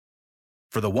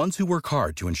For the ones who work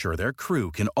hard to ensure their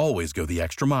crew can always go the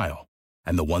extra mile,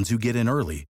 and the ones who get in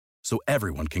early so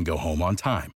everyone can go home on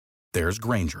time, there's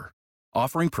Grainger,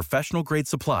 offering professional-grade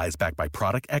supplies backed by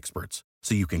product experts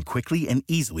so you can quickly and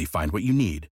easily find what you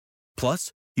need.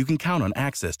 Plus, you can count on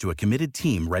access to a committed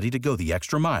team ready to go the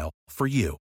extra mile for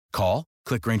you. Call,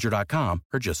 click Grainger.com,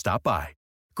 or just stop by.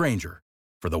 Grainger,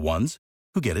 for the ones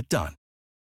who get it done.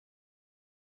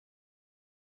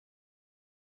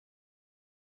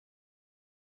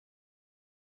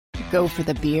 Go for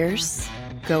the beers,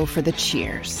 go for the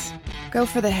cheers, go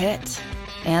for the hit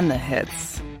and the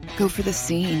hits, go for the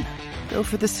scene, go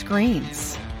for the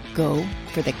screens, go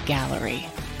for the gallery,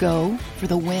 go for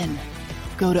the win,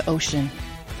 go to Ocean.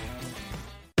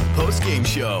 Post-game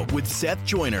show with Seth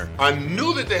Joyner. I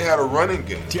knew that they had a running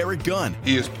game. Derrick Gunn.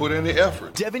 He has put in the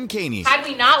effort. Devin Caney. Had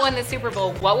we not won the Super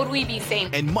Bowl, what would we be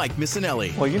saying? And Mike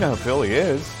Missanelli. Well, you know how Philly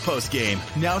is. Post-game,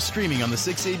 now streaming on the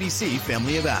 6ABC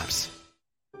family of apps.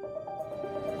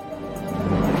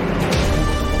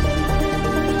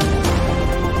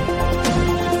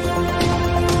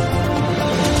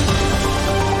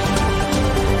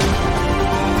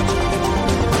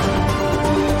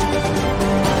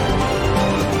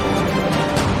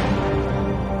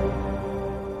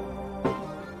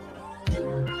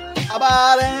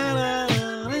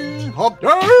 Hump day!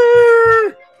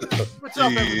 What's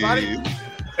up, everybody?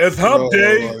 It's hump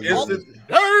day. No. It is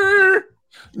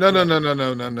Not not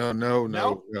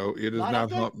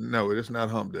hump hump. No, it is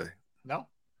not hump day. No.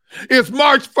 It's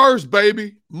March 1st,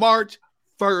 baby. March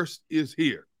 1st is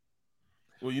here.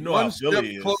 Well, you know One how step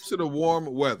Philly is. closer to warm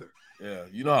weather. Yeah,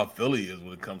 you know how Philly is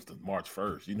when it comes to March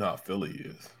 1st. You know how Philly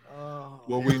is.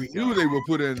 Well, we knew they would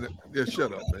put in. Yeah,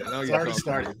 shut up, man. Now It's you're already talking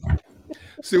started. to me.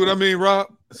 See what I mean, Rob?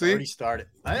 It's See, already started.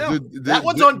 I know. The- that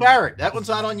one's the- on Barrett. That one's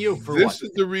not on you. For this what?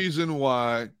 is the reason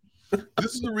why.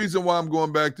 This is the reason why I'm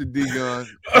going back to D-Gun.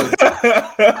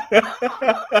 I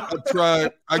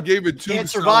tried. I gave it two. Can't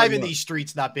survive solid in months. these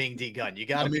streets not being D-Gun. You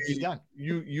got to be D-Gun.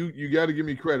 You got to give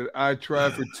me credit. I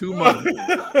tried for 2 months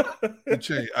to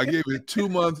change. I gave it 2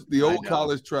 months. The old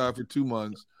college tried for 2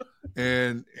 months,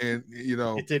 and you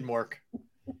know It didn't work.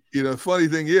 You know, funny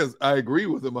thing is, I agree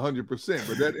with him 100%,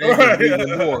 but that angers me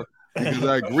even more because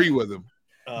I agree with him.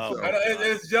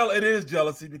 It is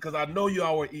jealousy because I know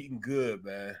y'all were eating good,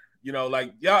 man. You know,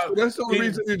 like y'all. That's the only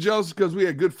reason you're jealous because we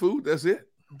had good food. That's it,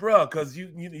 bro. Because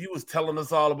he was telling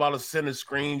us all about it, sending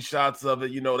screenshots of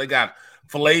it. You know, they got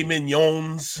filet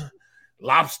mignons,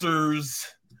 lobsters,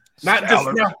 not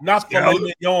filet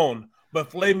mignon,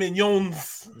 but filet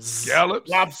mignons, scallops,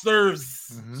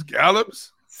 lobsters,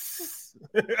 scallops.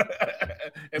 And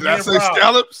Did I say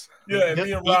scallops? Yeah, and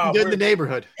me and Rob good in the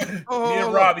neighborhood. Me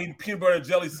and Rob eating peanut butter and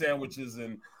jelly sandwiches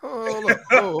and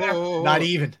not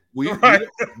even. We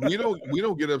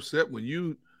don't get upset when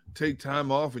you take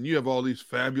time off and you have all these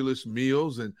fabulous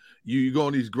meals and you go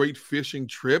on these great fishing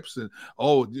trips and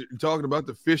you're talking about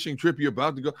the fishing trip you're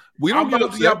about to go. We don't get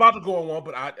upset. I'm about to go on one,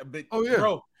 but bro.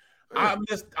 Yeah. I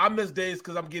miss days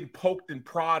because I'm getting poked and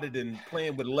prodded and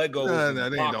playing with Legos.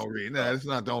 That ain't no reason. That's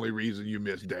not the only reason you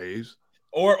miss days.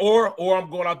 Or I'm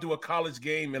going out to a college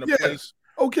game in a place.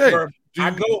 Okay. Where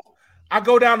I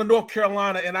go down to North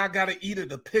Carolina and I gotta eat at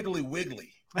the Piggly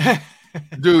Wiggly.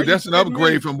 Dude, that's an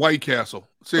upgrade from White Castle.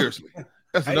 Seriously.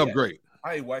 That's an upgrade.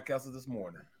 I ate White Castle this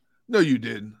morning. No, you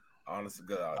didn't. Honest to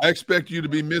God. I expect you to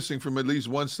be missing from at least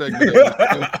one segment.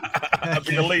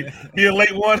 Be a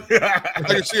late one. I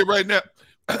can see it right now.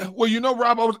 Well, you know,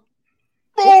 Rob, I was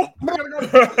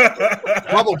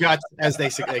Bubble guts, as they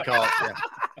call it. Yeah.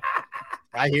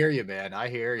 I hear you, man. I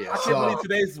hear you. I can't believe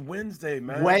today's Wednesday,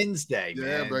 man. Wednesday,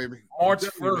 yeah, man. baby. March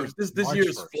 1st. This March year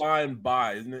is 1st. flying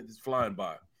by, isn't it? It's flying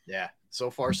by. Yeah. So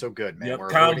far, so good, man. Yep. We're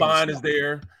Combine avoiding is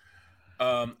there.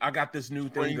 I got this new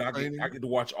thing. I get to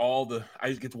watch all the. I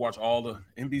used to get to watch all the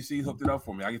NBC hooked it up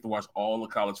for me. I get to watch all the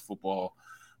college football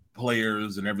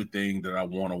players and everything that I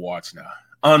want to watch now.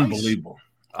 Unbelievable,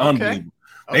 Okay. unbelievable.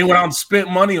 They went out and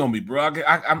spent money on me, bro.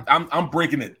 I'm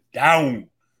breaking it down,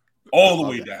 all the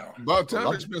way down. About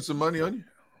time they spent some money on you.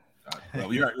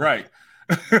 Well, you're right.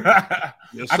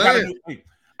 Yes,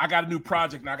 I got a new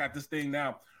project, and I got this thing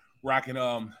now where I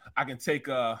can take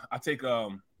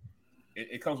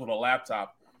it comes with a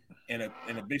laptop and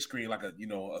a big screen like a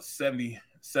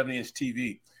 70-inch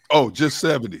TV. Oh, just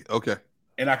 70. Okay.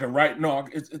 And I can write. No,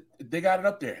 they got it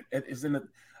up there. It's in the.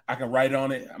 I can write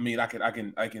on it. I mean, I can.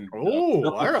 Oh,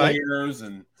 all right. Players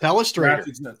and Telestrator.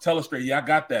 Telestrator. Yeah, I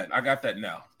got that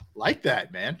now. Like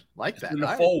that, man. Like that. In the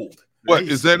fold. What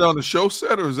is that on the show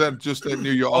set or is that just that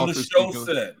near your on office? On the show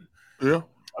set. Yeah.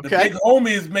 The big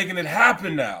homie is making it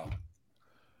happen now.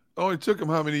 Only took him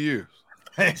how many years?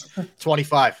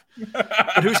 25.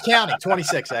 But who's counting?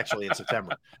 26, actually, in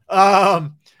September.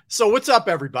 So what's up,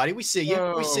 everybody? We see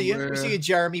you. We see you. Man. We see you,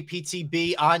 Jeremy,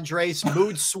 PTB, Andres,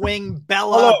 Mood Swing,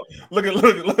 Bella. Oh, look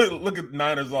at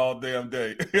Niners all damn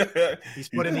day. He's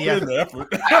putting the effort.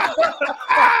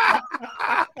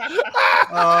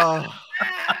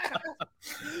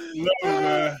 Love it,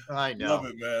 man. I know. Love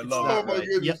it, man. Love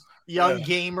it. Right. Young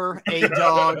gamer,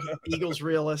 A-Dog, Eagles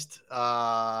realist,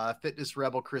 fitness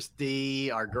rebel Chris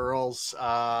D, our girls,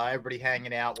 everybody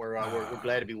hanging out. We're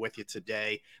glad to be with you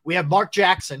today. We have Mark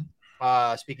Jackson,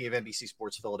 speaking of NBC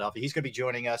Sports Philadelphia. He's going to be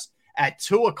joining us at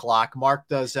 2:00. Mark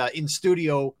does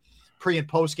in-studio pre- and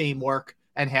post-game work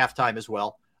and halftime as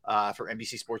well for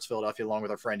NBC Sports Philadelphia, along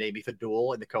with our friend Amy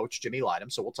Fadul and the coach, Jimmy Lydom.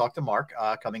 So we'll talk to Mark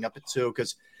coming up at 2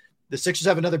 because the Sixers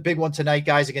have another big one tonight,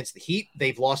 guys, against the Heat.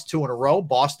 They've lost 2 in a row,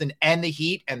 Boston and the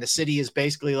Heat, and the city is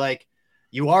basically like,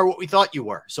 you are what we thought you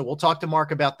were. So we'll talk to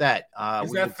Mark about that.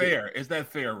 Is that fair? Is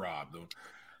that fair, Rob? Though?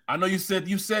 I know you said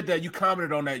that you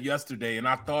commented on that yesterday, and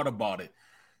I thought about it.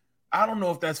 I don't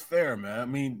know if that's fair, man. I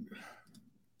mean,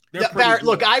 Barrett,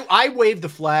 look, I waved the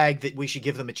flag that we should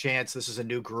give them a chance. This is a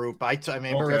new group. I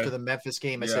remember after the Memphis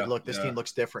game, I said, look, this team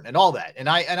looks different and all that.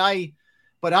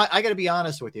 But I got to be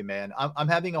honest with you, man. I'm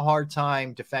having a hard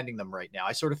time defending them right now.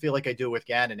 I sort of feel like I do with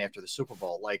Gannon after the Super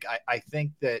Bowl. Like I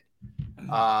think that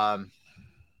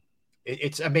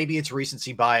it's maybe it's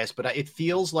recency bias, but it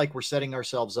feels like we're setting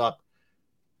ourselves up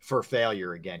for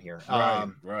failure again here.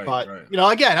 But you know,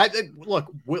 again,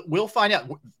 we'll find out.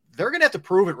 They're going to have to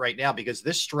prove it right now because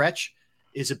this stretch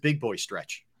is a big boy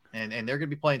stretch, and they're going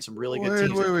to be playing some really good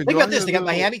teams. Think about this: they got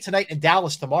Miami tonight and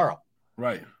Dallas tomorrow.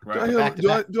 Right. Do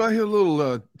I hear a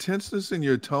little tenseness in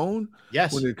your tone?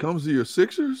 Yes. When it comes to your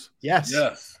Sixers? Yes.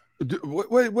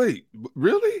 Wait.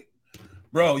 Really?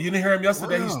 Bro, you didn't hear him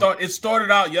yesterday? Wow. It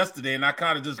started out yesterday, and I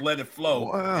kind of just let it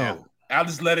flow. Wow. Yeah. I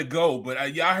just let it go. But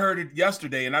I heard it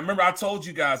yesterday, and I remember I told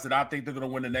you guys that I think they're going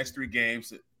to win the next 3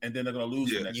 games, and then they're going to lose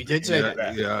the next 3 games. You did say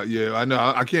that. Yeah. I know.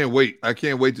 I can't wait. I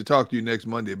can't wait to talk to you next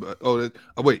Monday. But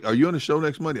wait, are you on the show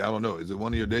next Monday? I don't know. Is it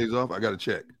one of your days off? I got to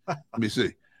check. Let me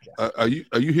see. Are you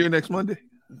here next Monday?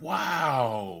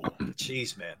 Wow.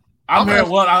 Jeez, man. I'm here.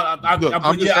 Well, I'm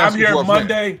here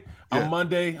Monday. Yeah. On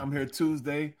Monday. I'm here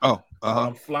Tuesday.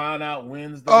 I'm flying out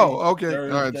Wednesday. Oh, okay.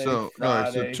 Thursday, all right.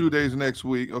 Friday, So 2 days next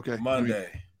week. Okay. Monday.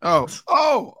 Okay.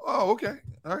 All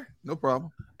right. No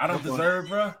problem. I don't deserve,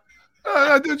 bro.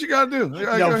 Do what you gotta do.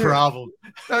 No problem.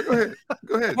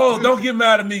 Go ahead. Oh, don't get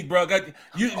mad at me, bro.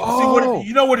 You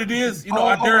know what it is? You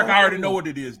know, Derrick, I already know what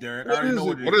it is, Derrick.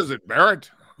 What is it, Barrett?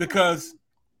 Because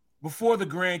before the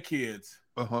grandkids,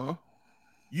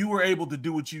 you were able to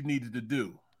do what you needed to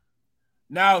do.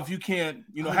 Now, if you can't,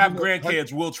 have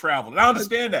grandkids, will travel. And I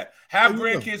understand that. Have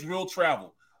grandkids, will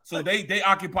travel. So they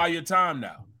occupy your time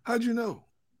now. How'd you know?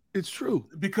 It's true.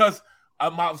 Because I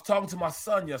was talking to my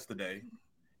son yesterday,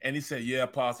 and he said, yeah,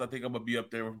 Pops, I think I'm going to be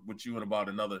up there with you in about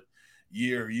another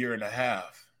year and a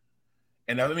half.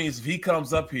 And that means if he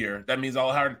comes up here, that means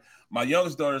I'll have my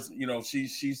youngest daughter's,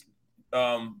 she's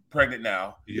pregnant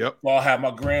now. Yep. So I'll have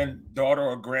my granddaughter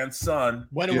or grandson.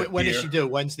 When does she do?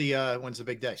 When's the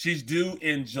big day? She's due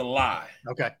in July.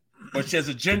 Okay. But she has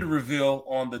a gender reveal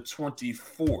on the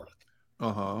 24th.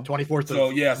 24th. So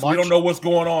yes, we don't know what's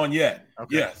going on yet.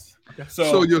 Okay. Yes. Okay.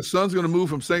 So your son's going to move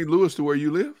from St. Louis to where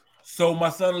you live? So my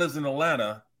son lives in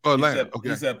Atlanta. Atlanta.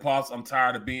 He said, Pops, I'm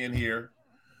tired of being here.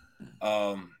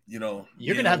 You're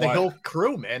gonna have the whole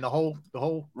crew, man. The whole.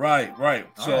 Right.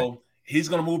 So he's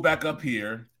gonna move back up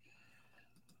here,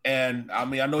 and I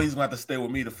know he's gonna have to stay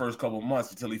with me the first couple of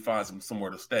months until he finds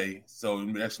somewhere to stay. So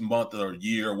next month or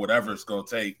year or whatever it's gonna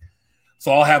take.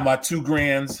 So I'll have my 2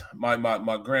 grands. My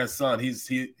grandson,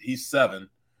 he's 7,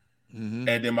 and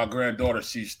then my granddaughter,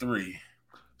 she's 3.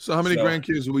 So how many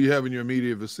grandkids will you have in your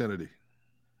immediate vicinity?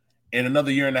 In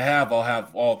another year and a half, I'll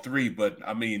have all 3. But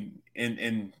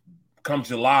in come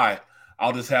July,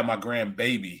 I'll just have my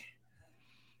grandbaby.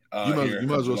 You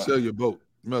might as well sell your boat.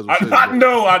 I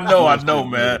know,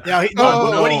 man. Now,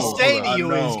 what he's saying to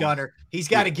you is, Gunner, he's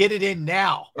got to get it in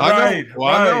now. I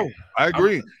know. I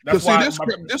agree. Because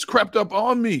this crept up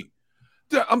on me.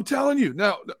 I'm telling you.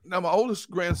 Now my oldest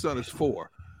grandson is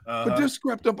 4. But this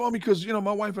crept up on me because,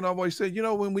 my wife and I always say,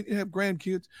 when we have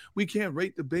grandkids, we can't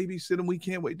rate the babysit them. We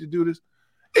can't wait to do this.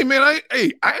 Hey, man, I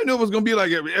didn't know it was going to be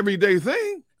like every everyday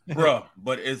thing. Bro,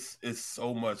 but it's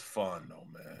so much fun, though,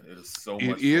 man. It is so much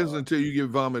fun. It is until you get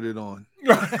vomited on.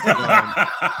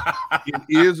 It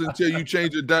is until you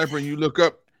change the diaper and you look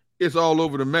up, it's all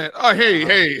over the mat. Oh,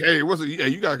 hey, what's it? Yeah,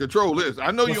 you got to control this.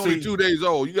 I know you're only 2 days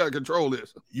old. You got to control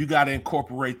this. You got to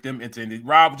incorporate them into it.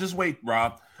 Rob, just wait,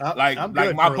 Rob. Like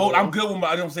my boat, I'm good with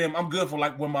my. You know what I'm saying? I'm good for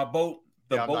like when my boat,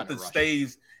 the boat that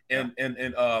stays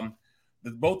the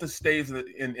boat that stays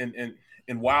in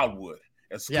Wildwood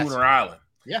at Schooner Island.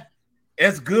 Yeah,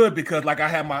 it's good because like I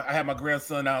had my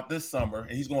grandson out this summer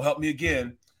and he's gonna help me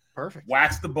again. Perfect.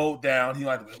 Wax the boat down. He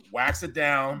like wax it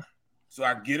down so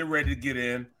I get it ready to get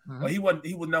in. Well, he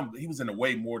was in the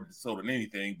way more so than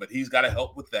anything, but he's got to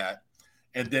help with that.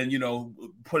 And then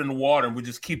put in the water and we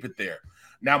just keep it there.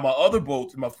 Now my other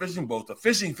boats, my fishing boats, the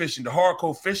fishing, the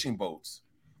hardcore fishing boats.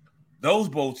 Those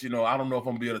boats, I don't know if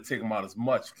I'm gonna be able to take them out as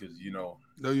much because no,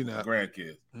 you're not.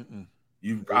 Grandkids.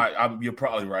 You're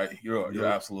probably right. You're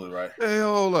absolutely right. Hey,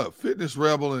 hold up, Fitness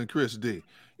Rebel and Chris D.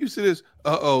 You see this?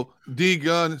 D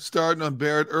Gunn starting on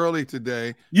Barrett early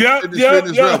today.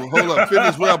 Fitness Rebel. Hold up,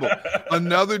 Fitness Rebel.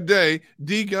 Another day,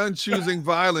 D Gunn choosing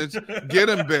violence. Get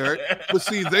him, Barrett. But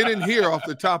see, they didn't hear off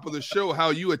the top of the show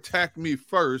how you attacked me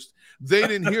first. They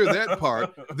didn't hear that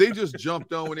part. They just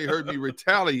jumped on when they heard me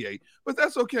retaliate. But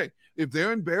that's okay. If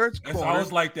they're in Barrett's corner, it's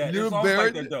always like that. Little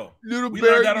Barrett, like that, though. Little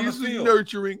Barrett needs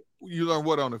nurturing. You learn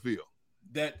what on the field?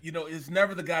 That it's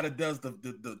never the guy that does the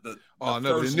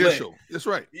initial. Lick. That's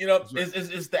right.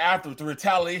 It's the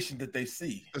retaliation that they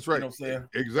see. That's right. You know what I'm saying?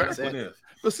 Exactly. That's what it is.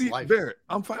 But see, Barrett,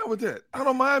 I'm fine with that. I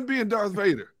don't mind being Darth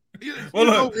Vader.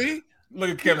 Look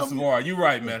at Kevin Samara. You're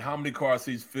right, man. How many car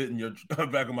seats fit in your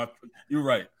back of my? You're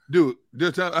right, dude.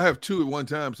 There's time I have two at one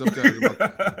time. Sometimes,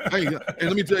 and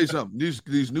let me tell you something.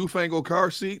 These newfangled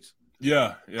car seats.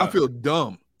 Yeah. I feel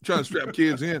dumb trying to strap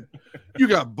kids in. You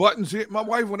got buttons here. My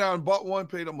wife went out and bought one,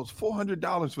 paid almost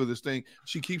 $400 for this thing.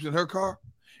 She keeps in her car.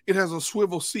 It has a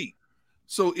swivel seat.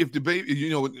 So if the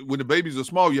baby, when the babies are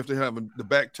small, you have to have the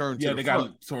back turned to the front. Yeah, they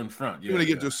got to turn front. Yeah, when they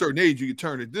get to a certain age, you can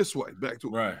turn it this way, back to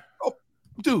right. Oh,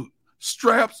 dude,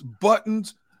 straps,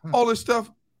 buttons, all this stuff.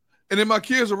 And then my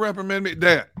kids are reprimanding me,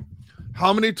 Dad,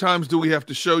 how many times do we have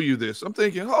to show you this? I'm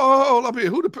thinking, hold up here.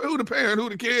 Who the parent, who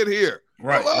the kid here?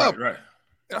 Right.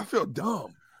 And I feel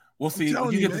dumb. Well, see,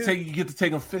 you get to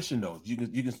take them fishing though. You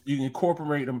can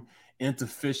incorporate them into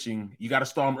fishing. You got to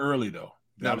start them early though.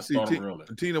 You got to start them early.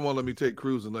 Tina won't let me take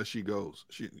cruise unless she goes.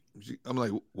 I'm like,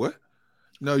 what?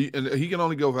 No, and he can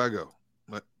only go if I go.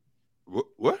 I'm like,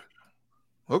 what?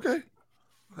 Okay,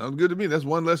 sounds good to me. That's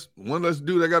one less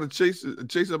dude I got to chase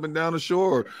up and down the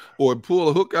shore or pull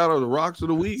a hook out of the rocks of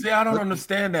the weed. See, I don't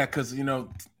understand that because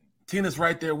Tina's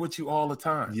right there with you all the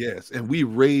time. Yes, and we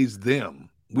raise them.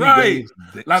 We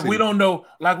don't know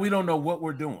what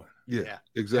we're doing. Yeah.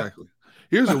 Exactly.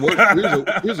 Here's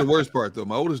the worst part though.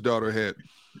 My oldest daughter had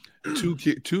two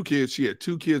kids. She had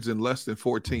two kids in less than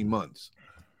 14 months.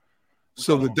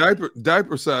 So the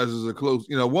diaper sizes are close.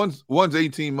 One's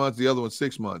 18 months, the other one's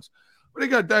 6 months. But they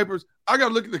got diapers. I got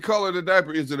to look at the color of the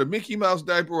diaper. Is it a Mickey Mouse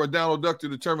diaper or a Donald Duck to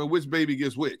determine which baby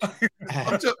gets which?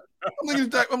 I'm looking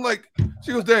at the diaper. I'm like,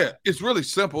 she goes, Dad, it's really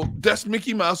simple. That's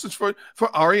Mickey Mouse. It's for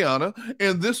Ariana.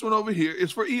 And this one over here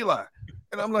is for Eli.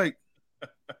 And I'm like,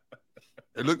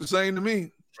 it looked the same to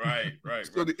me. Right.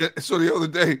 So the other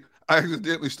day, I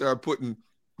accidentally started putting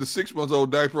the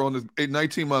 6-month-old diaper on the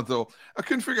 19-month-old. I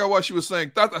couldn't figure out why she was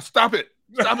saying, stop it.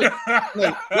 Like,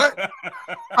 what?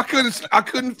 I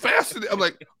couldn't fasten it. I'm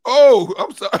like, oh,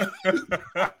 I'm sorry.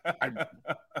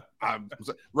 I'm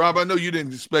sorry. Rob, I know you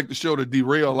didn't expect the show to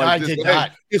derail like this. I did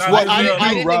not. It's what we do,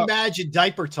 I didn't Rob. imagine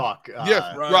diaper talk. Yes,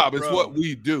 Rob, it's what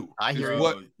we do. I hear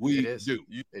what we do.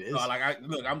 It is.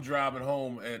 I'm driving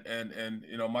home and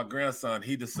my grandson,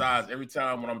 he decides every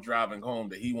time when I'm driving home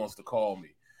that he wants to call me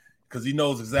because he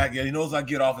knows exactly. He knows I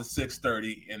get off at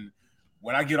 6:30, and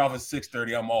when I get off at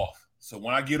 6:30, I'm off. So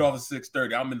when I get off at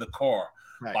 6:30, I'm in the car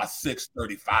by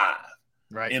 6:35.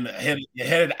 Right. And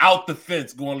headed out the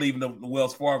fence, leaving the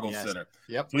Wells Fargo Center.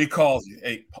 Yep. So he calls you.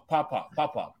 Hey, pop.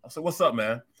 I said, what's up,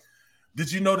 man?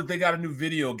 Did you know that they got a new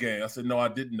video game? I said, no, I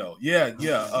didn't know. Yeah.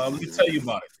 Let me tell you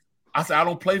about it. I said, I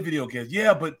don't play video games.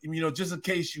 Yeah, but just in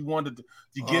case you wanted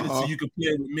to get it so you could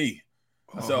play with me.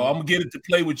 So I'm gonna get it to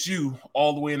play with you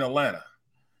all the way in Atlanta.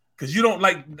 Because you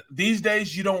don't these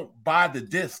days you don't buy the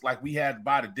disc like we had to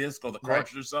buy the disc or the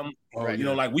cartridge or something.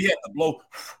 Like we had to blow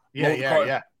the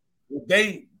cartridge.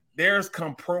 There's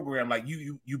come program like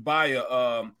you buy it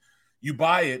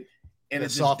and it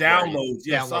just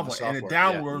downloads software and it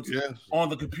downloads on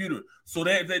the computer. So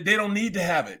they don't need to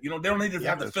have it. They don't need to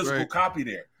have the physical copy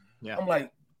there. Yeah. I'm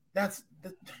like,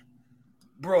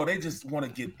 bro, they just want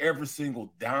to get every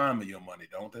single dime of your money,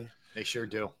 don't they? They sure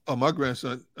do. Oh, my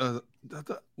grandson,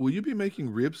 will you be making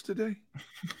ribs today?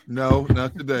 No,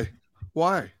 not today.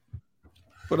 Why?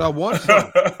 But I want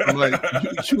some. I'm like,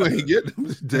 you ain't getting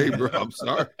them today, bro. I'm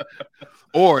sorry.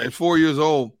 Or at 4 years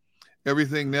old,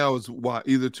 everything now is why.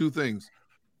 Either two things.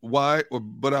 Why,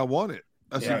 but I want it.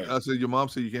 I said, your mom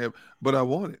said you can't have, but I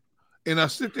want it. And I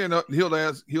sit there and he'll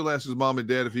ask his mom and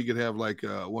dad if he could have like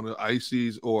one of the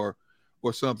ices or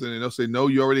something, and they'll say, no,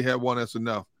 you already have one. That's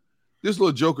enough. This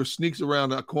little joker sneaks around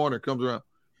that corner, comes around,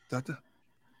 Tata,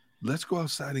 let's go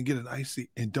outside and get an icy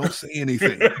and don't say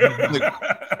anything. Like,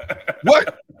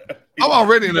 what? I'm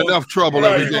already in enough trouble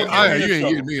every day. You ain't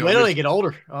getting me. Wait till they get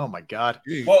older. Oh my God.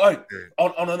 Well,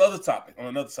 on another topic.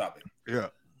 Yeah.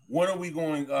 When are we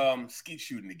going skeet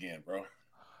shooting again, bro?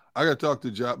 I got to talk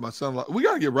to Job, my son. We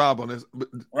got to get Rob on this.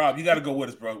 Rob, you got to go with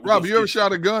us, bro. Rob, you ever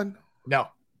shot a gun? No.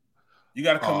 You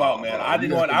got to come out, man. I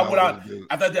didn't want. I went out.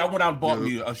 I thought I went out and bought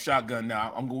me a shotgun.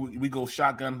 Now we go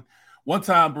shotgun. One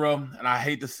time, bro, and I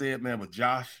hate to say it, man, but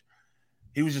Josh,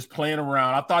 he was just playing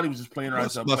around. I thought he was just playing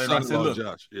around. My son-in-law,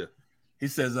 Josh. Yeah. He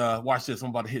says, "Watch this.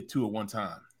 I'm about to hit 2 at one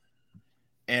time,"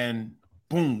 and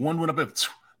boom, one went up,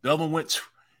 the other one went,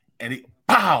 and he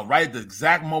pow right at the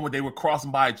exact moment they were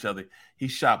crossing by each other. He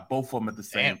shot both of them at the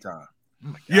same time.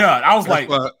 Oh yeah, I was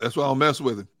that's why I don't mess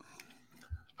with him.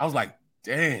 I was like,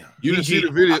 damn. You didn't see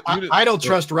the video. I don't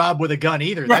trust Rob with a gun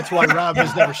either. That's why Rob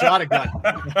has never shot a gun.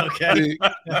 Okay.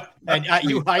 And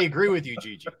I agree with you,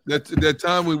 Gigi. That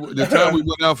time we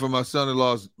went out for my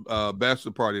son-in-law's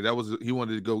bachelor party. He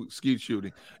wanted to go skeet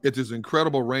shooting. It's this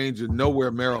incredible range in Nowhere,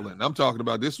 Maryland. I'm talking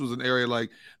about this was an area like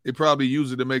they probably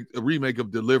used it to make a remake of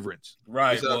Deliverance.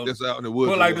 Right. That's out in the woods.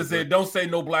 Well, like to say, don't say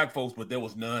no black folks, but there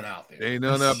was none out there. Ain't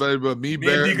none out there but me,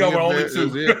 Barrett,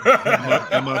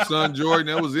 and my son Jordan.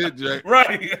 That was it, Jack.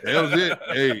 Right. That was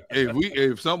it.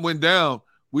 If something went down,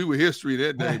 we were history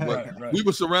that day. But we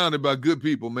were surrounded by good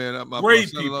people, man.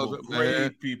 Great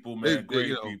people, man.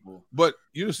 But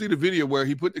you see the video where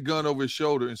he put the gun over his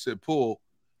shoulder and said, pull,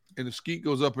 and the skeet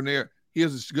goes up in the air. He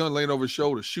has his gun laying over his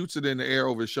shoulder, shoots it in the air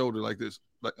over his shoulder like this.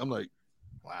 Like I'm like,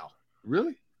 wow,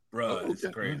 really? Bro, it's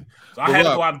crazy. So I had to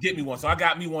go out and get me one. So I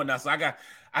got me one now. So I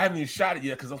haven't even shot it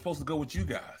yet because I'm supposed to go with you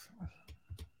guys.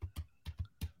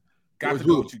 Got to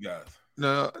go with you guys.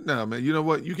 No, man. You know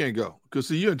what? You can't go because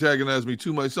see, you antagonize me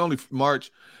too much. It's only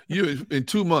March. You in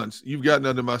 2 months, you've gotten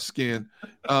under my skin.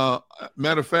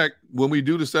 Matter of fact, when we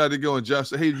do decide to go, and Josh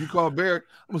said, "Hey, did you call Barrett?"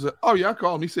 I'm gonna say, "Oh yeah, I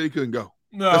called him. He said he couldn't go."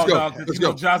 Let's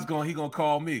go. Josh he gonna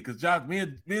call me because Josh, me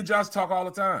and Josh talk all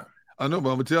the time. I know, but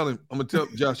I'm gonna tell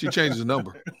Josh he changed his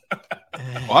number.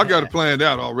 I got it planned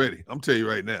out already. I'm telling you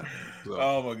right now. So.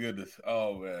 Oh my goodness.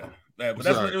 Oh man. But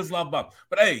that's what it was a lot about.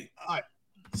 But hey, all right.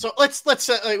 So let's get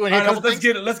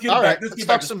back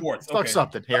to sports. Talk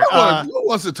something here. Who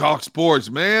wants to talk sports,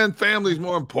 man? Family's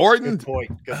more important. Good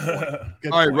point.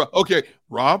 All right, okay,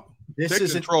 Rob.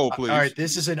 Take control, please. All right,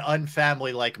 this is an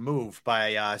unfamily-like move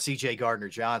by C.J.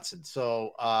 Gardner-Johnson.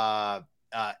 So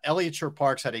Elliott Shore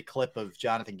Parks had a clip of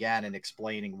Jonathan Gannon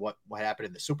explaining what happened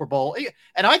in the Super Bowl,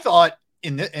 and I thought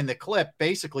in the clip,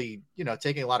 basically,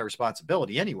 taking a lot of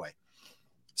responsibility anyway.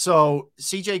 So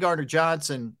C.J.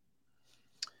 Gardner-Johnson,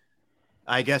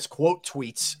 I guess, quote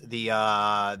tweets the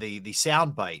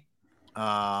soundbite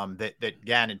that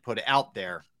Gannon put out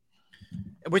there,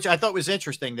 which I thought was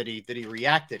interesting that he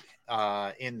reacted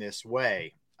in this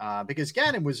way because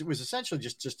Gannon was essentially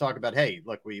just talking about, hey,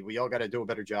 look, we all got to do a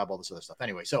better job, all this other stuff.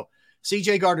 Anyway, so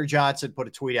C.J. Gardner-Johnson put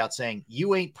a tweet out saying,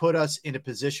 "You ain't put us in a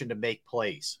position to make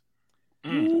plays."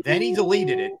 Then he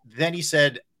deleted it. Then he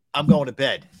said, "I'm going to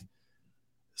bed."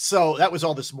 So that was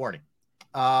all this morning.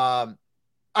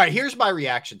 All right, here's my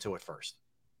reaction to it first.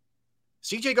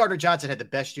 C.J. Gardner-Johnson had the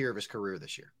best year of his career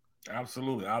this year.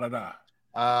 Absolutely, out of that.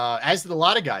 As did a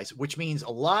lot of guys, which means a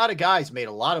lot of guys made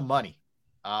a lot of money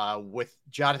with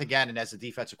Jonathan Gannon as the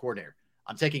defensive coordinator.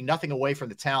 I'm taking nothing away from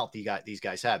the talent these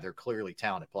guys have. They're clearly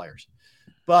talented players.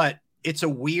 But it's a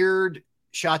weird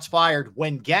shots fired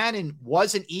when Gannon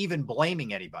wasn't even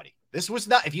blaming anybody. This was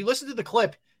not, if you listen to the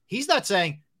clip, he's not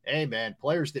saying, "Hey, man,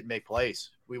 players didn't make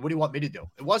plays. What do you want me to do?"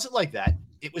 It wasn't like that.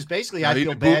 It was basically, I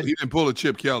feel bad. He didn't pull a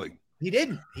Chip Kelly. He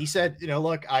didn't. He said,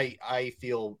 look, I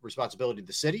feel responsibility to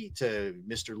the city, to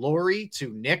Mr. Lurie,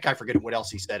 to Nick. I forget what else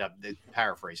he said. I'm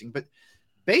paraphrasing. But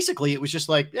basically, it was just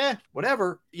like,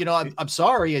 whatever. I'm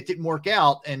sorry. It didn't work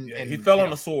out. And he fell on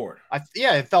the sword.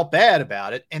 I felt bad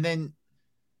about it. And then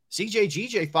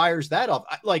CJGJ fires that off.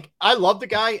 I love the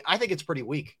guy. I think it's pretty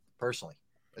weak, personally.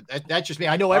 That's just me.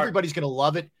 I know everybody's going to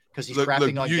love it because he's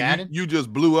crapping on Gannon. You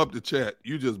just blew up the chat.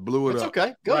 You just blew it up.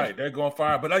 Okay, good. Right, they're going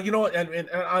fire. But you know what? And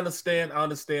I understand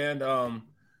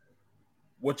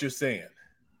what you're saying.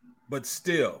 But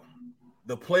still,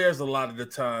 the players a lot of the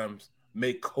times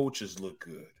make coaches look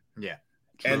good. Yeah.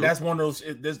 True. And that's one of those,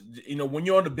 when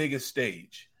you're on the biggest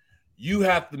stage, you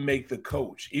have to make the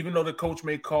coach, even though the coach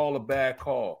may call a bad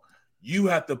call, you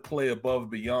have to play above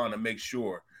and beyond and make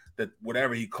sure that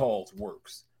whatever he calls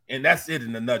works. And that's it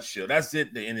in a nutshell. That's it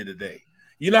at the end of the day.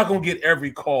 You're not going to get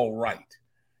every call right.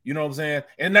 You know what I'm saying?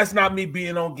 And that's not me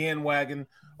being on bandwagon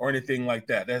or anything like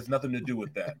that. That has nothing to do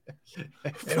with that.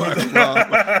 You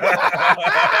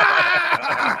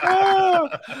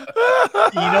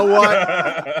know what?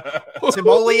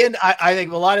 Timoleon, I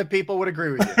think a lot of people would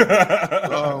agree with you.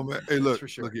 Oh, man. Hey, look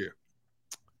here.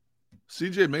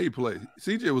 CJ made plays.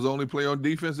 CJ was the only player on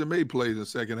defense that made plays in the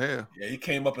second half. Yeah, he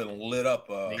came up and lit up.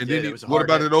 What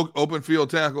about an open field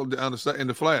tackle down in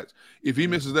the flats? If he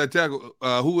misses that tackle,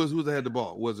 who had the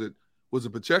ball? Was it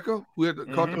Pacheco who had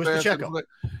caught the pass? Pacheco.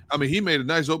 I mean, he made a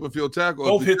nice open field tackle.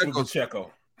 Both hits with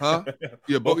Pacheco. Huh?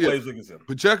 Yeah, both plays against him.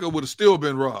 Pacheco would have still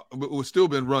been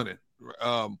running.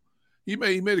 He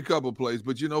made a couple of plays,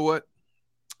 but you know what?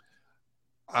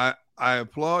 I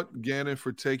applaud Gannon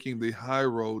for taking the high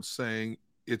road, saying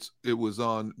it was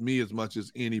on me as much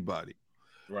as anybody.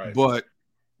 Right. But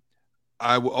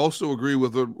I will also agree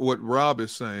with what Rob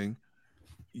is saying.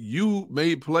 You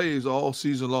made plays all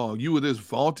season long. You were this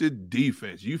vaunted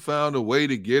defense. You found a way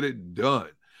to get it done.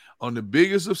 On the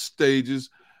biggest of stages,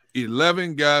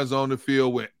 11 guys on the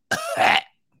field went,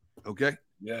 okay?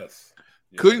 Yes.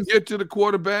 Couldn't get to the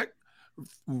quarterback.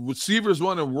 Receivers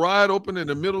running wide open in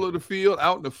the middle of the field,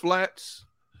 out in the flats.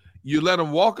 You let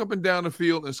them walk up and down the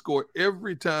field and score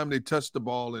every time they touch the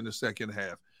ball in the second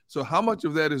half. So how much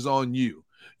of that is on you?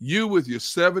 You with your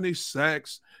 70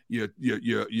 sacks, your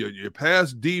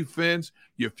pass defense,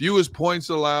 your fewest points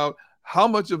allowed. How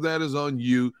much of that is on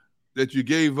you that you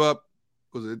gave up?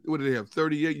 What did they have?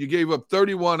 38. You gave up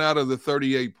 31 out of the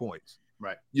 38 points.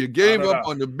 Right. You gave up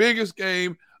on the biggest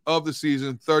game of the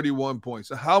season, 31 points.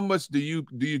 So how much do you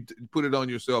put it on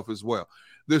yourself as well?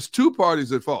 There's two parties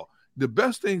that fall. The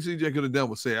best thing CJ could have done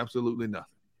was say absolutely nothing.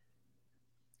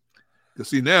 Because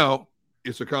see, now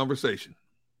it's a conversation.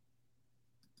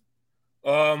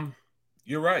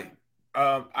 You're right.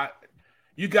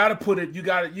 You got to put it. You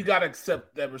got to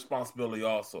accept that responsibility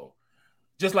also.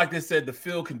 Just like they said, the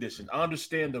field condition. I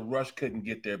understand the rush couldn't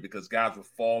get there because guys were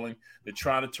falling. They're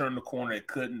trying to turn the corner. They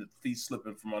couldn't. The feet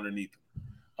slipping from underneath them.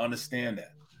 Understand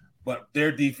that. But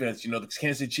their defense, the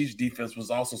Kansas City Chiefs defense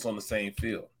was also on the same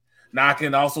field. Now, I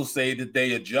can also say that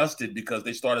they adjusted because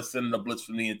they started sending a blitz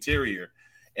from the interior.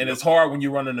 And it's hard when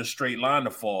you're running a straight line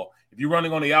to fall. If you're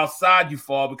running on the outside, you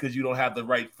fall because you don't have the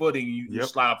right footing. You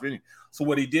slide off. So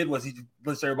what he did was he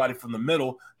blitzed everybody from the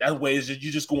middle. That way is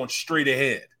you're just going straight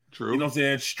ahead. True. You know what I'm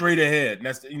saying? Straight ahead. And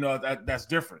that's that's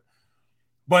different.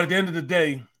 But at the end of the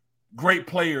day, great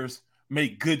players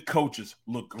make good coaches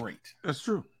look great. That's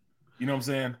true. You know what I'm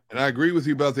saying? And I agree with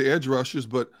you about the edge rushers,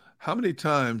 but how many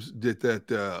times did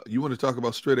that you want to talk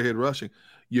about straight ahead rushing,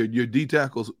 your D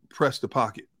tackles press the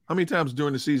pocket? How many times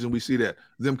during the season we see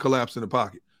them collapse in the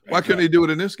pocket? Why couldn't they do it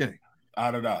in this game? I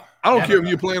don't know. I don't care if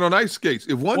you're playing on ice skates.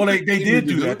 If one they did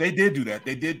do that. They did do that.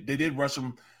 They did rush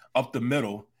him up the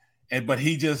middle. But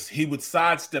he would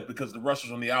sidestep because the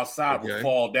rushers on the outside would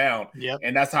fall down. Yep.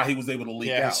 And that's how he was able to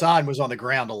leak out. Hassan was on the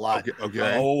ground a lot. Okay.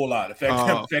 A whole lot. In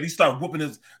fact, he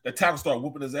started the tackle started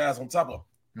whooping his ass on top of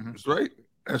him. That's right.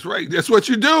 That's right. That's what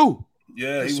you do.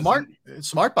 Yeah. He's smart.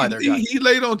 Smart by their guy. He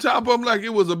laid on top of him like it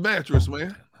was a mattress,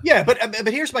 man. Yeah, but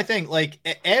here's my thing. Like,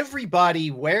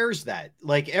 everybody wears that.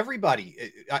 Like, everybody.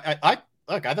 I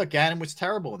thought Gannon was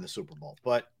terrible in the Super Bowl,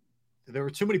 but there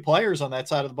were too many players on that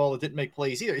side of the ball that didn't make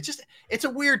plays either. It's a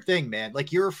weird thing, man.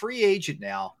 Like, you're a free agent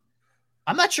now.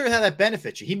 I'm not sure how that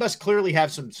benefits you. He must clearly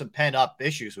have some pent up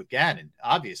issues with Gannon,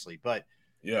 obviously. But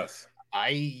yes,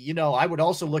 I would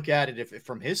also look at it if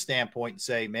from his standpoint and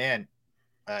say, man,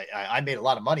 I made a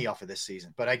lot of money off of this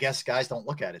season. But I guess guys don't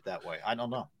look at it that way. I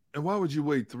don't know. And why would you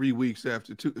wait 3 weeks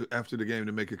after the game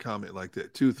to make a comment like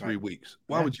that? 2-3 weeks.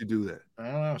 Why would you do that?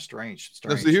 I don't know. Strange.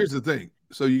 Now, see, here's the thing.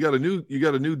 So you got a new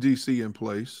DC in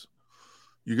place.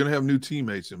 You're going to have new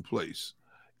teammates in place.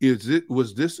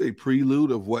 Was this a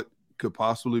prelude of what could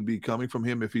possibly be coming from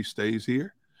him if he stays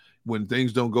here? When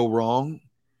things don't go wrong,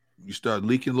 you start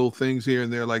leaking little things here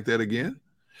and there like that again?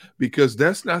 Because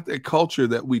that's not the culture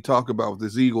that we talk about with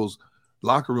this Eagles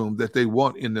locker room that they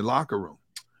want in the locker room.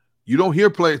 You don't hear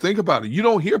players, think about it. You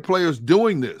don't hear players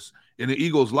doing this in the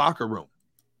Eagles locker room.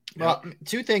 Well,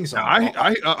 two things. Now,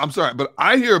 I'm sorry, but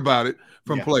I hear about it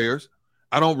from players.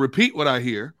 I don't repeat what I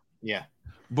hear. Yeah.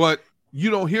 But you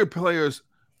don't hear players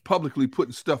publicly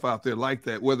putting stuff out there like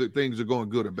that, whether things are going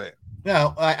good or bad.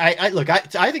 No,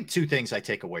 I think two things I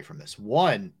take away from this.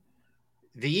 One,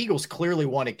 the Eagles clearly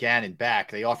wanted Gannon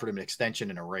back. They offered him an extension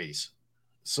and a raise.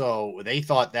 So they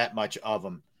thought that much of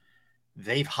him.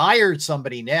 They've hired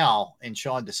somebody now in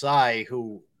Sean Desai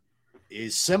who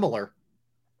is similar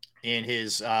in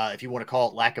his, if you want to call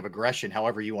it lack of aggression,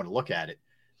 however you want to look at it.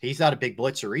 He's not a big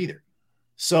blitzer either.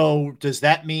 So does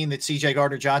that mean that C.J.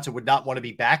 Gardner-Johnson would not want to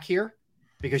be back here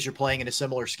because you're playing in a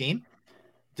similar scheme?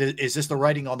 Is this the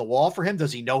writing on the wall for him?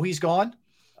 Does he know he's gone?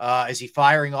 Is he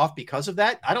firing off because of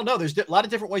that? I don't know. There's a lot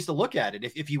of different ways to look at it.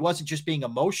 If he wasn't just being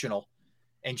emotional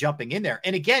and jumping in there.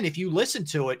 And again, if you listen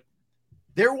to it,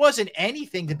 there wasn't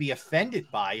anything to be offended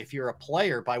by if you're a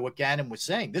player by what Gannon was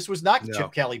saying. This was not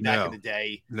Chip Kelly back in the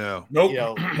day. No, you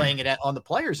know, laying it on the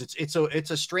players. It's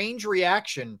a strange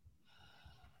reaction.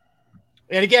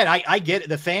 And again, I get it.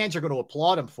 The fans are going to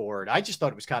applaud him for it. I just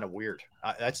thought it was kind of weird.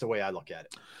 That's the way I look at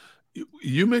it.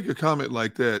 You make a comment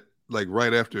like that, like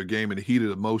right after a game in the heat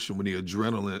of emotion when the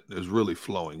adrenaline is really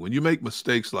flowing. When you make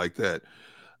mistakes like that,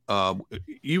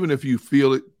 even if you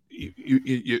feel it,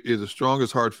 is the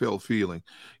strongest heartfelt feeling.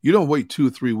 You don't wait 2 or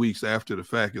 3 weeks after the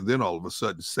fact and then all of a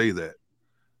sudden say that.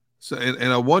 So,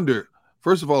 and I wonder,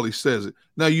 first of all, he says it.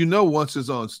 Now, once it's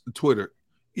on Twitter,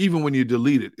 even when you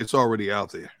delete it, it's already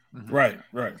out there. Right.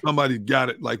 Somebody got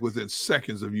it like within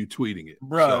seconds of you tweeting it.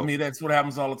 Bro, so, I mean, that's what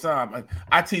happens all the time.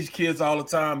 I teach kids all the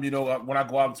time, when I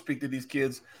go out and speak to these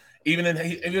kids, even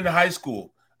in high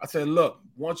school, I say, look,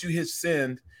 once you hit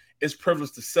send, it's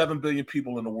privileged to 7 billion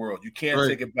people in the world. You can't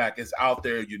take it back. It's out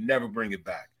there. You never bring it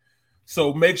back.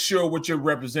 So make sure what you're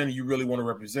representing, you really want to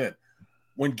represent.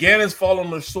 When Gannon's falling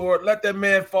on the sword, let that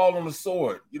man fall on the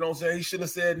sword. You know what I'm saying? He shouldn't have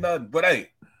said nothing. But,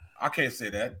 hey, I can't say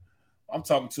that. I'm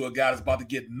talking to a guy that's about to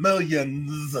get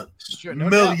millions. Sure,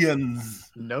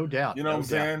 millions. No doubt. You know what I'm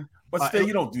saying? But still,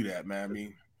 you don't do that, man. I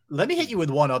mean, let me hit you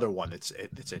with one other one that's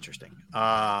interesting.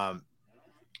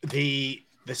 The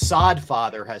sod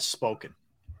father has spoken.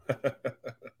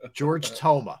 George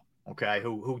Toma, okay,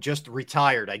 who just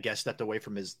retired, I guess, stepped away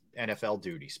from his NFL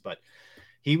duties. But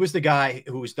he was the guy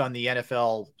who's done the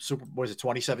NFL Super, was it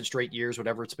 27 straight years,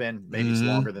 whatever it's been. Maybe it's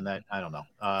longer than that. I don't know.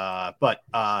 But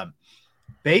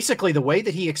basically, the way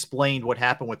that he explained what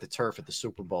happened with the turf at the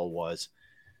Super Bowl was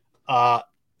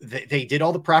they did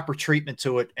all the proper treatment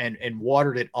to it and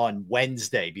watered it on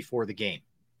Wednesday before the game.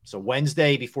 So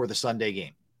Wednesday before the Sunday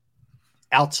game,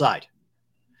 outside.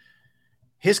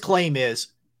 His claim is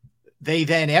they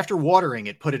then, after watering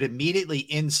it, put it immediately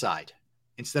inside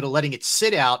instead of letting it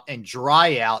sit out and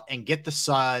dry out and get the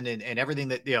sun and everything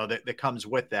that, that comes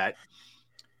with that.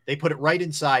 They put it right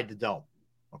inside the dome.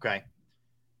 Okay.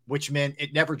 Which meant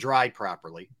it never dried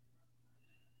properly.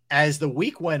 As the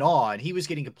week went on, he was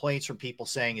getting complaints from people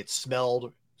saying it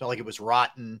smelled like it was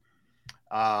rotten,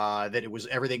 that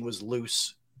everything was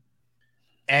loose.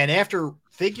 And after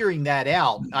figuring that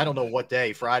out, I don't know what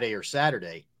day, Friday or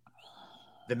Saturday,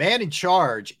 the man in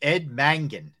charge, Ed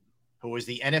Mangan, who was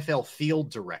the NFL field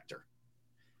director,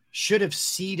 should have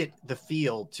seeded the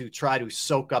field to try to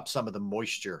soak up some of the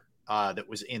moisture that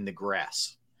was in the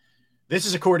grass. This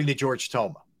is according to George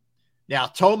Toma. Now,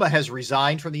 Toma has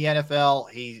resigned from the NFL.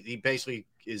 He basically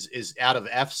is out of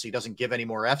Fs. He doesn't give any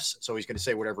more Fs, so he's going to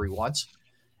say whatever he wants.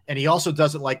 And he also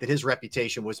doesn't like that his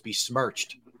reputation was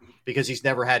besmirched because he's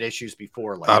never had issues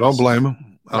before. Like I don't blame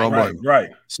him. I don't blame him.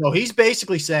 Right. So he's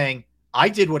basically saying, I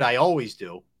did what I always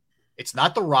do. It's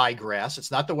not the ryegrass. It's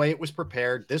not the way it was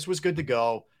prepared. This was good to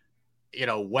go.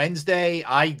 Wednesday,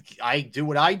 I do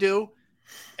what I do,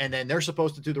 and then they're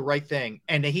supposed to do the right thing.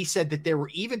 And he said that there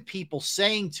were even people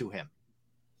saying to him,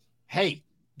 hey,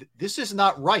 this is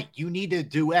not right. You need to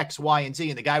do X, Y, and Z.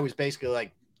 And the guy was basically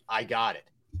like, I got it.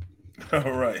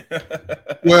 All right.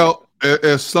 Well,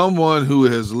 as someone who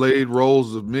has laid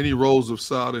many rolls of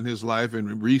sod in his life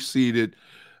and reseeded,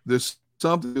 there's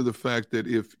something to the fact that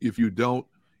if you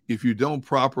don't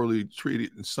properly treat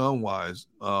it in sun-wise,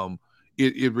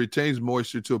 it retains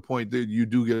moisture to a point that you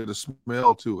do get a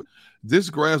smell to it.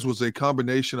 This grass was a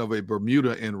combination of a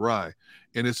Bermuda and rye,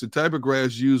 and it's the type of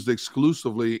grass used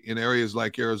exclusively in areas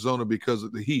like Arizona because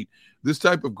of the heat. This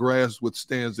type of grass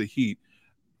withstands the heat.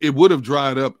 It would have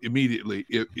dried up immediately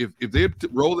if they had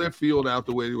rolled that field out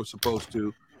the way they were supposed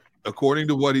to, according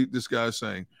to what this guy's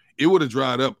saying. It would have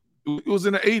dried up. It was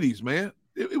in the 80s, man.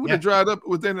 It would have dried up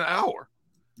within an hour.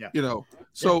 Yeah.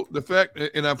 So the fact,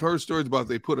 and I've heard stories about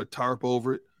they put a tarp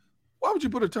over it. Why would you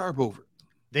put a tarp over it?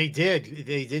 They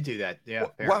did do that. Yeah.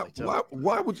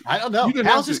 Why would you? I don't know.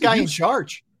 How's this guy in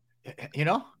charge?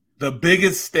 The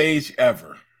biggest stage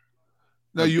ever.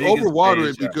 Now you overwater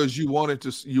it because you want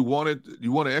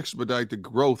to expedite the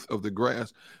growth of the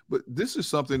grass. But this is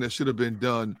something that should have been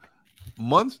done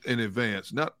months in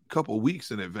advance, not a couple of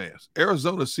weeks in advance.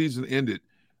 Arizona season ended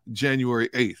January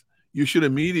 8th. You should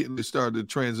immediately start the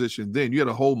transition then. You had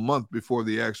a whole month before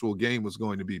the actual game was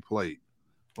going to be played.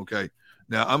 Okay.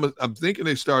 Now I'm thinking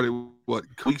they started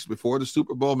weeks before the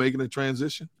Super Bowl making a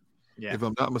transition. Yeah. If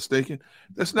I'm not mistaken,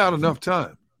 that's not enough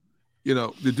time. You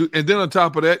know, and then on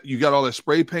top of that, you got all that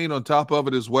spray paint on top of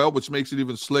it as well, which makes it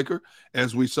even slicker,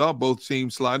 as we saw both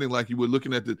teams sliding like you were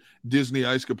looking at the Disney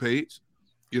Ice Capades,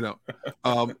 you know.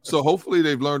 So hopefully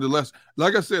they've learned a lesson.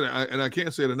 Like I said, and I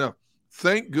can't say it enough,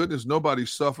 thank goodness nobody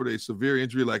suffered a severe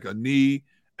injury like a knee,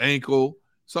 ankle,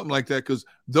 something like that, because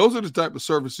those are the type of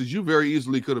surfaces you very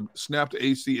easily could have snapped the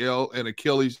ACL and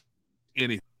Achilles,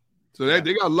 anything. So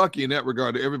they got lucky in that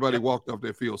regard that everybody walked off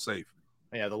their field safe.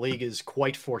 Yeah, the league is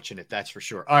quite fortunate, that's for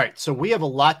sure. All right, so we have a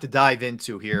lot to dive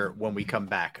into here when we come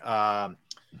back.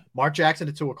 Mark Jackson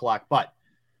at 2 o'clock, but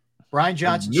Brian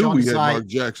Johnson, I knew we had Mark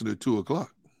Jackson at 2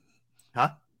 o'clock. Huh?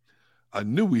 I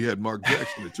knew we had Mark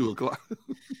Jackson at 2 o'clock.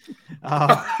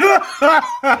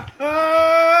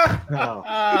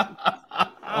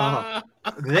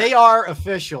 They are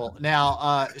official.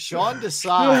 Now, Sean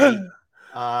Desai.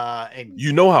 And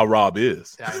you know how Rob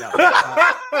is. I know.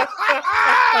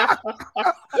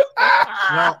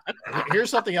 Well, here's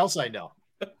something else I know.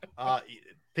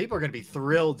 People are going to be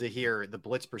thrilled to hear the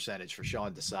blitz percentage for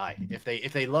Sean Desai.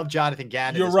 If they love Jonathan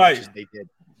Gannon You're as right. much as they did,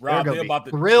 Rob, they're going to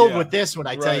be thrilled with this when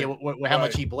I tell you how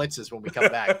much he blitzes when we come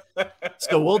back.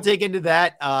 So we'll dig into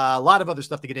that. A lot of other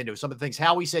stuff to get into. Some of the things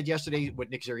Howie said yesterday, what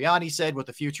Nick Sirianni said, what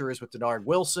the future is with Denard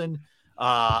Wilson.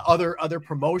 Other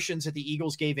promotions that the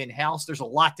Eagles gave in-house. There's a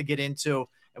lot to get into,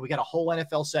 and we got a whole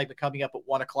NFL segment coming up at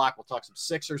 1 o'clock. We'll talk some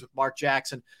Sixers with Mark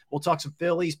Jackson. We'll talk some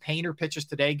Phillies. Painter pitches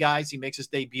today, guys. He makes his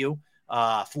debut.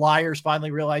 Flyers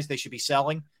finally realized they should be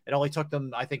selling. It only took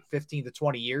them, I think, 15 to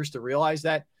 20 years to realize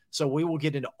that. So we will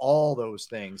get into all those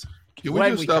things. Can we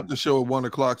just stop the show at 1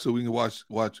 o'clock so we can watch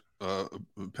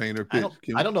Painter pitch?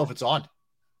 I don't know if it's on.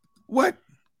 What?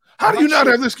 How do you not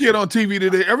have this kid on TV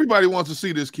today? Everybody wants to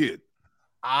see this kid.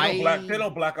 They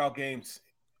don't black out games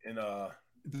in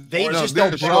they just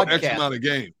don't broadcast X amount of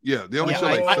game. Yeah, they only show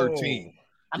like 13.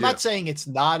 I'm not saying it's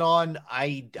not on.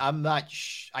 I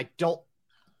don't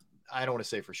want to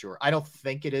say for sure. I don't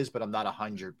think it is, but I'm not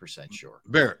 100% sure.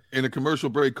 Barrett, in a commercial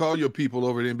break, call your people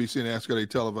over at NBC and ask how they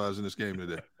televising this game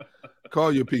today.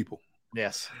 Call your people.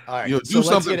 Yes. All right. Do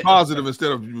something positive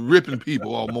instead of ripping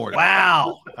people all morning.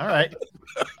 Wow. All right.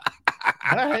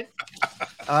 All right.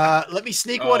 Let me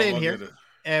sneak one in here.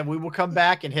 And we will come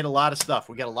back and hit a lot of stuff.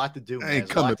 We got a lot to do. I ain't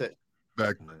coming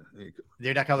back, man.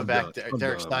 You're not coming back.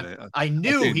 Derrick's done. I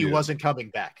knew he wasn't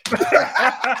coming back.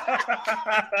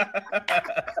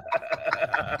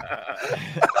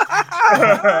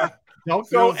 Don't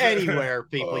go anywhere,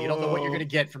 people. You don't know what you're going to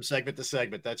get from segment to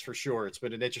segment. That's for sure. It's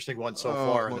been an interesting one so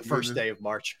far on the first day of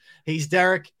March. He's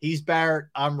Derrick. He's Barrett.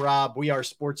 I'm Rob. We are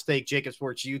Sports Take, Jacob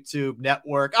Sports YouTube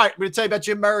Network. All right, I'm going to tell you about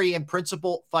Jim Murray and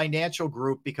Principal Financial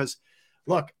Group because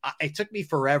look, it took me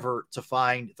forever to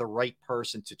find the right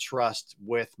person to trust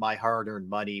with my hard-earned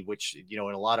money, which, in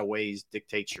a lot of ways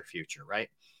dictates your future, right?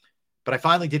 But I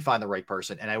finally did find the right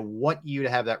person, and I want you to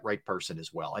have that right person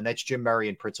as well, and that's Jim Murray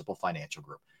and Principal Financial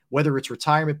Group. Whether it's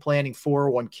retirement planning,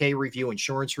 401k review,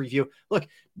 insurance review, look,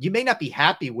 you may not be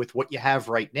happy with what you have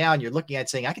right now, and you're looking at it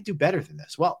saying, I could do better than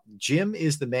this. Well, Jim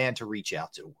is the man to reach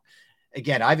out to.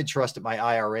 Again, I've entrusted my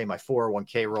IRA, my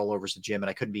 401k rollovers to Jim, and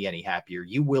I couldn't be any happier.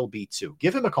 You will be too.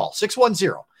 Give him a call,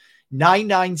 610-996-4751,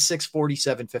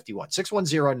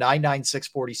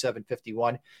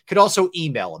 610-996-4751. Could also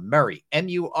email him, Murray,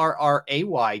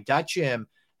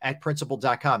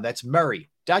 MURRAY.Jim@principal.com. That's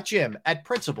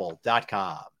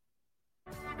Murray.Jim@principal.com.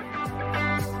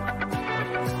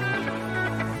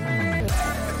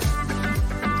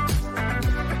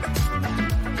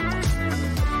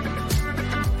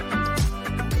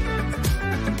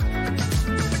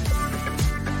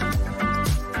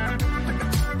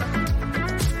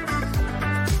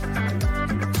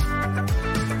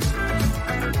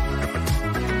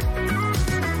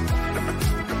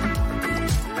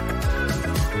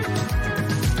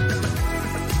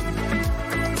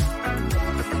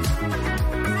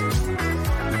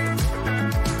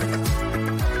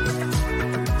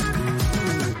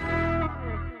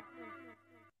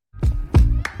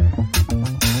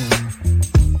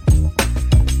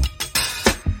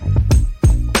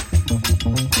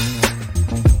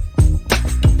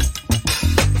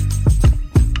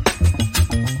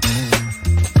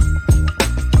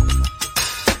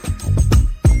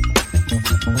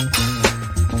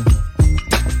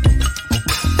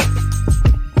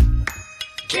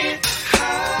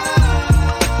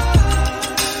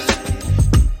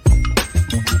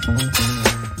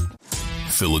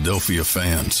 Philadelphia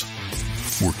fans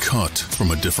were cut from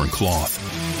a different cloth.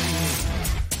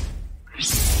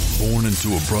 Born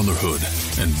into a brotherhood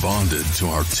and bonded to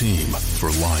our team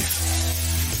for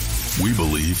life. We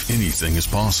believe anything is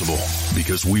possible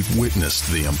because we've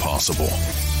witnessed the impossible.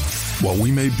 While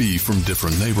we may be from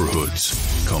different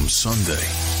neighborhoods, come Sunday,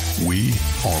 we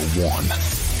are one,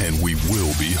 and we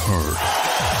will be heard.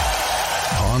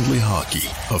 Pondley Hockey,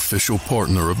 official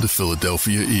partner of the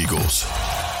Philadelphia Eagles.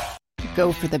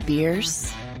 Go for the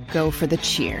beers, go for the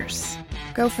cheers,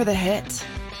 go for the hit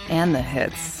and the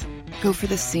hits. Go for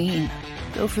the scene,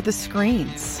 go for the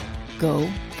screens, go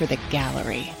for the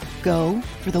gallery, go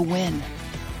for the win.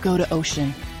 Go to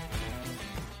Ocean.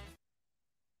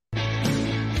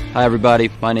 Hi everybody,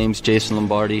 my name's Jason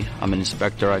Lombardi. I'm an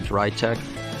inspector at DryTech.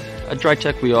 At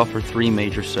DryTech we offer 3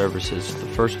 major services, the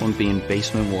first one being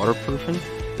basement waterproofing.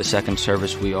 The second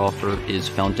service we offer is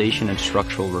foundation and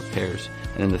structural repairs.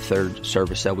 And then the third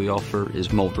service that we offer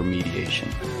is mold remediation.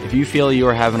 If you feel you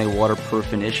are having a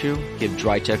waterproofing issue, give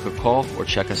DryTech a call or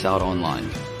check us out online.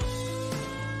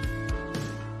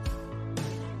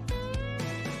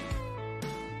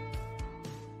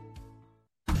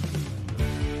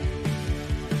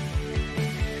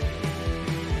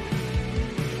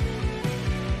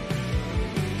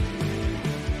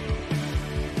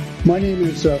 My name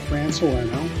is Fran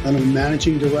Salerno, and I'm a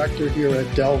managing director here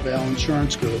at Del Valle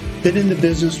Insurance Group. Been in the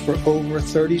business for over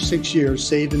 36 years,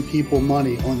 saving people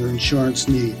money on their insurance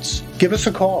needs. Give us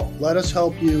a call. Let us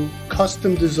help you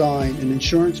custom design an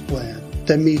insurance plan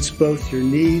that meets both your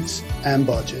needs and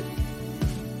budget.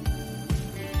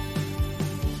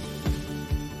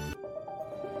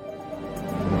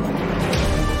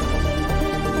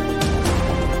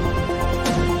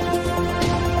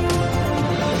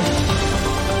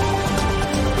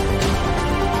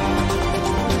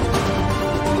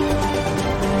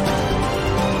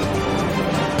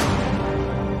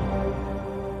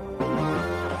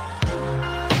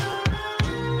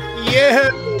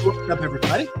 What's up,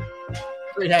 everybody?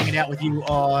 Great hanging out with you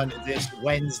on this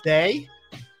Wednesday.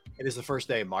 It is the first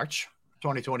day of March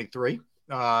 2023.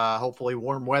 Hopefully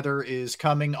warm weather is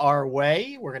coming our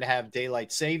way. We're going to have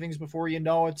daylight savings before you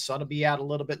know it. Sun will be out a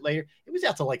little bit later. It was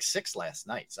out to like 6 last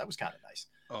night, so that was kind of nice.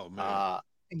 Oh, man.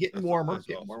 And getting That's warmer.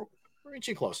 awesome. We're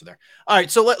inching closer there. All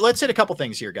right, so let's hit a couple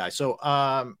things here, guys. So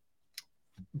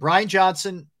Brian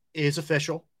Johnson is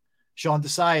official. Sean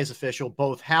Desai is official.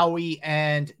 Both Howie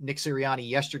and Nick Sirianni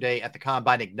yesterday at the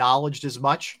Combine acknowledged as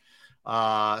much.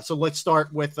 So let's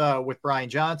start with Brian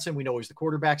Johnson. We know he's the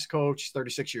quarterback's coach. He's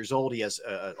 36 years old. He has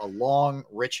a long,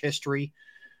 rich history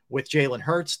with Jalen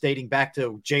Hurts, dating back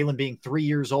to Jalen being 3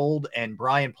 years old and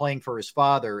Brian playing for his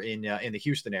father in the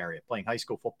Houston area, playing high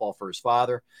school football for his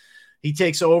father. He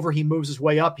takes over. He moves his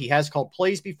way up. He has called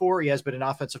plays before. He has been an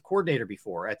offensive coordinator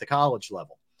before at the college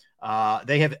level.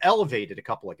 They have elevated a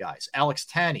couple of guys. Alex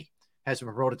Tanney has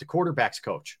been promoted to quarterback's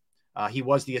coach. He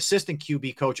was the assistant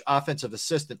QB coach, offensive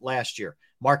assistant last year.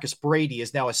 Marcus Brady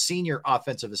is now a senior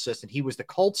offensive assistant. He was the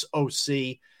Colts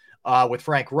OC with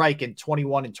Frank Reich in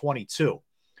 21 and 22.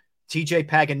 TJ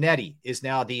Paganetti is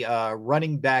now the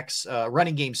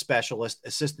running game specialist,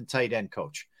 assistant tight end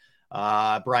coach.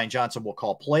 Brian Johnson will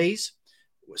call plays.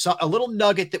 So a little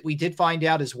nugget that we did find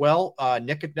out as well.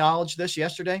 Nick acknowledged this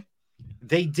yesterday.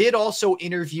 They did also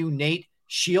interview Nate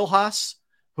Scheelhaas,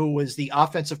 who was the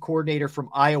offensive coordinator from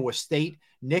Iowa State.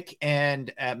 Nick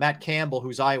and Matt Campbell,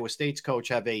 who's Iowa State's coach,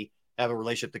 have a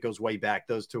relationship that goes way back.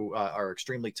 Those two are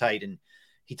extremely tight, and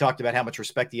he talked about how much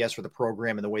respect he has for the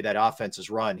program and the way that offense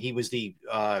is run. He was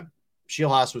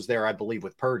Scheelhaas was there, I believe,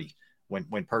 with Purdy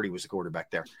when Purdy was the quarterback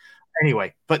there.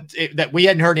 Anyway, but that we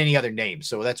hadn't heard any other names,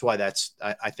 so that's why that's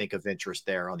I think of interest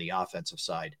there on the offensive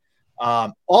side.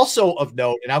 Also of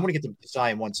note, and I'm going to get to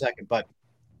Desai in 1 second, but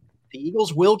the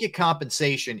Eagles will get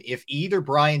compensation if either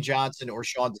Brian Johnson or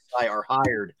Sean Desai are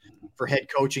hired for head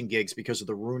coaching gigs because of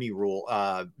the Rooney Rule.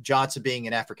 Johnson being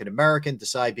an African-American,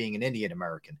 Desai being an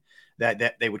Indian-American,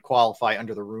 that they would qualify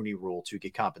under the Rooney Rule to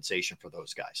get compensation for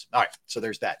those guys. All right, so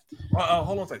there's that.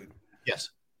 Hold on a second. Yes.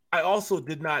 I also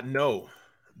did not know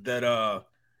that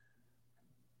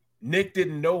Nick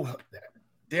didn't know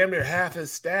damn near half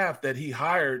his staff that he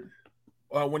hired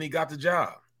when he got the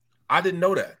job. I didn't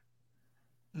know that.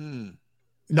 In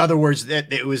other words,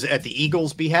 that it was at the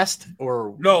Eagles' behest,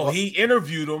 or no? He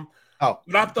interviewed them. Oh,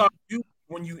 but I thought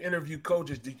when you interview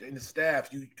coaches and the staff,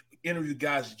 you interview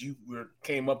guys that you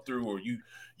came up through, or you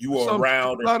were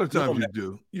around. A lot of times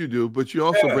you do, but you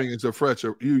also bring in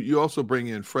you also bring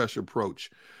in fresh approach.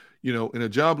 You know, in a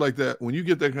job like that, when you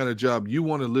get that kind of job, you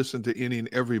want to listen to any and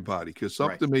everybody because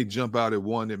something may jump out at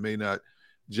one that may not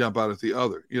jump out at the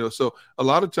other. You know, so a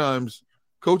lot of times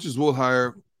coaches will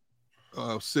hire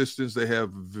assistants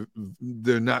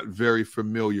they're not very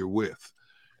familiar with.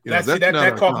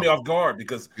 That caught me off guard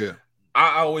because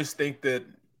I always think that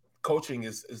coaching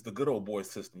is the good old boy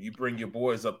system. You bring your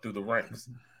boys up through the ranks.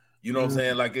 You know what I'm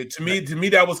saying? Like to me,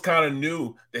 that was kind of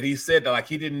new that he said that, like,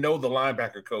 he didn't know the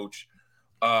linebacker coach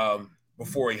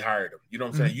before he hired him. You know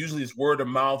what I'm saying? Usually it's word of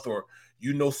mouth, or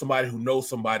somebody who knows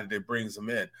somebody that brings him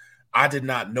in. I did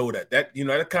not know that. That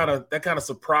kind of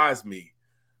surprised me.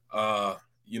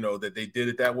 That they did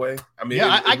it that way. I mean,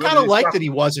 I kind of like that he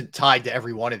wasn't tied to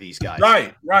every one of these guys.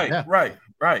 Right.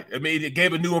 I mean, it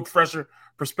gave a new and fresher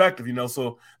perspective.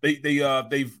 So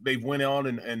they've went on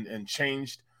and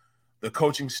changed the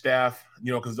coaching staff.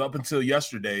 Because up until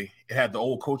yesterday, it had the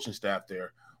old coaching staff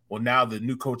there. Well, now the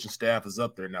new coaching staff is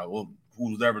up there now. Well,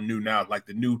 who's ever new now? Like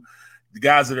the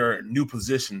guys that are in new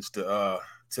positions to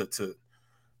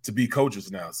be coaches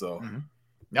now. So. Mm-hmm.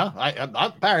 No,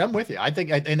 Barry, I'm with you. I think,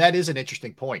 and that is an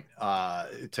interesting point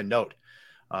to note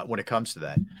when it comes to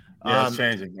that. Yeah, it's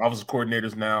changing. Offensive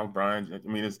coordinators now, Brian.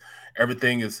 I mean,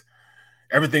 everything is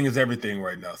everything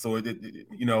right now. So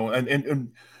and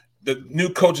the new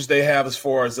coaches they have as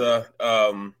far as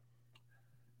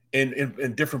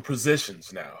in different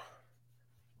positions now,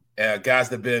 guys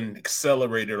that've been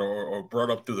accelerated or brought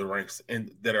up through the ranks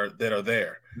and that are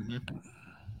there. Mm-hmm.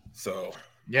 So.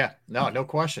 Yeah, no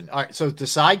question. All right, so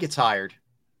Desai gets hired.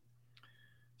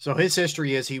 So his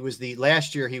history is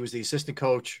last year he was the assistant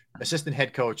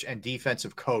head coach, and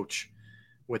defensive coach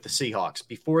with the Seahawks.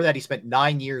 Before that, he spent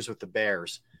 9 years with the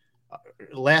Bears.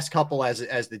 Last couple as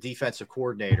the defensive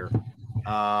coordinator.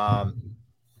 And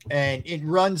it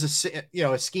runs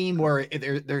a scheme where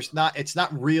it's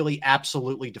not really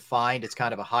absolutely defined. It's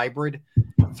kind of a hybrid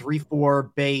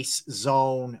 3-4 base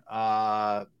zone.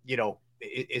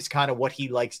 It's kind of what he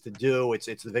likes to do. It's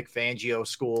the Vic Fangio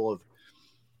school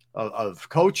of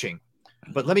coaching.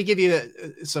 But let me give you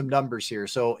some numbers here.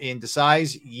 So in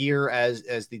Desai's year as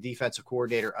the defensive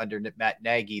coordinator under Matt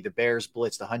Nagy, the Bears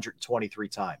blitzed 123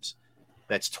 times.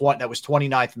 That was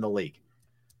 29th in the league.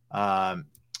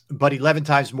 But 11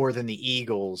 times more than the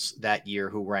Eagles that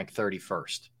year, who ranked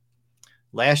 31st.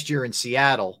 Last year in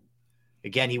Seattle,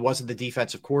 again, he wasn't the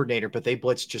defensive coordinator, but they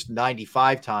blitzed just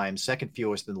 95 times, second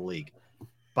fewest in the league.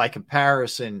 By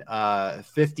comparison,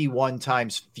 51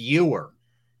 times fewer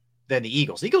than the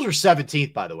Eagles. The Eagles were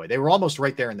 17th, by the way. They were almost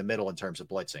right there in the middle in terms of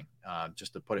blitzing,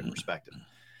 just to put it in perspective.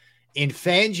 In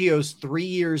Fangio's 3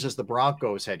 years as the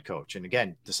Broncos head coach, and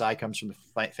again, Desai comes from the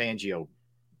Fangio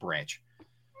branch,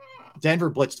 Denver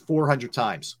blitzed 400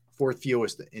 times, fourth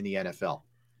fewest in the NFL.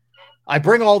 I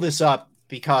bring all this up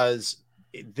because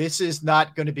this is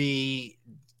not going to be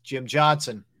Jim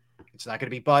Johnson. It's not going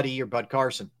to be Buddy or Bud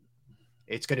Carson.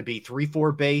 It's going to be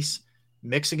 3-4 base,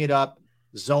 mixing it up,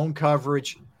 zone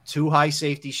coverage, too high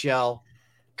safety shell.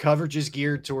 Coverage is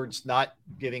geared towards not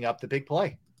giving up the big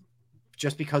play,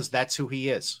 just because that's who he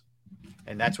is,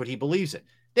 and that's what he believes in.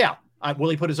 Now, will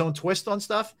he put his own twist on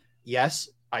stuff? Yes,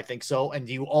 I think so. And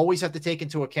do you always have to take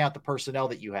into account the personnel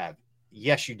that you have?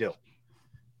 Yes, you do.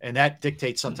 And that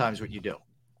dictates sometimes what you do.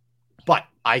 But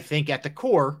I think at the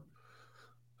core,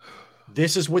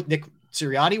 this is what Nick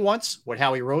Sirianni wants, what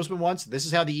Howie Roseman wants. This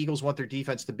is how the Eagles want their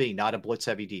defense to be, not a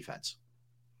blitz-heavy defense.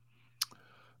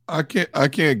 I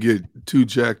can't get too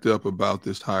jacked up about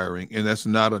this hiring, and that's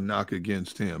not a knock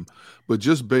against him, but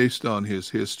just based on his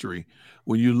history,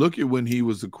 when you look at when he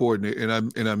was the coordinator,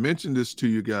 and I mentioned this to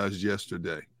you guys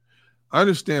yesterday, I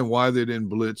understand why they didn't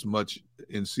blitz much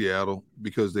in Seattle,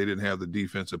 because they didn't have the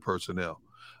defensive personnel.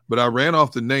 But I ran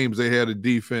off the names. They had a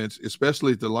defense,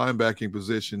 especially at the linebacking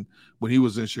position when he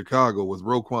was in Chicago with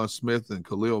Roquan Smith and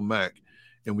Khalil Mack.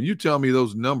 And when you tell me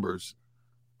those numbers,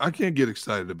 I can't get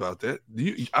excited about that.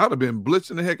 I'd have been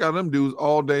blitzing the heck out of them dudes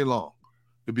all day long,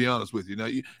 to be honest with you. Now,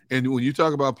 and when you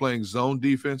talk about playing zone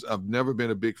defense, I've never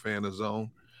been a big fan of zone.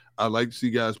 I like to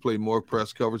see guys play more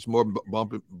press coverage, more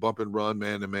bump and run,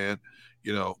 man to man.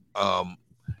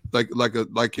 Like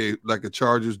a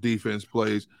Chargers defense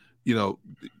plays.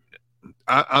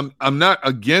 I'm not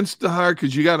against the hire,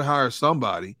 because you got to hire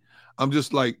somebody. I'm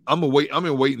just like, I'm in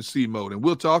wait and see mode, and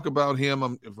we'll talk about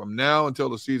him from now until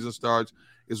the season starts,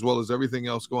 as well as everything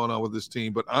else going on with this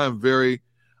team. But I'm very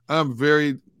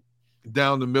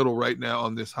down the middle right now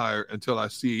on this hire until I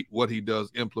see what he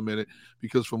does implement it.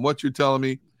 Because from what you're telling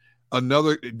me,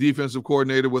 another defensive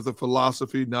coordinator with a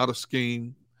philosophy, not a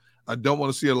scheme. I don't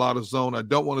want to see a lot of zone. I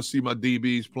don't want to see my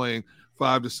DBs playing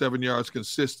 5 to 7 yards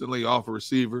consistently off of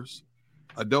receivers.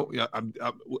 I've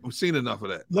seen enough of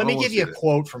that. Let me give you a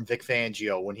quote from Vic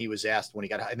Fangio when he was asked when he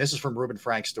got, and this is from Ruben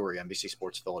Frank's story, NBC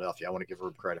Sports Philadelphia. I want to give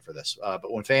Ruben credit for this. But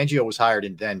when Fangio was hired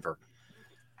in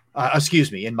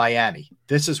in Miami,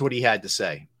 this is what he had to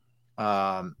say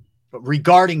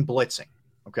regarding blitzing.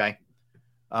 Okay.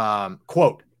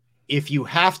 Quote, if you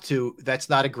have to, that's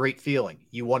not a great feeling.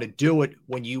 You want to do it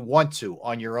when you want to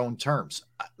on your own terms.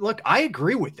 Look, I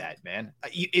agree with that, man.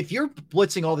 If you're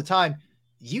blitzing all the time,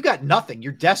 you got nothing.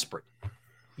 You're desperate.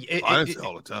 I didn't say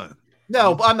all the time.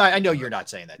 No, I'm not. I know you're not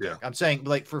saying that. Yeah. I'm saying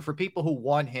like for people who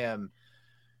want him,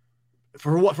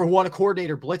 for one a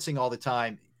coordinator blitzing all the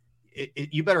time,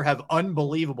 you better have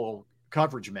unbelievable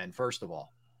coverage men first of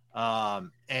all,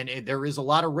 and there is a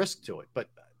lot of risk to it. But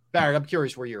Barrett, I'm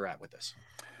curious where you're at with this.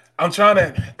 I'm trying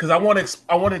to, because I want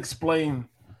to explain.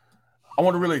 I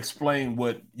want to really explain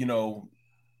what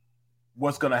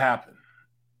what's going to happen.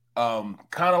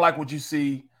 Kind of like what you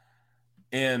see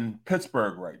in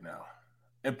Pittsburgh right now.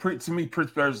 And to me,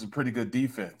 Pittsburgh is a pretty good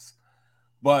defense.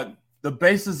 But the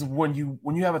basis of when you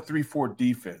have a 3-4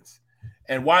 defense,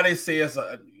 and why they say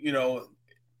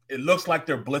it looks like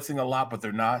they're blitzing a lot, but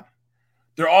they're not.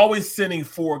 They're always sending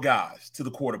 4 guys to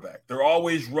the quarterback. They're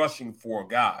always rushing 4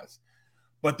 guys.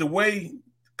 But the way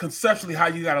conceptually how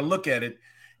you got to look at it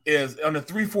is on the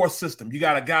 3-4 system, you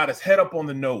got a guy that's head up on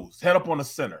the nose, head up on the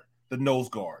center, the nose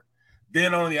guard.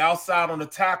 Then on the outside on the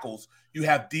tackles, you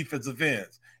have defensive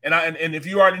ends. And if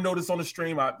you already know this on the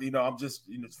stream, I'm just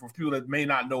for people that may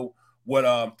not know what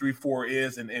 3-4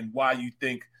 is and why you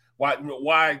think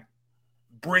why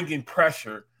bringing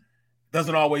pressure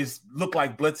doesn't always look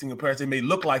like blitzing in pressure. It may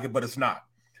look like it, but it's not.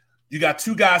 You got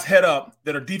 2 guys head up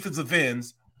that are defensive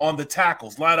ends on the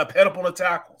tackles, line up head up on the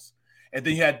tackles, and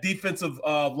then you had defensive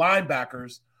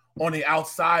linebackers on the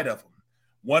outside of them.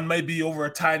 One may be over a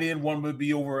tight end, one may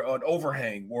be over an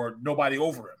overhang or nobody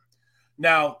over him.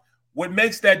 Now, what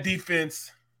makes that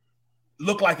defense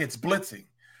look like it's blitzing,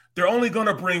 they're only going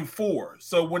to bring 4.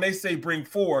 So when they say bring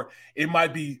 4, it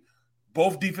might be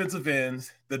both defensive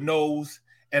ends, the nose,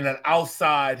 and an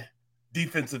outside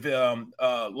defensive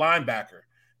linebacker.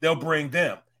 They'll bring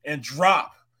them and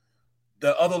drop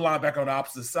the other linebacker on the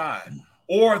opposite side.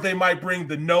 Or they might bring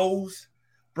the nose,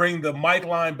 bring the Mike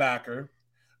linebacker,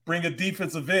 bring a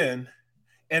defensive end,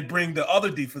 and bring the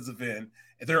other defensive end.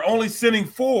 They're only sending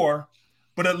 4,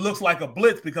 but it looks like a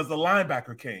blitz because the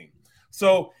linebacker came.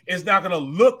 So it's not going to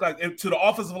look like to the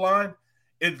offensive line,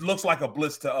 it looks like a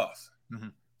blitz to us. Mm-hmm.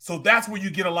 So that's where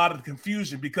you get a lot of the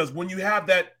confusion, because when you have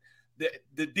that,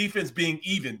 the defense being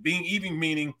even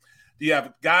meaning you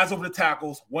have guys over the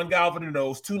tackles, 1 guy over the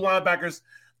nose, 2 linebackers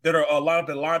that are lined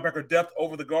up at linebacker depth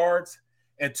over the guards,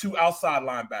 and 2 outside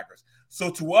linebackers.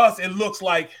 So to us, it looks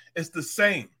like it's the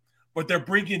same, but they're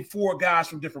bringing 4 guys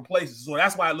from different places. So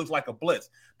that's why it looks like a blitz.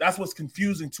 That's what's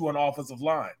confusing to an offensive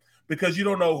line, because you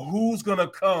don't know who's going to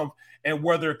come and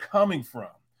where they're coming from.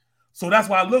 So that's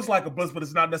why it looks like a blitz, but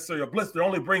it's not necessarily a blitz. They're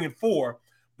only bringing 4,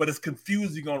 but it's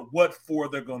confusing on what 4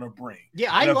 they're going to bring.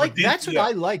 Yeah, I like that's what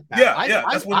I like.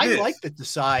 That's what it is. I like the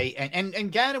Desai,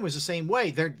 and Gannon was the same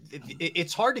way.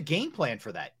 It's hard to game plan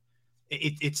for that.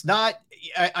 It's not,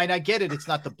 and I get it. It's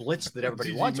not the blitz that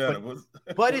everybody wants,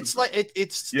 but it's like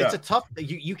it's a tough.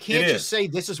 You can't just say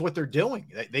this is what they're doing.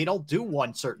 They don't do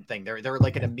one certain thing. They're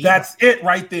like an immediate. That's it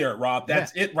right there, Rob.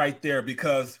 That's it right there,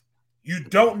 because you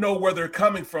don't know where they're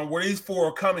coming from, where these 4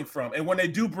 are coming from, and when they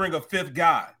do bring a 5th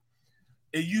guy,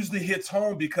 it usually hits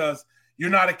home because you're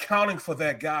not accounting for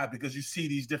that guy, because you see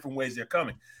these different ways they're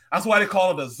coming. That's why they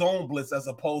call it a zone blitz as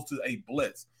opposed to a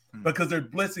blitz. Because they're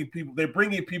blitzing people, they're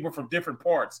bringing people from different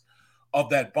parts of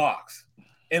that box,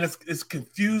 and it's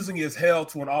confusing as hell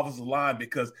to an offensive line,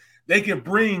 because they can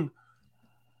bring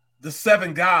the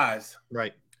 7 guys,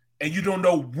 right, and you don't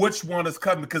know which one is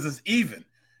coming because it's even.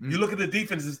 You look at the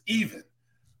defense, it's even.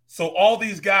 So all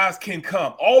these guys can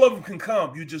come, all of them can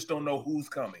come. You just don't know who's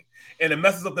coming, and it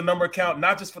messes up the number count,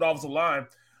 not just for the offensive line,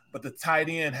 but the tight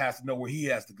end has to know where he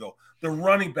has to go. The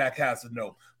running back has to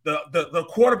know. The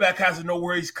quarterback has to know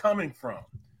where he's coming from.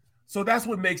 So that's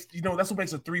what makes a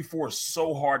 3-4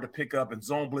 so hard to pick up, and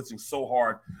zone blitzing so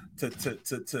hard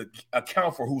to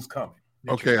account for who's coming.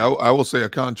 Okay, I will say a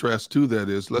contrast to that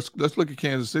is let's look at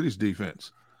Kansas City's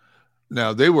defense.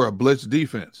 Now, they were a blitz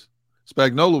defense.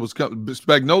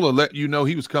 Spagnuolo let you know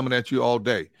he was coming at you all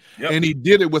day. Yep. And he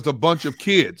did it with a bunch of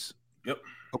kids. Yep.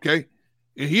 Okay.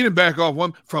 And he didn't back off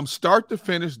one from start to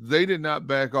finish. They did not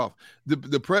back off.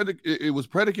 It was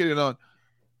predicated on,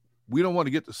 we don't want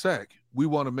to get the sack. We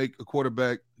want to make a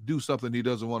quarterback do something he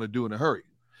doesn't want to do in a hurry.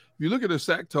 If you look at the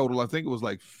sack total, I think it was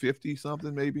like 50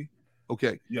 something maybe.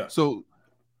 Okay. Yeah. So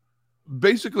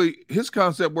basically his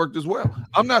concept worked as well.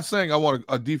 I'm not saying I want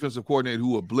a defensive coordinator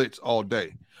who will blitz all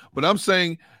day, but I'm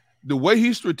saying the way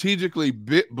he strategically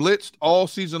blitzed all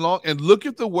season long, and look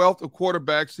at the wealth of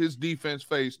quarterbacks his defense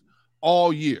faced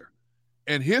all year,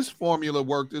 and his formula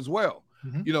worked as well.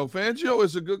 Mm-hmm. Fangio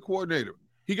is a good coordinator.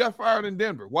 He got fired in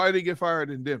Denver. Why did he get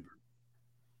fired in Denver?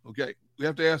 Okay. We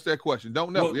have to ask that question.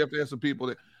 Don't know. Well, we have to ask the people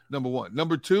that, number one.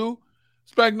 Number two,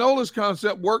 Spagnola's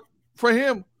concept worked for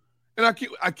him. And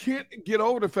I can't get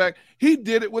over the fact he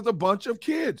did it with a bunch of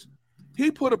kids.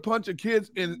 He put a bunch of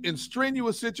kids in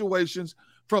strenuous situations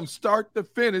from start to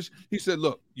finish. He said,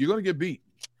 look, you're going to get beat,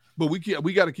 but we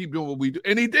got to keep doing what we do.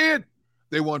 And he did.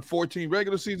 They won 14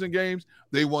 regular season games.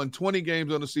 They won 20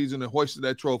 games on the season and hoisted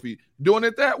that trophy, doing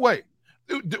it that way.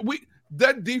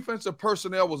 That defensive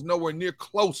personnel was nowhere near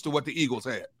close to what the Eagles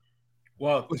had.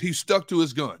 Well, but he stuck to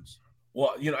his guns.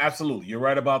 Well, absolutely. You're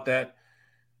right about that.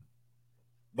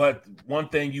 But one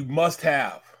thing you must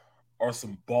have are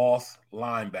some boss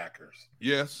linebackers.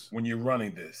 Yes. When you're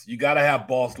running this, you got to have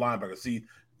boss linebackers. See,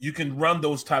 you can run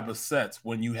those type of sets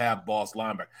when you have boss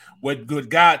linebackers. What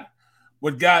got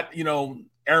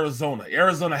Arizona?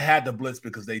 Arizona had the blitz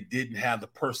because they didn't have the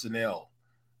personnel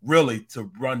really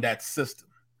to run that system.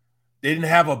 They didn't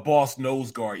have a boss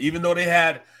nose guard, even though they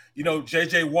had,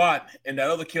 J.J. Watt and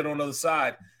that other kid on the other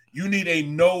side. You need a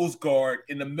nose guard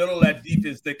in the middle of that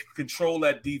defense that can control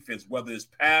that defense, whether it's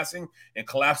passing and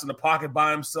collapsing the pocket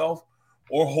by himself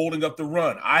or holding up the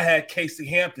run. I had Casey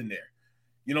Hampton there.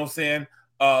 You know what I'm saying?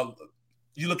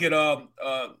 You look at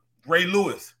Ray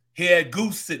Lewis. He had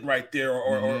Goose sitting right there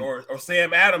or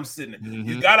Sam Adams sitting there. Mm-hmm.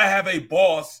 You got to have a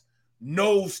boss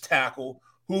nose tackle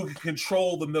who can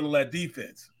control the middle of that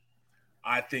defense.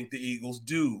 I think the Eagles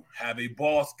do have a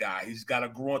boss guy. He's got to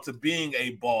grow into being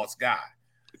a boss guy.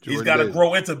 He's got to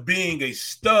grow into being a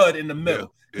stud in the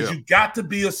middle. Because you got to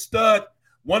be a stud,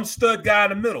 one stud guy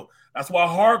in the middle. That's why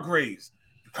Hargraves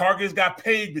got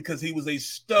paid because he was a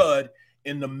stud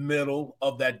in the middle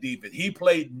of that defense. He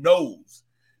played nose.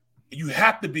 You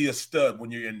have to be a stud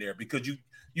when you're in there because you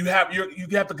have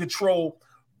to control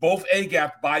both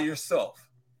A-gap by yourself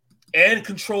and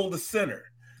control the center.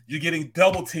 You're getting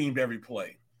double teamed every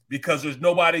play because there's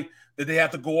nobody that they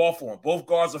have to go off on. Both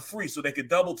guards are free, so they can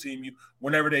double team you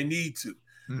whenever they need to.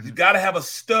 Mm-hmm. You got to have a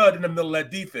stud in the middle of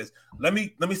that defense. Let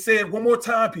me say it one more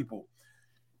time, people.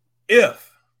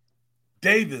 If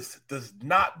Davis does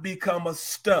not become a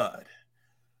stud,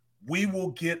 we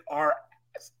will get our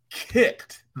ass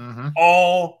kicked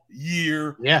all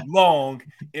year long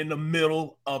in the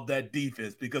middle of that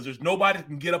defense because there's nobody that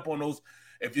can get up on those.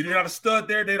 If you're not a stud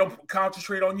there, they don't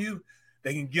concentrate on you.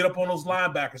 They can get up on those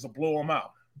linebackers and blow them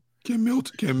out. Can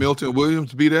Milton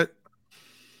Williams be that?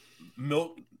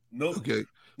 Milton. Okay.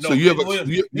 No, so you have a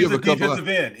defensive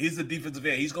end. He's a defensive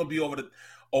end. He's going to be over the.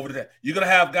 You're going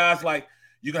to have guys like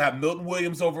you're going to have Milton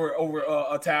Williams over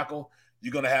a tackle.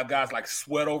 You're going to have guys like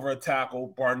Sweat over a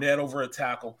tackle, Barnett over a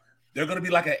tackle. They're going to be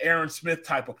like an Aaron Smith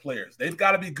type of players. They've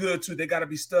got to be good too. They got to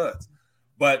be studs.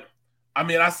 But I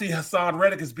mean, I see Hassan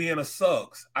Reddick as being a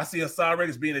Suggs. I see Hassan Reddick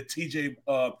as being a TJ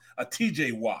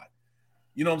Watt.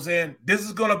 You know what I'm saying?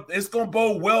 It's gonna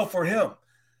bode well for him.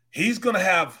 He's gonna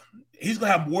have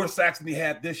more sacks than he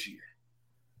had this year.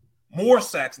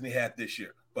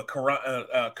 But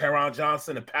Karan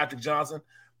Johnson and Patrick Johnson,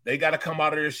 they got to come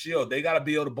out of their shield. They got to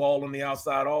be able to ball on the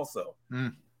outside also.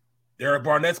 Derrick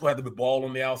Barnett's gonna have to be ball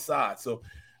on the outside. So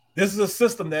this is a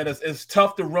system that is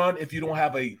tough to run if you don't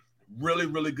have a really,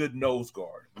 really good nose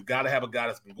guard. We got to have a guy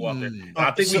that's going to go out there.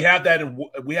 I think we have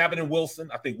that. We have it in Wilson.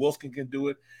 I think Wilson can do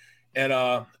it. And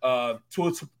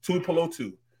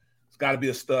Tuipulotu, it's got to be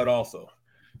a stud also.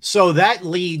 So that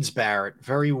leads Barrett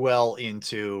very well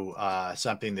into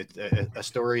something that a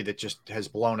story that just has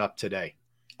blown up today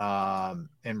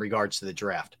in regards to the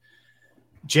draft.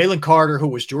 Jalen Carter, who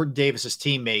was Jordan Davis's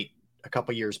teammate a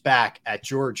couple years back at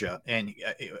Georgia, and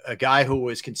a guy who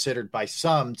was considered by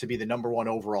some to be the number one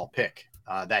overall pick,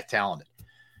 that talented.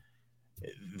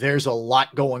 There's a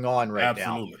lot going on right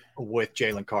now with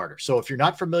Jalen Carter. So if you're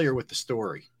not familiar with the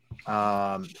story,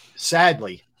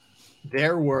 sadly,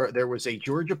 there was a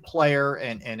Georgia player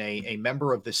and a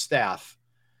member of the staff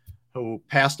who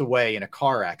passed away in a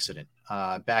car accident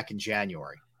back in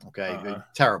January. Okay.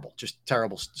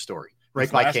 Terrible story.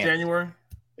 Right by January?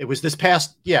 It was this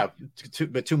past,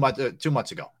 2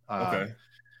 months ago. Okay.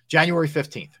 January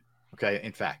 15th. Okay.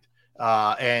 In fact,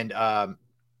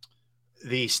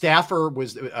 the staffer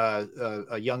was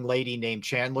a young lady named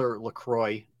Chandler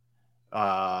LaCroix,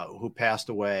 who passed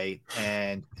away,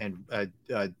 and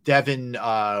Devin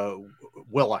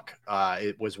Willock,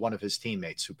 it was one of his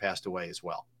teammates who passed away as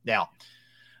well. Now,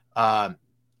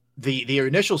 the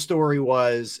initial story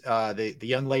was the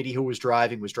young lady who was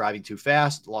driving too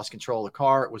fast, lost control of the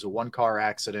car. It was a one-car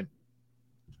accident,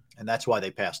 and that's why they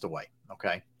passed away.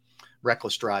 Okay,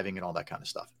 reckless driving and all that kind of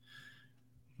stuff.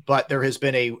 But there has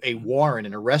been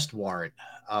an arrest warrant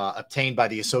obtained by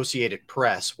the Associated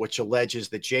Press, which alleges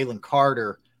that Jalen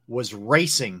Carter was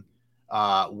racing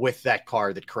with that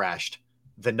car that crashed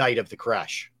the night of the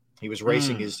crash. He was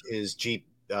racing his Jeep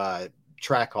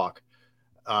Trackhawk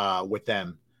with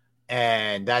them,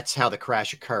 and that's how the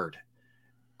crash occurred.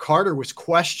 Carter was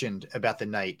questioned about that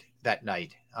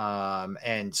night,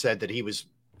 and said that he was,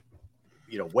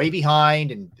 way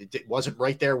behind and it wasn't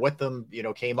right there with them,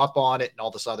 came up on it and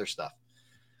all this other stuff.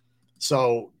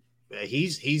 So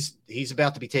he's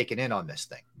about to be taken in on this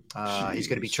thing. He's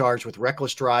going to be charged with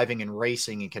reckless driving and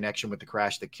racing in connection with the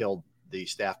crash that killed the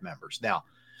staff members. Now,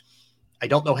 I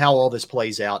don't know how all this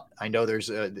plays out. I know there's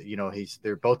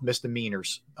they're both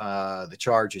misdemeanors, the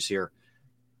charges here.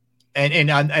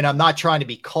 And I'm not trying to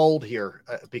be cold here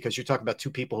because you're talking about two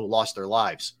people who lost their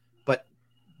lives, but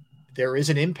there is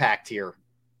an impact here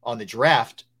on the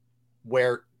draft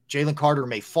where Jalen Carter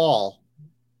may fall,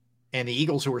 and the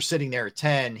Eagles who are sitting there at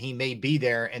 10, he may be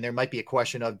there, and there might be a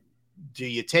question of, do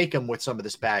you take him with some of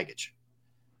this baggage?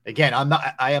 Again,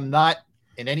 I am not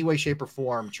in any way, shape, or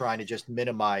form trying to just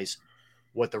minimize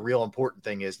what the real important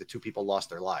thing is that two people lost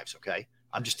their lives. Okay,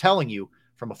 I'm just telling you,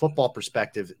 from a football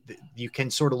perspective, you can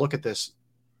sort of look at this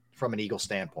from an Eagle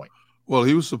standpoint. Well,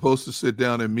 he was supposed to sit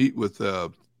down and meet with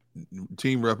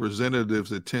team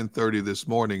representatives at 10:30 this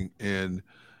morning, and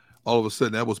all of a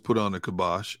sudden that was put on the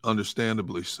kibosh,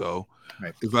 understandably so.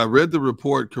 Right. If I read the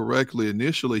report correctly,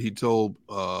 initially he told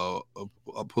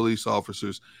police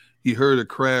officers he heard a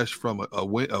crash from a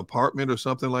apartment or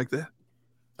something like that.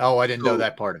 Oh, I didn't know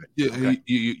that part of it. Yeah, okay.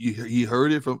 he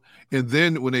heard it from, and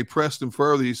then when they pressed him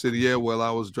further, he said, "Yeah, well, I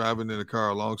was driving in a car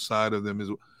alongside of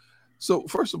them." So,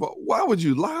 first of all, why would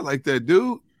you lie like that,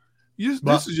 dude?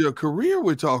 This is your career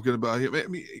we're talking about here. I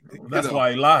mean, that's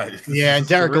why he lied. Yeah, and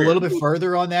Derrick, a little bit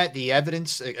further on that, the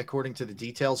evidence, according to the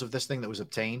details of this thing that was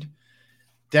obtained,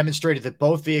 demonstrated that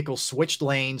both vehicles switched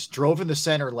lanes, drove in the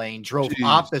center lane, drove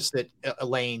opposite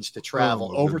lanes to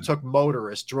travel, overtook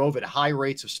motorists, drove at high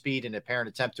rates of speed in an apparent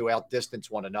attempt to outdistance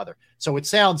one another. So it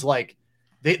sounds like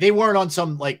they weren't on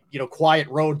some quiet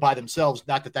road by themselves.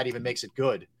 Not that even makes it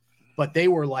good, but they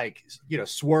were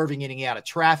swerving in and out of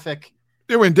traffic.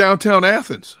 They were in downtown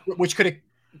Athens, which could have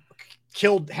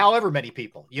killed however many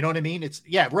people. You know what I mean?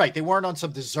 Right. They weren't on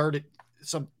some deserted,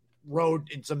 some road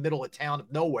in some middle of town of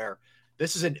nowhere.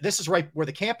 This is right where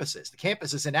the campus is. The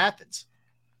campus is in Athens.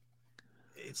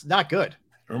 It's not good.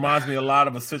 It reminds me a lot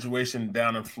of a situation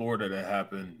down in Florida that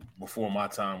happened before my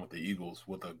time with the Eagles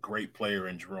with a great player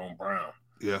in Jerome Brown.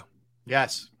 Yeah.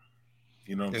 Yes.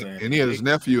 You know what I'm saying? And he had his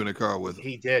nephew in the car with him.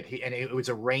 He did. And it was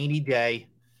a rainy day.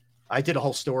 I did a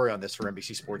whole story on this for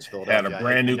NBC Sports Philadelphia. Had a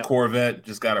brand new Corvette.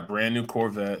 Just got a brand new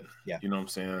Corvette. Yeah. You know what I'm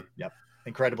saying? Yep.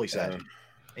 Incredibly sad.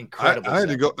 I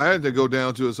had to go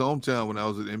down to his hometown when I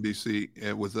was at NBC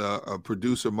and with a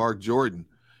producer, Mark Jordan,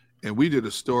 and we did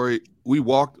a story. We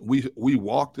walked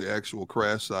the actual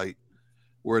crash site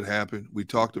where it happened. We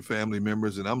talked to family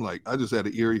members, and I'm like, I just had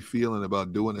an eerie feeling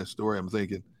about doing that story. I'm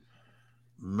thinking,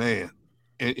 man,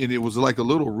 and it was like a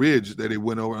little ridge that he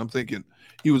went over. I'm thinking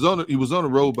he was on the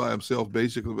road by himself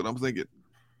basically, but I'm thinking,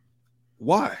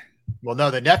 why? Well, no,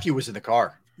 the nephew was in the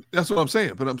car. That's what I'm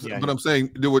saying, but I'm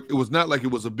saying it was not like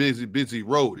it was a busy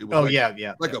road. It was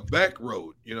like a back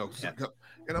road, Yeah.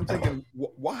 And I'm thinking,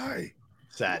 why?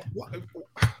 Sad. Why?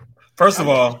 First of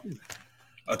all,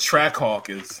 a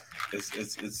Trackhawk is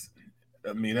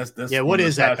I mean that's what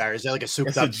is that, Barrett? Is that like a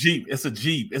souped up? It's a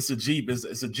Jeep with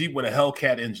a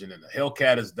Hellcat engine in it.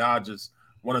 Hellcat is Dodge's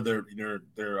one of their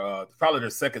probably their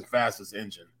second fastest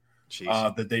engine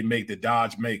that they make, that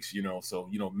Dodge makes. So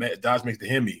Dodge makes the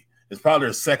Hemi. It's probably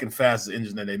their second fastest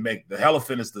engine that they make. The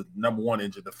Elephant is the number one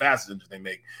engine, the fastest engine they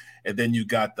make. And then you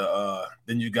got the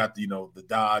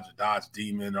Dodge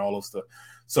Demon and all those stuff.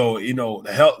 So the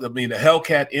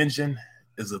Hellcat engine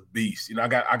is a beast. I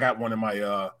got one in my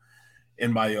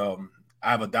I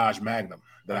have a Dodge Magnum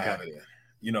that I have it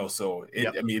in. So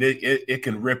it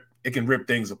can rip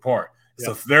things apart. It's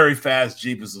a very fast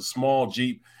Jeep. It's a small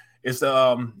Jeep. It's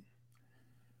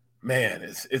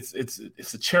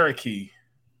it's a Cherokee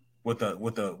with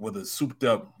a souped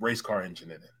up race car engine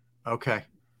in it. Okay.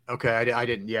 I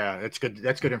didn't. Yeah, that's good.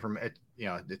 That's good information.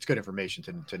 It's good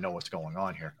information to know what's going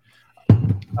on here.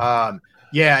 And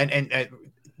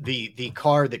the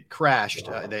car that crashed,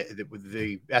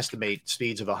 the estimate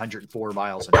speeds of 104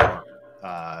 miles an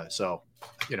hour. So,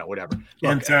 whatever.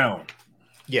 In town.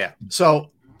 Yeah.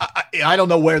 So I don't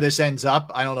know where this ends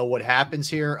up. I don't know what happens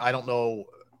here. I don't know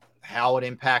how it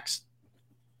impacts,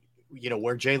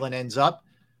 where Jalen ends up.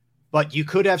 But you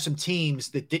could have some teams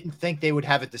that didn't think they would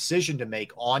have a decision to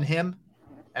make on him.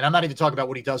 And I'm not even talking about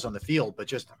what he does on the field, but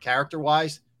just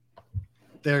character-wise,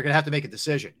 they're going to have to make a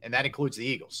decision, and that includes the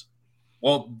Eagles.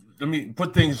 Well, let me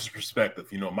put things in perspective.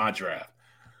 My draft,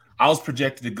 I was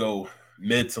projected to go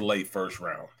mid to late first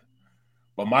round.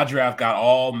 But my draft got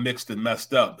all mixed and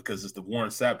messed up because it's the Warren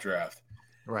Sapp draft.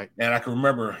 Right. And I can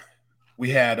remember we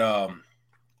had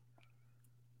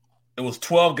it was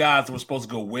 12 guys that were supposed to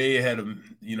go way ahead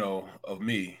of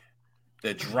me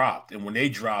that dropped. And when they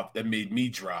dropped, that made me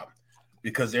drop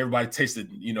because everybody tested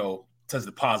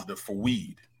positive for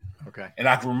weed. Okay. And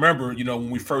I can remember, when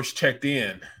we first checked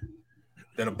in,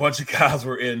 that a bunch of guys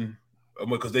were in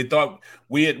because they thought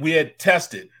we had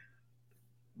tested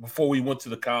before we went to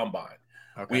the combine.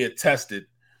 Okay. We had tested,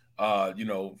 for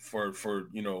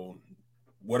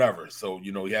whatever. So,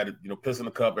 he had to, piss in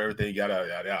the cup, everything, yada,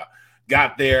 yada, yada.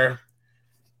 Got there,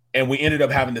 and we ended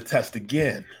up having to test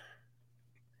again.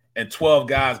 And 12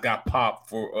 guys got popped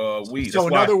for weed. So,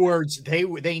 in other words,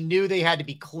 they knew they had to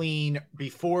be clean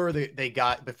before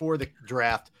the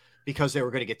draft because they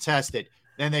were going to get tested.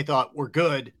 Then they thought, we're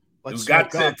good. They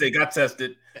got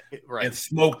tested and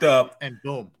smoked up. And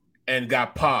boom. And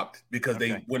got popped because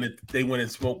they went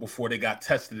and smoked before they got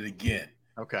tested again.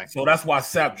 Okay. So that's why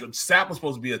Sapp was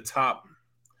supposed to be a top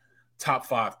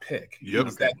 5 pick. He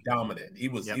was that dominant. He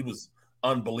was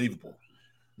unbelievable.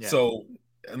 Yeah. So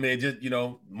I mean, just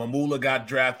Mamula got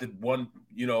drafted one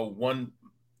or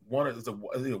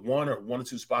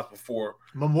two spots before.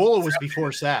 Mamula was before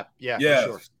Sapp. Yeah. Yeah.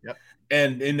 Sure. Yep.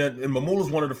 And Mamula's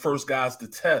one of the first guys to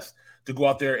go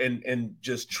out there and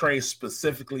just train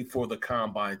specifically for the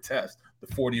combine test, the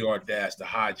 40-yard dash, the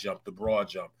high jump, the broad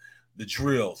jump, the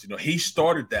drills. He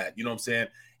started that. You know what I'm saying?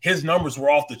 His numbers were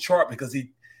off the chart because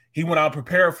he went out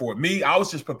prepared for it. Me, I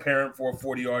was just preparing for a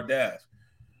 40-yard dash.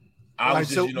 I'm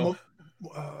sorry.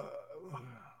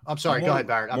 Go ahead,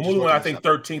 Barrett. Mamula went, I think,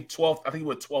 13th, 12th. I think he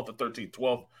went 12th or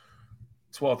 13th,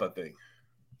 12th, I think.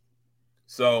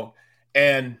 So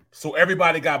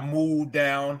everybody got moved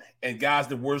down, and guys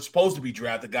that were supposed to be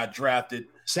drafted got drafted.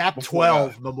 Sapp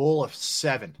 12, Mamula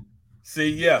 7. See,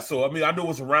 yeah. So, I mean, I knew it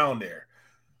was around there.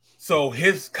 So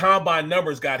his combine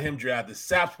numbers got him drafted.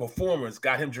 Sapp's performance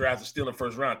got him drafted still in the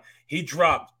first round. He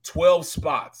dropped 12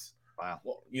 spots. Wow.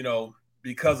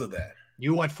 Because of that.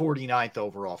 You went 49th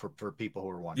overall for people who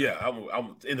are wondering. Yeah,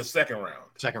 I'm in the second round.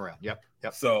 Second round, yep.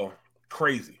 So,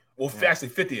 crazy. Well, actually,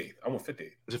 58th. I went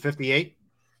 58th. Was it 58?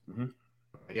 Mm-hmm.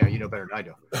 Yeah, you know better than I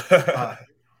do.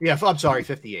 Yeah, I'm sorry,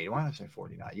 58. Why did I say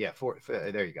 49? Yeah,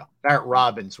 there you go. Barrett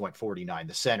Robbins went 49,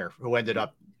 the center, who ended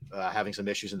up having some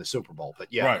issues in the Super Bowl. But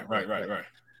yeah. Right.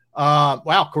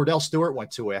 Wow, Cordell Stewart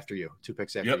went 2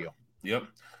 picks after you. Yep.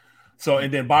 So,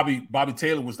 and then Bobby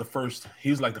Taylor was the first. He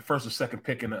was like the first or second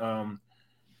pick in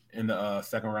the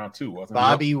second round too, wasn't he?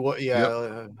 Bobby,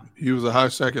 he was a high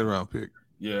second round pick.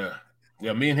 Yeah.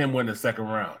 Me and him went in the second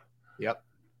round. Yep.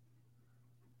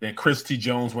 Then Chris T.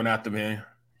 Jones went after me,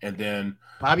 and then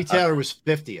Bobby Taylor was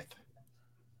 50th.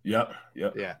 Yep.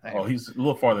 Yeah. Oh, he's a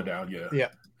little farther down. Yeah.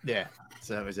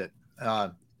 So that was it. I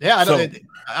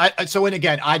don't. So and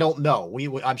again, I don't know.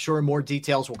 I'm sure more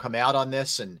details will come out on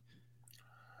this, and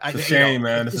it's a shame,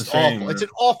 man. It's a shame. It's an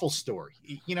awful story.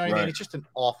 You know what I mean? It's just an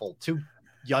awful. 2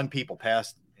 young people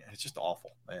passed. It's just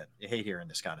awful. Man, I hate hearing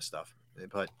this kind of stuff.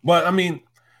 But I mean,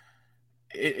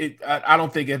 I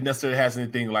don't think it necessarily has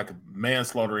anything like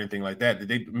manslaughter or anything like that.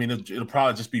 It'll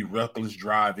probably just be reckless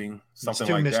driving, something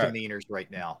like that. It's 2 misdemeanors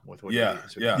right now with what. Yeah.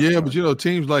 But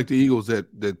teams like the Eagles that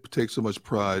take so much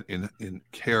pride in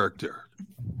character.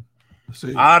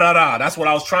 See? That's what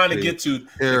I was trying to get to.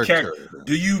 Character.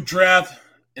 Do you draft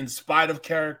in spite of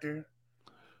character?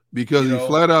 Because he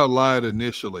flat out lied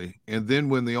initially, and then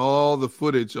when all the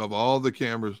footage of all the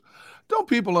cameras, don't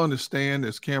people understand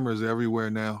there's cameras everywhere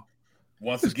now?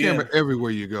 There's camera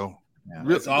everywhere you go. Yeah.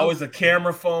 It's always a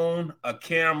camera phone, a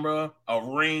camera, a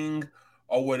ring,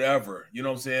 or whatever. You know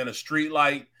what I'm saying? A street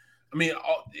light. I mean,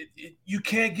 you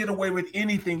can't get away with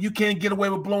anything. You can't get away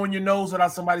with blowing your nose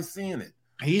without somebody seeing it.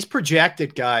 He's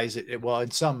projected, guys.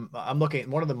 I'm looking at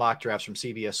one of the mock drafts from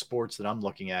CBS Sports that I'm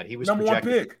looking at. He was number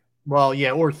projected, 1 pick. Well,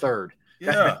 yeah, or 3rd.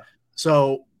 Yeah.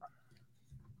 So,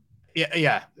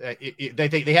 yeah.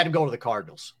 They had him go to the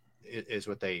Cardinals. Is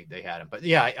what they had him. But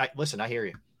yeah, listen, I hear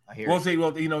you.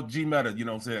 G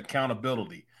Meta, say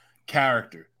accountability,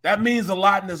 character. That means a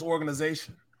lot in this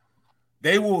organization.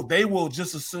 They will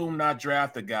just assume not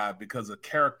draft a guy because of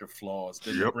character flaws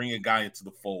that bring a guy into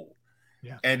the fold.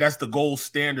 Yeah. And that's the gold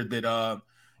standard that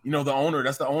the owner,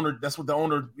 that's what the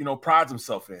owner, prides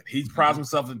himself in. He prides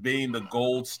himself in being the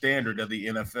gold standard of the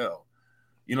NFL.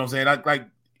 You know what I'm saying? Like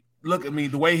look at me,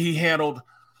 the way he handled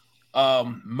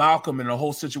Malcolm and the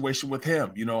whole situation with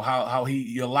him, how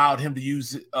he allowed him to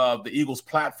use the Eagles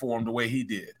platform the way he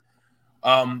did.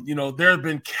 There have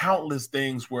been countless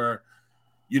things where,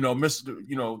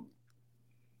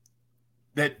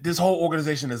 that this whole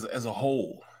organization as a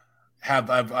whole have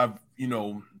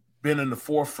been in the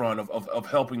forefront of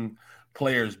helping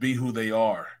players be who they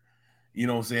are, you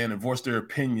know what I'm saying, and voice their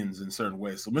opinions in certain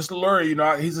ways. So Mr.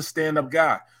 Lurie, he's a stand-up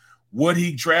guy. Would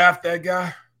he draft that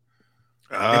guy?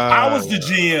 If I was the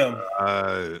GM,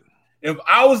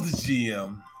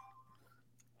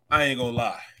 I ain't gonna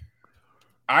lie.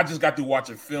 I just got to watch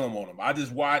a film on him. I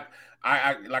just watched.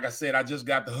 I like I said, I just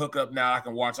got the hookup now. I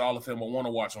can watch all the film I want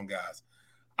to watch on guys.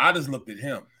 I just looked at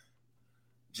him.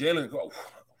 Jalen,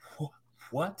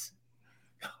 what?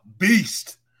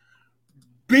 Beast.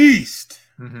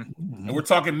 Mm-hmm. And we're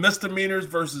talking misdemeanors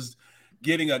versus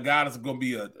getting a guy that's going to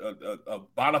be a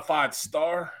bona fide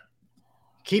star.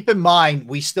 Keep in mind,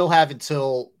 we still have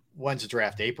until when's the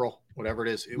draft? April, whatever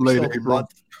it is. It was late still April.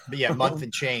 Month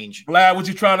and change. Vlad, what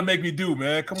you trying to make me do,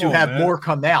 man? Come on, to have man. more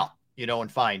come out,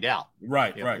 and find out.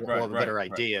 Right. We'll have a better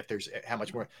idea if there's how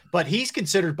much more. But he's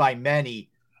considered by many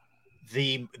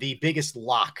the biggest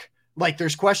lock. Like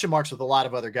there's question marks with a lot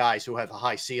of other guys who have a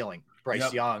high ceiling.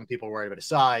 Bryce Young, people worried about his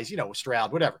size,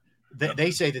 Stroud, whatever.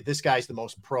 They say that this guy's the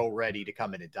most pro ready to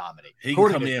come in and dominate. He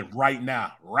can come in right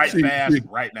now, right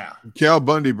now. Cal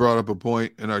Bundy brought up a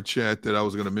point in our chat that I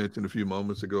was going to mention a few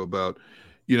moments ago about,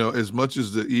 as much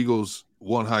as the Eagles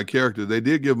want high character, they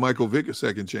did give Michael Vick a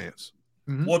second chance.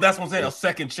 Mm-hmm. Well, that's what I'm saying, a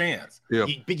second chance. Yeah.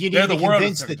 But you need to be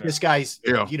convinced that this guy's,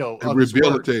 and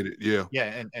rehabilitated. Yeah.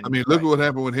 Yeah. And I mean, look at what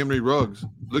happened with Henry Ruggs.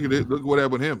 Look at it. Look at what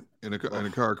happened with him in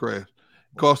a car crash.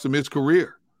 Cost him his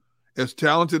career. As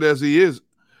talented as he is,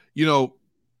 look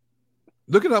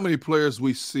at how many players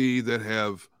we see that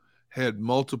have had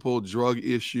multiple drug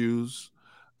issues,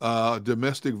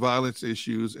 domestic violence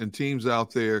issues, and teams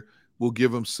out there will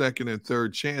give them second and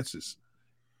third chances.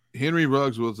 Henry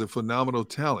Ruggs was a phenomenal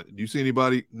talent. Do you see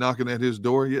anybody knocking at his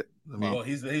door yet? I mean, well,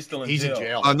 he's still in he's jail. In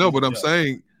jail. I know, but I'm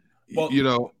saying, there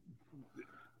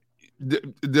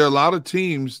are a lot of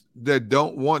teams that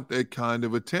don't want that kind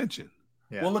of attention.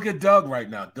 Yeah. Well, look at Doug right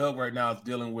now. Doug right now is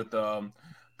dealing with the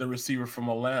receiver from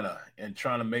Atlanta and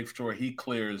trying to make sure he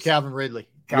clears. Calvin Ridley.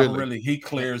 He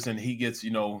clears and he gets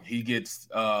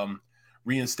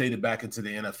reinstated back into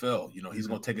the NFL. He's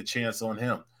going to take a chance on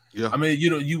him. Yeah. I mean,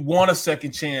 you want a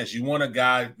second chance. You want a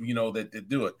guy, that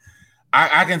do it.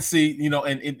 I can see,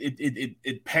 and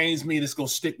it pains me. This going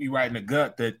to stick me right in the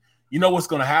gut that what's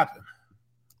going to happen.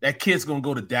 That kid's going to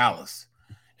go to Dallas.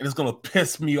 And it's going to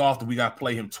piss me off that we got to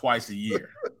play him twice a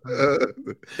year.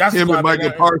 That's him and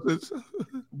Michael Parsons.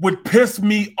 Would piss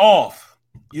me off.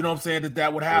 You know what I'm saying?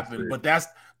 That would happen. But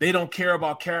they don't care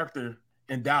about character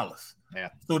in Dallas. Yeah.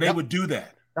 So they would do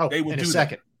that. Oh, they would in a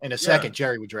second. In a second,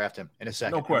 Jerry would draft him. In a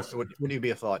second. No question. Wouldn't even be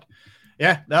a thought.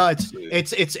 Yeah. No,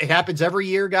 it happens every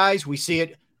year, guys. We see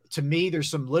it. To me,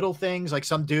 there's some little things like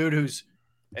some dude who's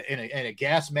in a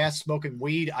gas mask smoking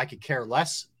weed. I could care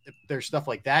less. There's stuff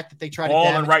like that they try to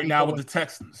balling right now with the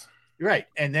Texans. Right.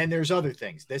 And then there's other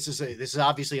things. This is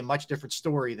obviously a much different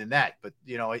story than that, but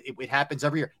it happens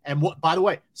every year. And by the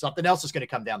way, something else is going to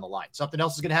come down the line. Something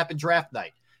else is going to happen draft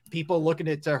night. People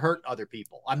looking to hurt other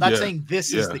people. I'm not saying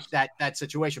this is that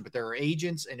situation, but there are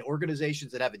agents and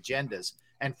organizations that have agendas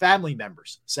and family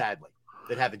members, sadly,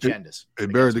 that have agendas. Hey,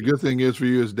 Barrett, the good thing is for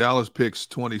you is Dallas picks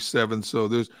 27. So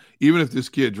even if this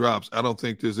kid drops, I don't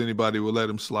think there's anybody who will let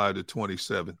him slide to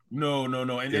 27. No.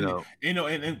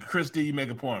 And Chris D, you make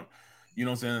a point. You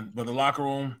know what I'm saying? But the locker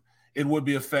room, it would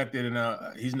be affected,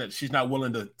 and she's not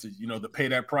willing to pay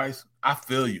that price. I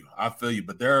feel you.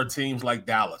 But there are teams like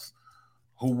Dallas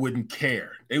who wouldn't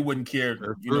care. They wouldn't care,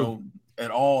 at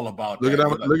all about look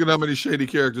that. Look at how many shady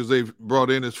characters they've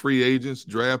brought in as free agents,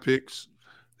 draft picks.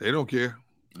 They don't care.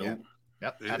 Nope.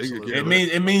 Yep, absolutely.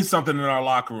 It means something in our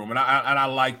locker room, and I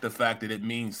like the fact that it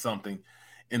means something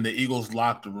in the Eagles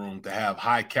locker room to have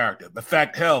high character. The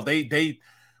fact, hell, they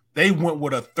went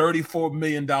with a $34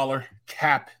 million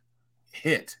cap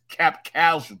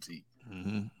casualty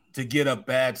to get a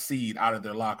bad seed out of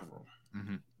their locker room.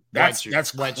 Mm-hmm. That's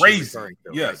crazy.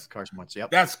 Yes, right. Carson Wentz.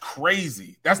 Yep. That's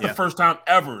crazy. That's the first time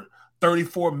ever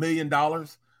 $34 million.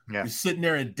 You're sitting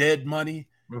there in dead money.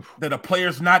 Oof. That a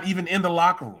player's not even in the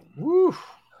locker room. Woo,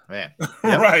 man.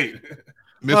 Right.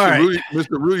 Mr.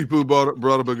 Rudy Poo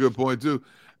brought up a good point too.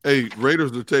 Hey,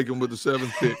 Raiders are taking with the 7th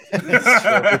pick.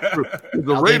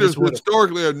 The Raiders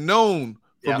historically are known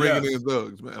for bringing in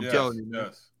thugs, man. I'm telling you.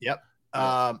 Man. Yep.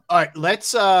 All right, let's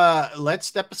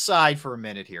step aside for a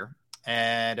minute here,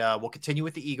 and we'll continue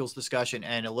with the Eagles discussion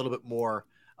and a little bit more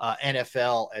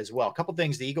NFL as well. A couple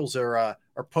things. The Eagles are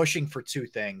pushing for two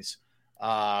things.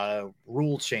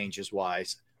 Rule changes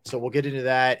wise. So we'll get into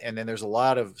that. And then there's a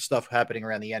lot of stuff happening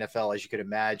around the NFL, as you could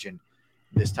imagine,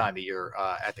 this time of year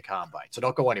at the Combine. So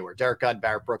don't go anywhere. Derrick Gunn,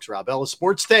 Barrett Brooks, Rob Ellis,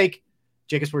 Sports Take.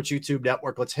 JK Sports YouTube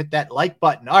Network. Let's hit that like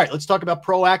button. All right, let's talk about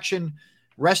Pro Action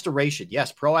Restoration.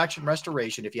 Yes, Pro Action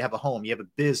Restoration. If you have a home, you have a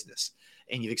business,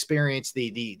 and you've experienced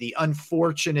the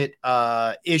unfortunate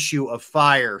issue of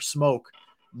fire, smoke,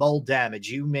 mold damage,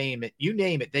 you name it,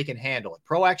 they can handle it.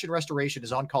 Pro Action Restoration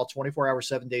is on call 24 hours,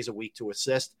 7 days a week to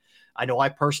assist. I know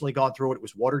I've personally gone through it. It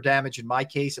was water damage in my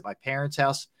case at my parents'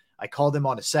 house. I called them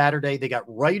on a Saturday. They got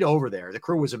right over there. The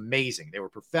crew was amazing. They were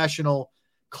professional,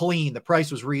 clean. The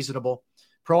price was reasonable.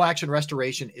 Pro Action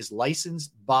Restoration is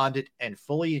licensed, bonded, and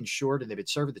fully insured, and they've been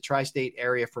serving the tri-state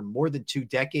area for more than 2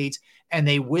 decades, and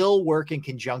they will work in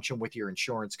conjunction with your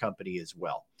insurance company as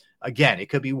well. Again, it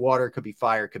could be water, it could be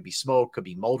fire, it could be smoke, could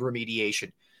be mold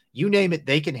remediation. You name it,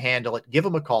 they can handle it. Give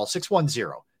them a call,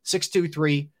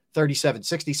 610-623-3760,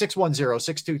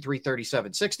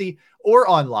 610-623-3760, or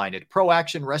online at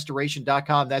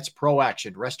proactionrestoration.com. That's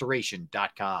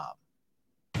proactionrestoration.com.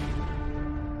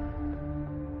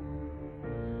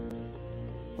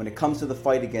 When it comes to the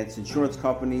fight against insurance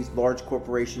companies, large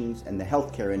corporations, and the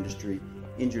healthcare industry,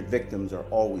 injured victims are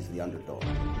always the underdog.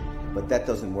 But that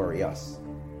doesn't worry us.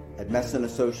 At Messa &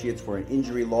 Associates, we're an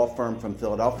injury law firm from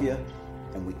Philadelphia,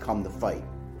 and we come to fight.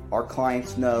 Our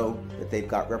clients know that they've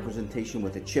got representation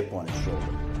with a chip on its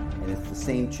shoulder, and it's the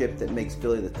same chip that makes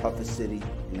Philly the toughest city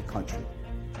in the country.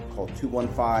 Call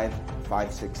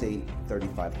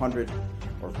 215-568-3500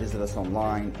 or visit us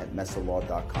online at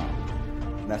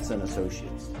messalaw.com. Messa &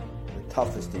 Associates, the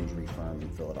toughest injury firm in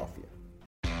Philadelphia.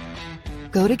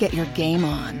 Go to get your game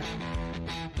on.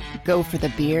 Go for the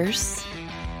beers.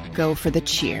 Go for the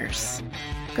cheers.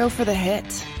 Go for the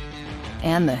hit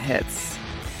and the hits.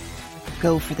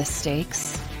 Go for the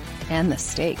stakes and the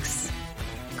stakes.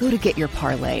 Go to get your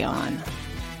parlay on.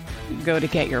 Go to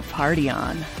get your party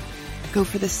on. Go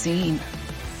for the scene.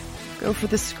 Go for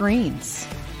the screens.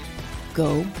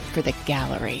 Go for the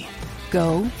gallery.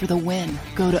 Go for the win.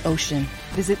 Go to Ocean.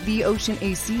 Visit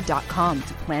theoceanac.com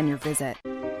to plan your visit.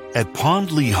 At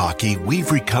Pond Lehocky,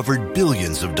 we've recovered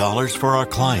billions of dollars for our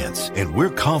clients, and we're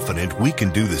confident we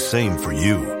can do the same for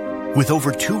you. With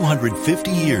over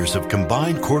 250 years of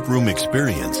combined courtroom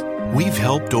experience, we've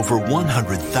helped over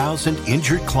 100,000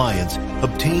 injured clients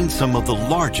obtain some of the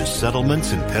largest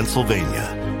settlements in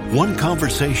Pennsylvania. One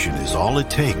conversation is all it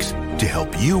takes to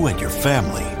help you and your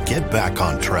family get back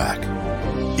on track.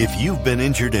 If you've been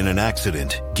injured in an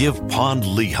accident, give Pond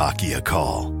Lehocky a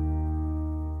call.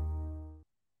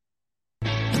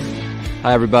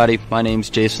 Hi everybody, my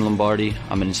name's Jason Lombardi.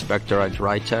 I'm an inspector at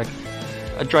DryTech.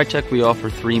 At DryTech we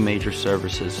offer 3 major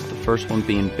services, the first one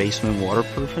being basement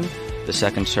waterproofing. The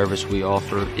second service we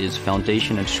offer is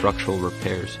foundation and structural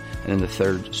repairs. And then the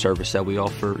third service that we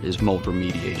offer is mold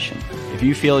remediation. If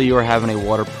you feel you are having a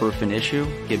waterproofing issue,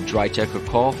 give DryTech a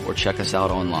call or check us out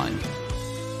online.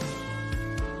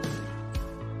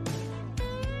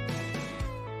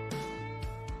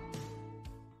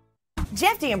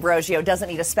 Jeff D'Ambrosio doesn't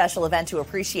need a special event to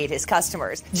appreciate his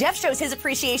customers. Jeff shows his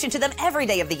appreciation to them every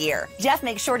day of the year. Jeff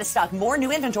makes sure to stock more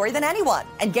new inventory than anyone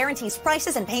and guarantees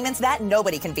prices and payments that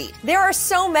nobody can beat. There are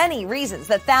so many reasons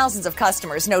that thousands of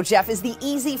customers know Jeff is the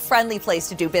easy, friendly place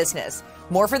to do business.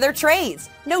 More for their trades.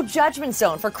 No judgment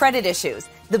zone for credit issues.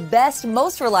 The best,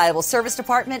 most reliable service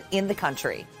department in the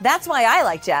country. That's why I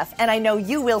like Jeff, and I know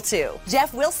you will too.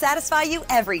 Jeff will satisfy you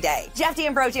every day. Jeff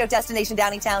D'Ambrosio, Destination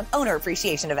Downingtown, Owner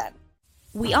Appreciation Event.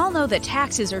 We all know that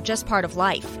taxes are just part of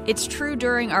life. It's true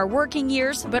during our working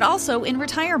years, but also in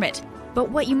retirement. But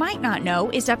what you might not know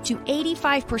is up to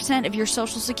 85% of your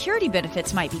Social Security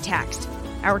benefits might be taxed.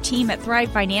 Our team at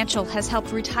Thrive Financial has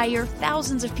helped retire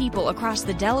thousands of people across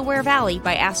the Delaware Valley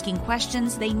by asking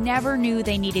questions they never knew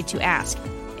they needed to ask,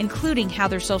 including how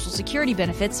their Social Security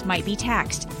benefits might be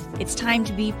taxed. It's time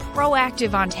to be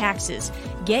proactive on taxes.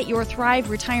 Get your Thrive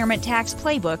Retirement Tax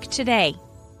Playbook today.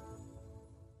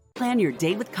 Plan your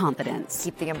day with confidence.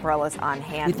 Keep the umbrellas on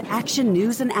hand. With Action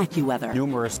News and AccuWeather.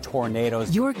 Numerous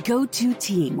tornadoes. Your go-to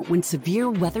team when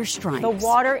severe weather strikes. The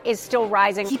water is still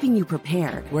rising. Keeping you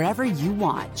prepared wherever you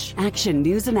watch. Action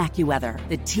News and AccuWeather.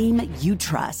 The team you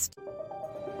trust.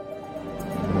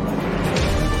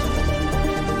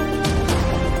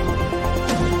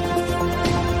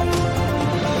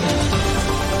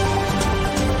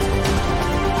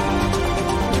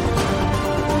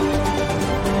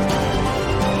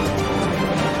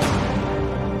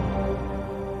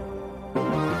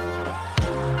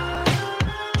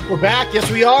 We're back. Yes,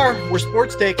 we are. We're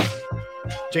Sports Take.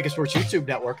 JK Sports YouTube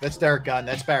Network. That's Derrick Gunn.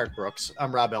 That's Barrett Brooks.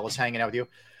 I'm Rob Ellis hanging out with you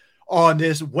on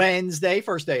this Wednesday,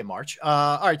 first day of March.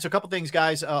 All right, so a couple things,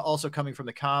 guys. Also coming from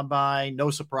the Combine.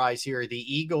 No surprise here.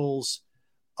 The Eagles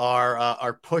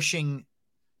are pushing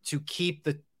to keep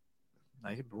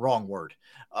Wrong word.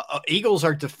 Eagles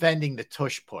are defending the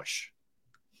tush push.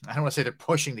 I don't want to say they're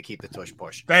pushing to keep the tush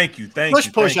push. Thank you.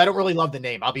 Tush push. I don't really love the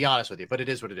name. I'll be honest with you, but it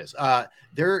is what it is.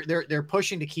 They're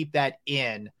pushing to keep that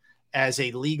in as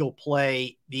a legal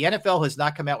play. The NFL has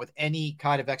not come out with any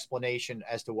kind of explanation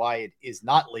as to why it is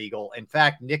not legal. In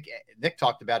fact, Nick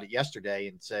talked about it yesterday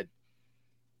and said,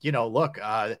 look,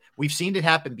 we've seen it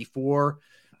happen before.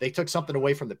 They took something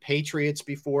away from the Patriots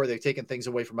before. They've taken things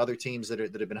away from other teams that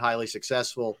have been highly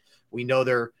successful. We know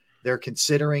they're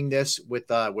considering this with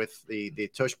the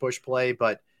tush push play,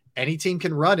 but any team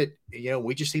can run it.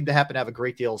 We just seem to happen to have a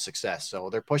great deal of success. So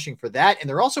they're pushing for that. And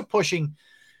they're also pushing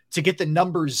to get the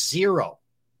number 0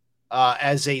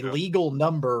 as a legal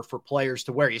number for players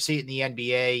to wear. You see it in the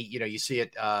NBA, you see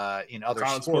it in other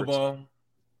sports.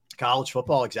 College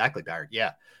football. Exactly, Barrett.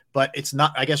 Yeah. But it's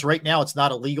not, I guess right now it's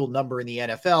not a legal number in the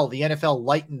NFL. The NFL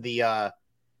lightened the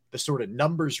sort of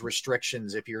numbers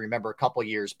restrictions. If you remember a couple of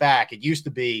years back, it used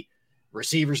to be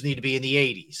receivers need to be in the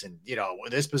 80s and,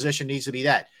 this position needs to be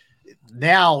that.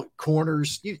 Now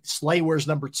corners, Slay wears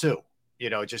number 2,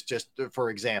 just for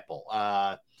example,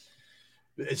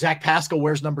 Zach Pascal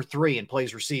wears number 3 and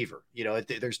plays receiver.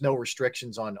 There's no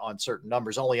restrictions on certain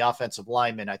numbers. Only offensive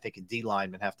linemen, I think, and D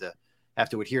linemen have to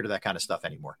adhere to that kind of stuff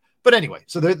anymore. But anyway,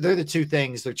 so they're the two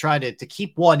things. They're trying to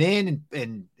keep one in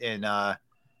and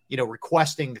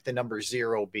requesting that the number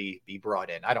 0 be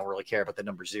brought in. I don't really care about the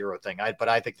number 0 thing. But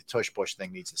I think the tush push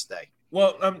thing needs to stay.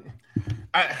 Well,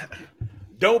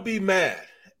 don't be mad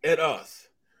at us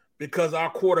because our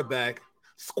quarterback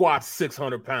squats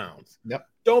 600 pounds. Yep.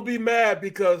 Don't be mad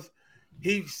because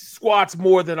he squats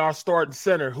more than our starting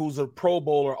center, who's a Pro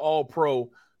Bowler,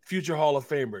 All-Pro, future Hall of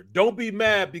Famer. Don't be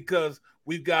mad because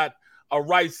we've got a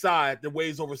right side that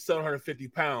weighs over 750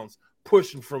 pounds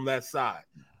pushing from that side.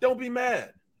 Don't be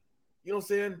mad. You know what I'm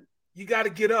saying? You got to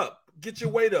get up. Get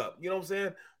your weight up. You know what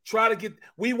I'm saying?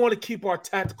 We want to keep our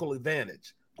tactical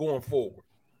advantage going forward.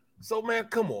 So, man,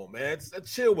 come on, man.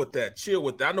 Chill with that.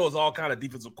 I know it's all kind of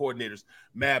defensive coordinators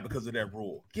mad because of that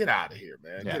rule. Get out of here,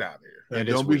 man. Yeah. Get out of here. And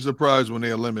don't be surprised when they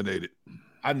eliminate it.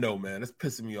 I know, man. It's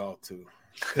pissing me off, too.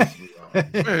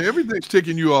 Man, everything's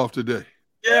ticking you off today.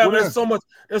 Yeah, there's so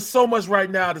much right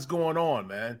now that's going on,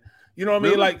 man. You know what I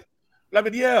mean? Really?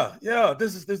 Yeah.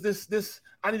 This.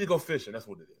 I need to go fishing. That's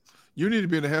what it is. You need to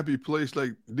be in a happy place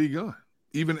like D Gunn.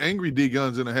 Even angry D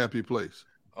Gunn's in a happy place.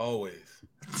 Always.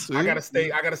 See? I gotta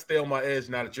stay on my edge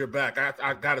now that you're back.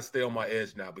 I gotta stay on my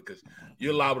edge now because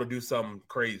you're liable to do something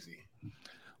crazy.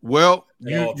 Well,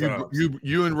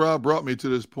 you and Rob brought me to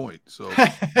this point. So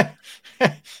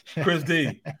Chris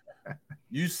D,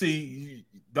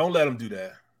 don't let him do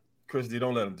that. Chris D,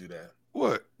 don't let him do that.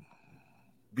 What?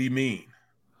 Be mean.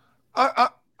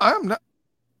 I'm not.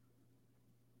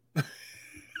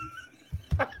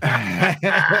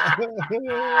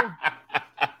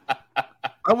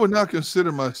 I would not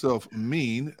consider myself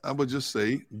mean. I would just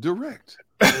say direct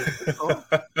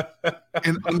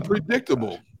and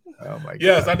unpredictable. Oh my God.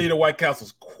 Yes, I need a White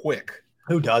Castle's quick.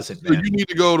 Who doesn't? So you need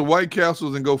to go to White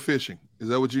Castles and go fishing. Is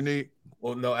that what you need?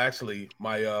 Well, no, actually,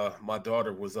 my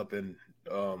daughter was up in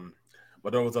with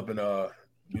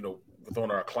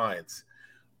one of our clients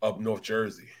up North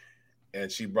Jersey,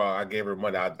 and I gave her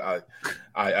money.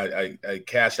 I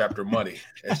cashed after money,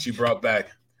 and she brought back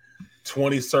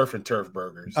 20 surf and turf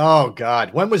burgers. Oh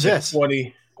God, when was this?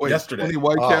 20 yesterday. 20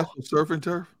 White Castle surf and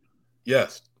turf.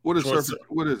 Yes. What is surf?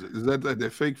 What is it? Is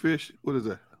that fake fish? What is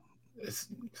that?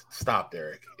 Stop,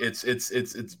 Derrick. It's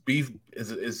beef.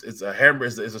 It's a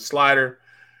hamburger. It's a slider,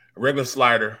 a regular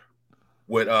slider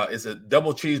with it's a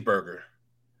double cheeseburger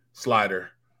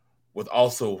slider with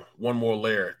also one more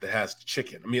layer that has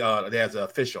chicken. It has a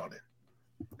fish on it.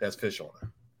 That's fish on it.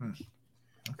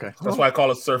 Okay. That's why I call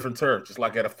it surf and turf. Just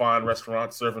like at a fine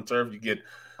restaurant, surf and turf, you get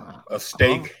a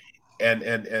steak and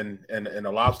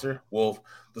a lobster. Well,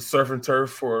 the surf and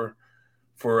turf for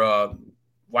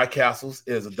White Castles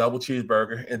is a double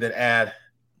cheeseburger and then add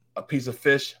a piece of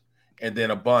fish and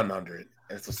then a bun under it.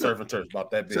 And it's a surf and turf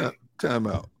about that big. Time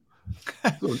out.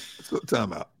 So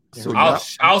time out. So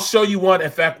I'll show you one.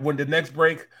 In fact, when the next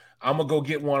break, I'm gonna go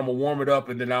get one. I'm gonna warm it up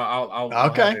and then I'll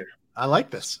okay. I like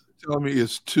this. Tell me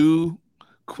it's 2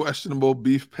 questionable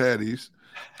beef patties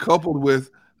coupled with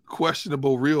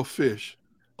questionable real fish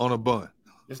on a bun.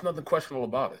 There's nothing questionable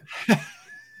about it.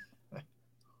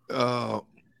 Hold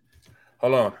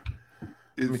on.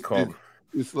 Let me call.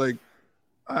 It's like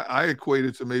I equate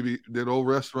it to maybe that old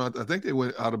restaurant. I think they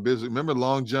went out of business. Remember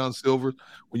Long John Silver's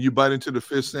when you bite into the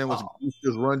fish sandwich,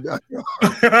 just run down your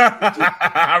heart.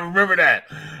 I remember that.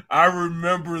 Man.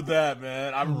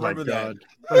 I remember that.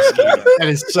 That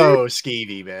is so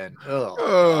skeevy, man.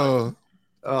 Oh.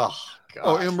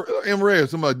 Oh, Emre,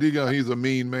 somebody dig out. He's a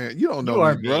mean man. You don't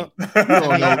know me, bro. mean.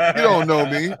 You don't know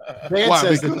me. Dan Why?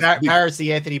 says Because that Barrett's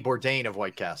the Anthony Bourdain of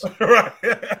White Castle. Right.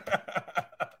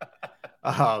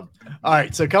 All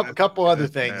right, so a couple other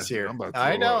things here.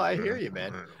 I know, I hear you,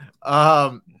 man.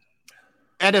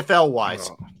 NFL wise,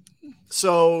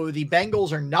 so the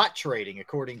Bengals are not trading,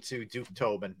 according to Duke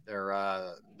Tobin,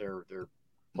 their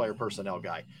player personnel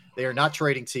guy. They are not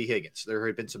trading T. Higgins. There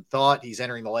had been some thought he's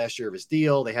entering the last year of his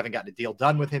deal. They haven't gotten a deal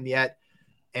done with him yet,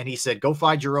 and he said, "Go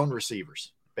find your own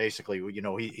receivers." Basically,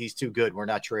 he's too good. We're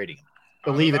not trading him.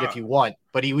 Believe it if you want,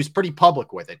 but he was pretty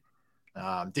public with it.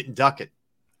 Didn't duck it.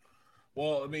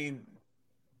 Well, I mean,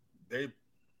 they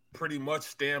pretty much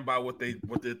stand by what they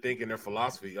think in their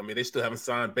philosophy. I mean, they still haven't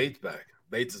signed Bates back.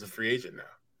 Bates is a free agent now.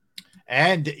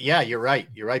 And yeah, you're right.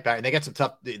 You're right, Barrett. And they got some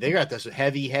tough. They got this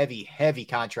heavy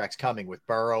contracts coming with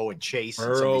Burrow and Chase.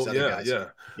 And some of these other guys.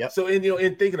 Yep. So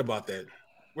in thinking about that,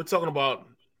 we're talking about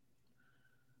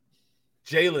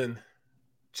Jalen.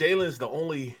 Jalen's the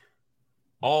only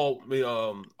all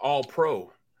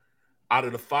pro out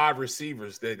of the 5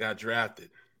 receivers that got drafted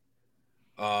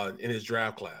in his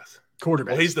draft class.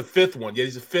 Quarterback. Well, he's the 5th one. Yeah,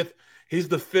 he's the 5th. He's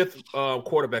the 5th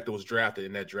quarterback that was drafted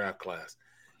in that draft class.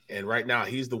 And right now,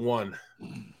 he's the one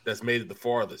that's made it the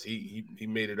farthest. He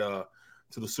made it to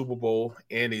the Super Bowl,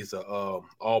 and he's a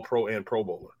All-Pro and Pro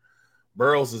Bowler.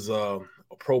 Burrows is a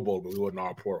Pro Bowler, but he wasn't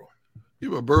All-Pro. Yeah,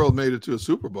 but Burrow made it to a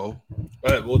Super Bowl.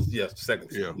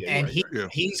 Second. Yeah. And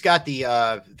he's got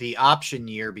the option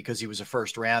year because he was a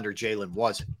first rounder. Jalen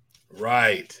wasn't.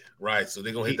 Right. So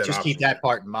they're gonna hit that. Just keep that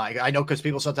part in mind. I know because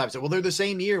people sometimes say, "Well, they're the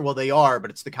same year." Well, they are, but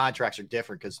it's the contracts are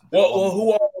different because. Well,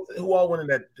 who all went in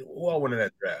that? Who all went in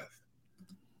that draft?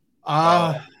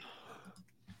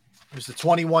 It was the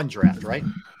 21 draft, right?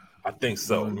 I think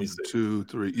so. Let me 1, see. 2,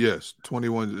 3. Yes,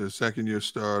 21, the second-year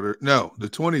starter. No, the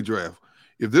 20 draft.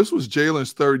 If this was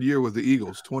Jalen's 3rd year with the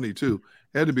Eagles, 22,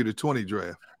 it had to be the 20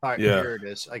 draft. All right, here it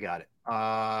is. I got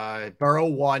it. Burrow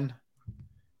 1,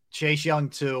 Chase Young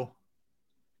 2,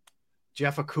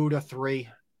 Jeff Okudah 3,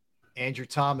 Andrew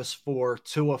Thomas 4,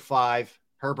 Tua 5,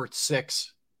 Herbert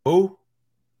 6. Who?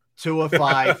 Tua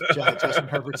 5, Justin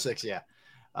Herbert 6. Yeah.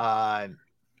 I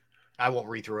won't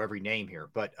read through every name here,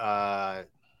 but wow,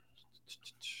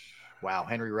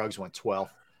 Henry Ruggs went 12th.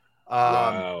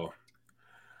 Wow.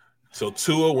 So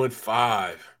Tua went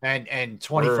 5. And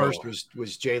 21st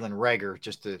was Jalen Reagor,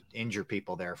 just to injure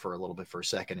people there for a little bit for a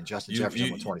second, and Justin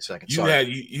Jefferson went 22nd.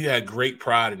 You had great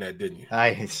pride in that, didn't you?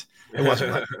 It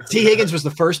wasn't right. T. Higgins was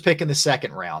the first pick in the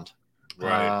 2nd round.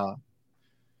 Right.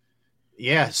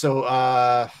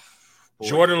 So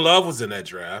Jordan Love was in that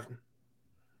draft.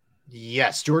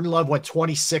 Yes, Jordan Love went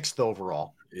 26th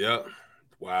overall. Yep.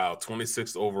 Wow,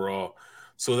 26th overall.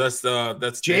 So that's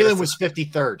Jalen was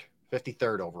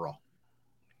 53rd overall.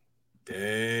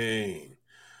 Dang.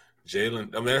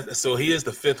 Jalen, I mean, so he is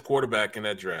the 5th quarterback in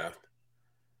that draft.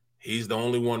 He's the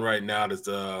only one right now that's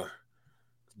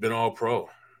been all pro.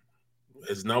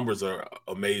 His numbers are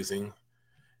amazing.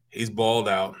 He's balled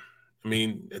out. I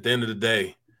mean, at the end of the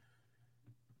day,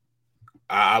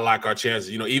 I like our chances.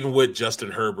 Even with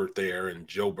Justin Herbert there and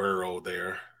Joe Burrow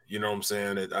there, you know what I'm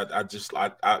saying?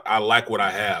 I like what I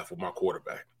have with my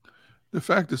quarterback. The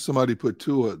fact that somebody put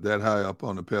Tua that high up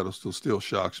on the pedestal still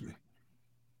shocks me.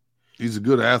 He's a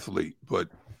good athlete, but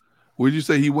would you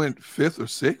say he went 5th or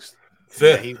 6th?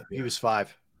 5th. Yeah, he was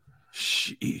 5.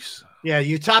 Jeez. Yeah,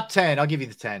 you top 10. I'll give you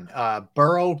the 10.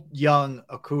 Burrow, Young,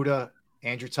 Okudah,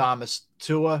 Andrew Thomas,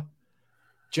 Tua,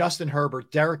 Justin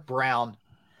Herbert, Derrick Brown,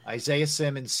 Isaiah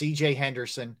Simmons, C.J.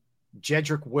 Henderson,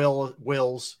 Jedrick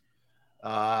Wills,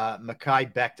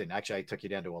 Mekhi Becton. Actually, I took you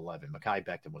down to 11. Mekhi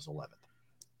Becton was 11th.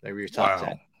 They were your top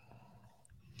 10.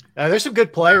 There's some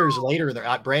good players later in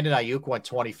there. Brandon Ayuk went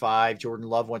 25. Jordan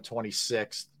Love went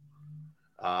 26th.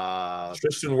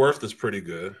 Tristan Wirfs is pretty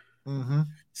good. Mm-hmm.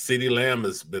 CeeDee Lamb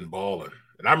has been balling.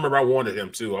 And I remember I wanted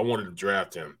him, too. I wanted to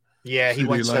draft him. Yeah, he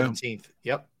went 17th.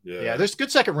 Yep. Yeah, there's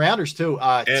good second rounders, too.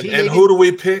 And who do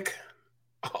we pick?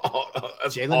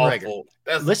 Jalen Reagor.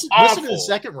 Listen to the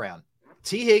second round.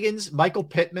 T. Higgins, Michael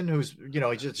Pittman, who's,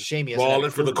 it's just a shame he hasn't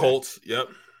balling for the Colts. Yep.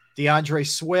 DeAndre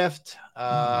Swift.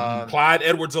 Clyde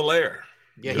Edwards-Helaire.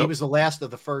 Yeah, he was the last of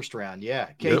the first round. Yeah.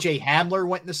 KJ Hamler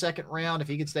went in the second round if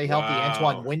he could stay healthy. Wow.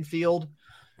 Antoine Winfield.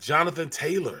 Jonathan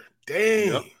Taylor.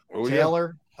 Dang. Yep.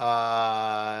 Taylor.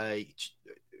 Trayvon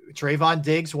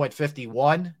Diggs went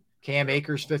 51. Cam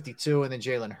Akers 52, and then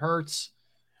Jalen Hurts.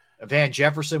 Van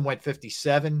Jefferson went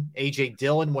 57. AJ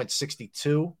Dillon went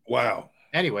 62. Wow.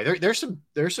 Anyway, there's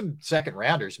some second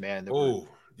rounders, man. Oh,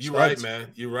 you're right, man.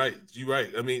 You're right.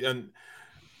 I mean, and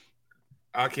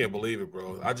I can't believe it,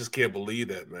 bro. I just can't believe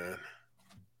that, man.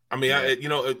 I mean,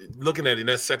 looking at it in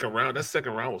that second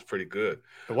round was pretty good.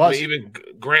 It was. I mean, even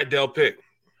Grant Delpit,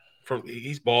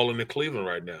 he's balling in Cleveland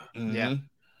right now. Mm-hmm.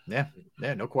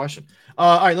 Yeah, no question.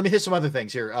 All right, let me hit some other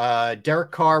things here.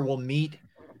 Derek Carr will meet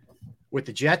with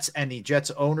the Jets and the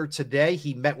Jets owner today.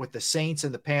 He met with the Saints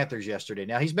and the Panthers yesterday.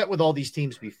 Now, he's met with all these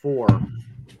teams before,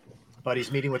 but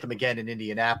he's meeting with them again in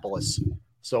Indianapolis.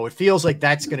 So it feels like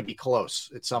that's going to be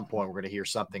close. At some point, we're going to hear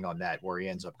something on that, where he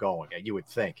ends up going. You would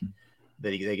think that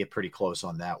they get pretty close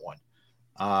on that one.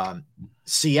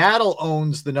 Seattle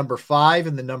owns the number 5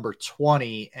 and the number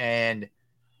 20, and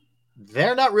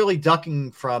they're not really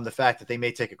ducking from the fact that they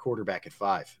may take a quarterback at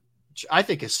 5, which I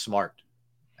think is smart,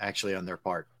 actually, on their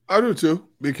part. I do too,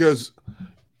 because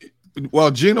while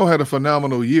Geno had a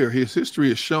phenomenal year, his history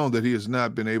has shown that he has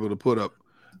not been able to put up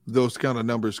those kind of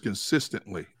numbers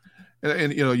consistently.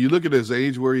 And you look at his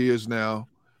age, where he is now,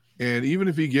 and even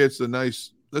if he gets a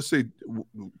nice, let's say,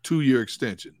 2-year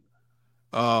extension,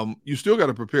 you still got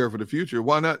to prepare for the future.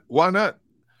 Why not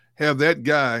have that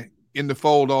guy in the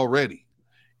fold already?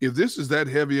 If this is that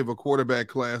heavy of a quarterback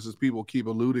class as people keep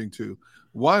alluding to,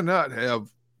 why not have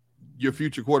your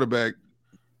future quarterback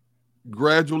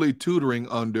gradually tutoring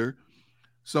under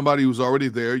somebody who's already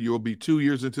there? You'll be 2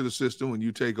 years into the system when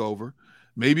you take over,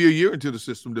 maybe a year into the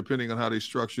system, depending on how they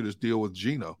structure this deal with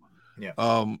Geno.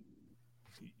 Yeah.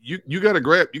 You got to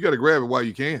grab it while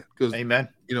you can, because amen.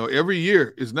 Every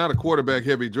year is not a quarterback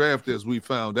heavy draft, as we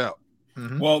found out.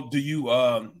 Mm-hmm. Well, do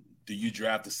you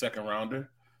draft a second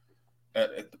rounder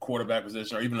at the quarterback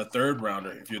position, or even a third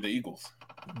rounder if you're the Eagles?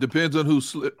 Depends on who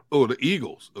slip. Oh, the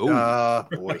Eagles. Oh,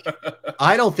 boy.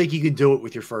 I don't think you can do it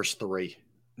with your first 3.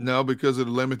 No, because of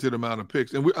the limited amount of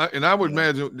picks. And I would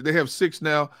imagine they have 6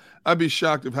 now. I'd be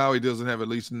shocked if Howie doesn't have at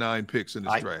least 9 picks in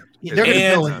his draft. They're going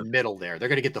to go in the middle there. They're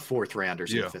going to get the 4th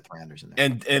rounders and the 5th rounders in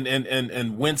there.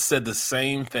 And Wentz said the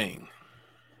same thing.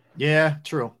 Yeah,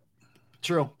 true.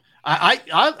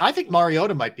 I think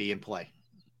Mariota might be in play.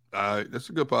 That's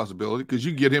a good possibility, because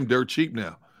you can get him dirt cheap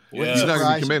now. Yeah. He's not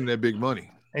going to be commanding that big money.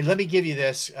 And let me give you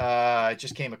this. I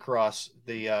just came across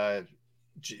the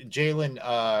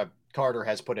Jalen Carter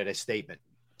has put in a statement.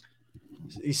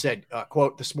 He said,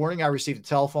 quote, "This morning I received a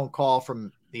telephone call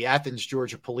from the Athens,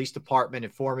 Georgia Police Department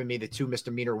informing me that 2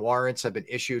 misdemeanor warrants have been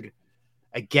issued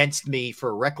against me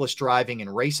for reckless driving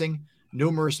and racing.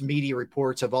 Numerous media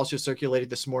reports have also circulated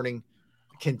this morning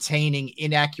containing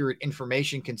inaccurate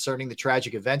information concerning the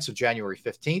tragic events of January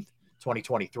 15th,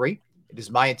 2023. It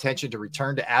is my intention to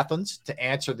return to Athens to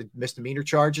answer the misdemeanor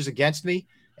charges against me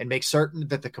and make certain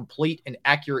that the complete and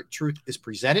accurate truth is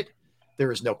presented.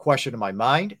 There is no question in my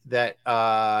mind that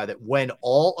when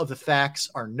all of the facts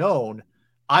are known,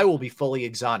 I will be fully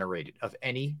exonerated of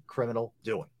any criminal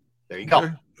doing." There you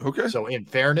go. Okay. So in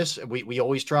fairness, we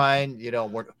always try and,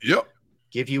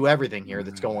 give you everything here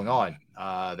that's going on.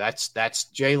 That's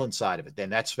Jalen's side of it. Then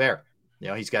that's fair.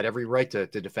 He's got every right to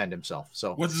defend himself.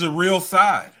 So what is a real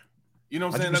side? You know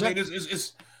what I'm saying? 100%. I mean,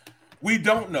 it's we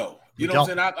don't know. You know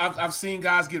what I'm saying? I've seen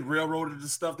guys get railroaded to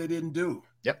stuff they didn't do.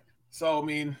 Yep. So I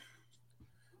mean,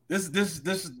 this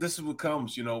is what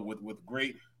comes. With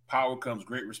great power comes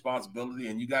great responsibility,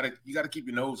 and you gotta keep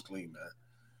your nose clean, man.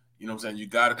 You know what I'm saying? You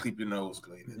gotta keep your nose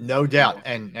clean. No doubt.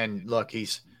 And look,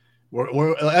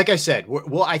 we're like I said,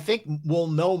 I think we'll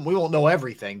know. We won't know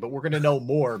everything, but we're going to know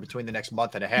more between the next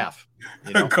month and a half.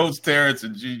 Coach Terrence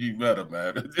and Gigi Meta,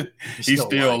 man, he's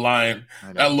still lying.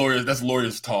 That's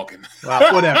lawyers talking.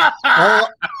 Well, whatever.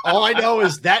 all I know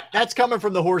is that's coming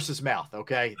from the horse's mouth.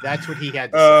 Okay, that's what he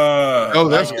had to say.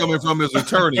 That's coming from his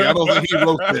attorney. I don't think he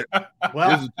wrote that.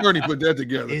 Well, his attorney put that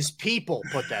together. His people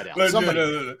put that out.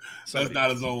 Somebody. That's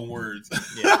not his own words.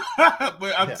 Yeah.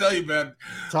 But I'm telling you, man,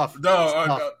 tough.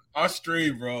 No. Our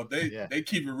stream, bro, they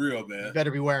keep it real, man. You better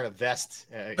be wearing a vest,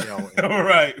 right.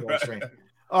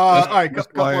 All right,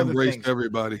 couple I other embraced things.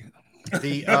 Everybody.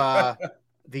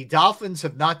 The Dolphins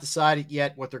have not decided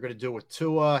yet what they're going to do with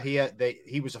Tua.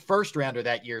 He was a first rounder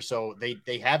that year, so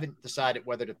they haven't decided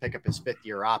whether to pick up his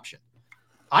 5th-year option.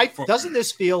 Doesn't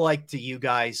this feel like to you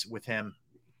guys with him?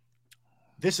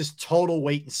 This is total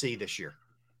wait and see this year.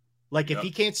 Like if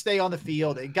he can't stay on the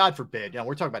field, and God forbid,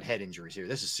 we're talking about head injuries here.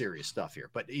 This is serious stuff here.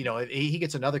 But, if he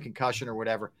gets another concussion or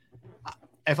whatever,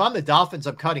 if I'm the Dolphins,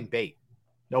 I'm cutting bait.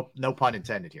 No pun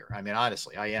intended here. I mean,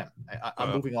 honestly, I am.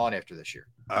 I'm moving on after this year.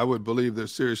 I would believe they're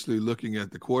seriously looking at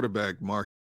the quarterback market.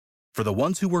 For the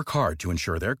ones who work hard to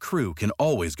ensure their crew can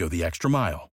always go the extra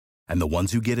mile, and the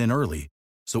ones who get in early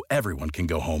so everyone can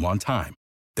go home on time,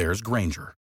 there's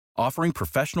Grainger, offering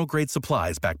professional-grade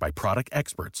supplies backed by product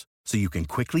experts, so you can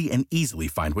quickly and easily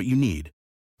find what you need.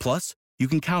 Plus, you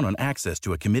can count on access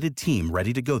to a committed team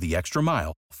ready to go the extra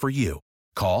mile for you.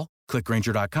 Call, Click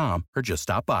Grainger.com or just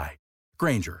stop by.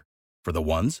 Grainger, for the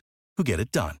ones who get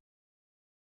it done.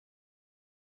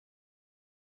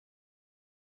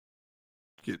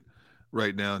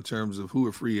 Right now in terms of who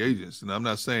are free agents. And I'm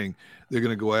not saying they're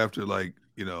going to go after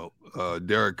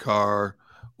Derrick Carr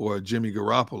or Jimmy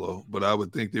Garoppolo, but I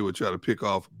would think they would try to pick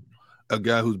off a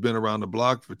guy who's been around the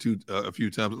block for a few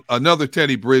times. Another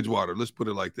Teddy Bridgewater, let's put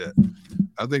it like that.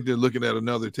 I think they're looking at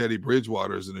another Teddy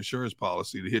Bridgewater as an insurance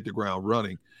policy to hit the ground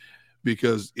running,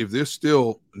 because if they're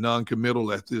still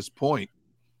non-committal at this point,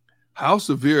 how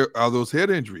severe are those head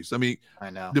injuries? I mean,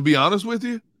 I know. To be honest with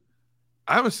you,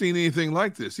 I haven't seen anything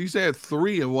like this. He's had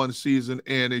 3 in one season,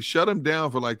 and they shut him down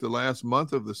for like the last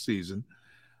month of the season.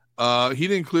 He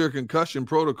didn't clear concussion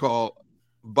protocol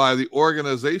by the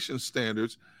organization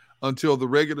standards until the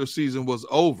regular season was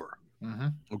over. Mm-hmm.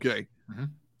 Okay. Mm-hmm.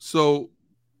 So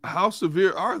how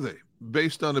severe are they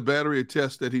based on the battery of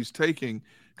tests that he's taking,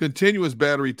 continuous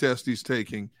battery test he's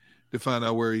taking to find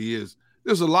out where he is?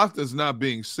 There's a lot that's not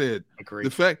being said. Agreed.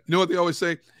 The fact, you know what they always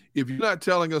say? If you're not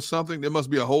telling us something, there must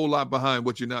be a whole lot behind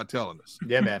what you're not telling us.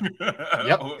 Yeah, man.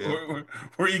 Yep.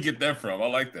 Where you get that from? I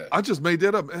like that. I just made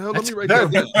that up. Hell, let me write very,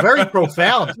 that down. very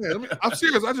profound. Yeah, I'm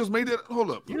serious. I just made that.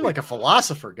 Hold up. You're like a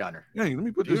philosopher, Gunner. Yeah, let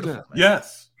me put this down.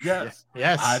 Yes. Yes.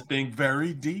 I think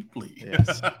very deeply.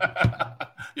 Yes.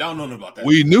 Y'all know about that.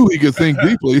 We knew he could think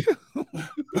deeply.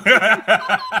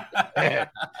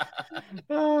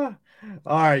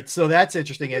 All right, so that's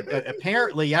interesting.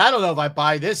 Apparently, I don't know if I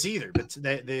buy this either, but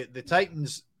the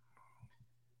Titans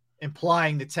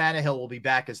implying that Tannehill will be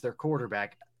back as their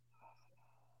quarterback.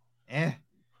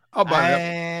 I'll buy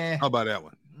that one. I'll buy that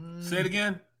one. Say it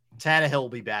again. Tannehill will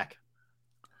be back.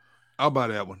 I'll buy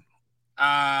that one.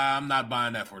 I'm not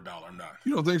buying that for $1. I'm not.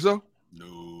 You don't think so?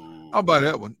 No. I'll buy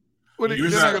that one.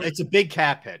 It's a big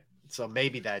cap hit, so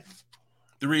maybe that.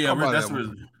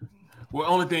 Well,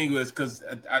 only thing is because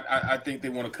I think they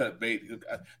want to cut bait.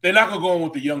 They're not going to go on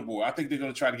with the young boy. I think they're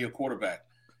going to try to get a quarterback.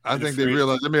 I think they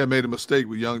realize they may have made a mistake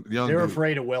with young. They're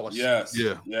afraid of Willis. Yes.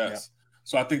 Yeah. Yes.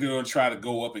 So I think they're going to try to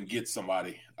go up and get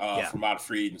somebody from out of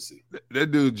free agency.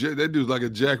 That dude's like a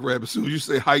jackrabbit. As soon as you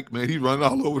say hike, man, he's running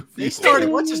all over the field. They started.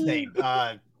 What's his name?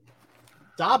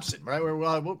 Dobson, right?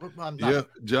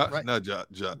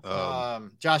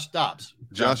 Josh Dobbs.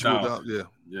 Joshua Dobbs. Yeah.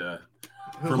 Yeah.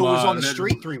 Who was on the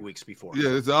street 3 weeks before? Yeah,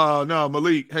 it's no,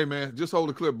 Malik. Hey man, just hold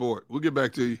the clipboard. We'll get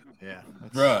back to you. Yeah,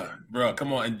 bruh,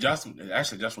 come on. And Joshua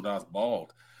Dobbs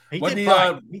bald. He did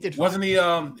fine. Wasn't he?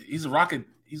 He's a rocket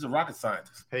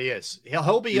scientist. He is.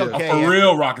 He'll be okay. For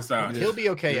real rocket scientist. He'll be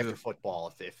okay after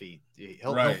football if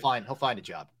he'll find a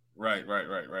job. Right.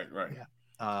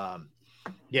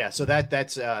 Yeah. So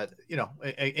that's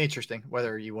interesting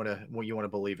whether you want to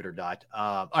believe it or not.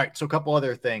 All right. So a couple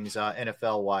other things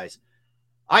NFL wise.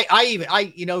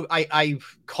 I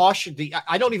cautioned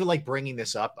I don't even like bringing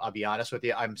this up. I'll be honest with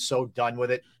you. I'm so done with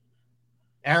it.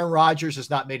 Aaron Rodgers has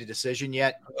not made a decision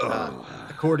yet,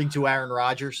 according to Aaron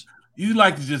Rodgers. You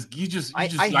like to just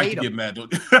like to get mad,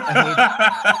 don't you?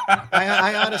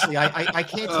 I honestly, I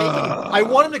can't take it. I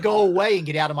want him to go away and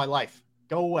get out of my life.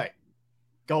 Go away,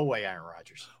 Aaron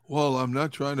Rodgers. Well, I'm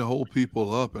not trying to hold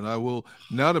people up, and I will.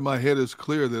 Now that my head is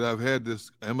clear that I've had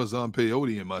this Amazon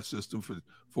peyote in my system for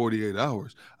 48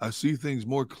 hours, I see things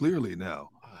more clearly now.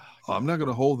 I'm not going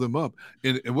to hold them up.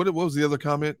 And what was the other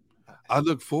comment? I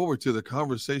look forward to the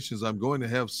conversations I'm going to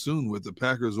have soon with the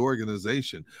Packers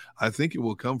organization. I think it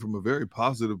will come from a very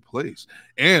positive place.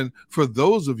 And for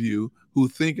those of you who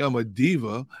think I'm a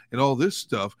diva and all this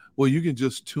stuff, well, you can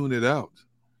just tune it out.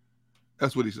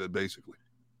 That's what he said, basically.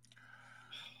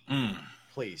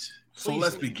 Please. So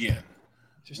let's begin.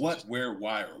 What, where,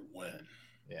 why, or when?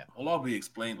 Yeah. Will all be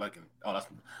explained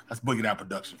that's Boogie Down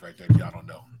Productions right there. Y'all don't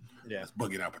know. Yeah. That's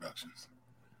Boogie Down Productions.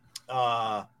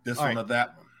 This one or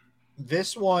that one.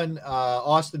 This one,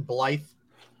 Austin Blythe.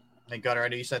 And Gunner, I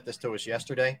know you sent this to us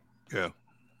yesterday. Yeah.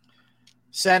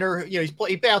 Center,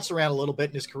 he bounced around a little bit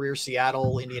in his career.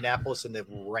 Seattle, Indianapolis, and the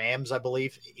Rams, I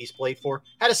believe he's played for.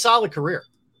 Had a solid career.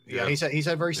 Yeah, he's had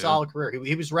a very solid career.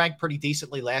 He was ranked pretty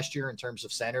decently last year in terms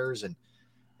of centers, and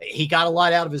he got a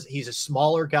lot out of he's a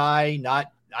smaller guy.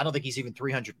 I don't think he's even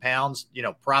 300 pounds.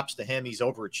 Props to him. He's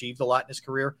overachieved a lot in his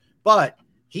career, but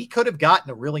he could have gotten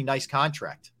a really nice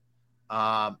contract,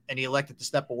 and he elected to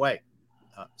step away.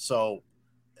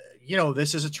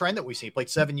 This is a trend that we see. He played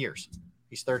 7 years.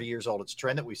 He's 30 years old. It's a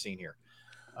trend that we've seen here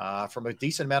from a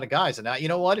decent amount of guys. And now, you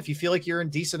know what? If you feel like you're in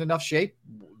decent enough shape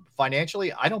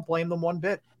financially, I don't blame them one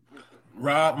bit.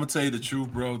 Rob, I'm gonna tell you the truth,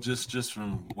 bro. Just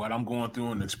from what I'm going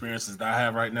through and the experiences that I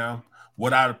have right now,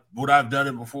 what I've done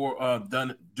it before,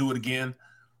 do it again.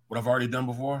 What I've already done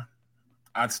before,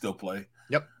 I'd still play.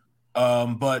 Yep.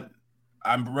 But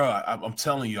I'm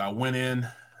telling you, I went in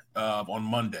on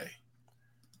Monday,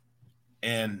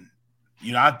 and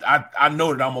I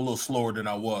know that I'm a little slower than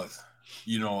I was.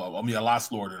 A lot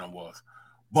slower than I was,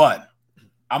 but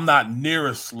I'm not near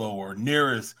as slow or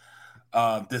near as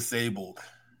disabled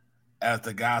as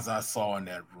the guys I saw in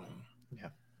that room. Yeah.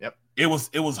 Yep.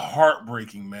 It was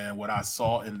heartbreaking, man, what I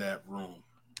saw in that room.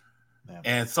 Yeah.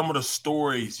 And some of the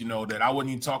stories, that I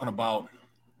wasn't even talking about,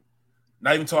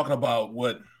 not even talking about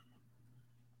what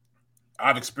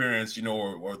I've experienced,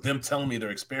 or them telling me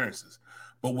their experiences,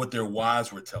 but what their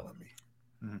wives were telling me.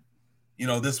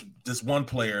 Mm-hmm. This one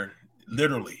player,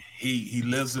 literally, he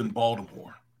lives in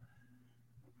Baltimore,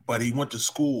 but he went to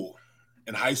school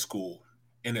in high school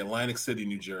in Atlantic City,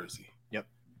 New Jersey. Yep.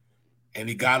 And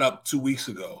he got up 2 weeks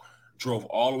ago, drove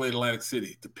all the way to Atlantic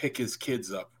City to pick his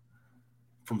kids up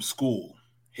from school.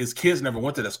 His kids never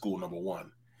went to that school, number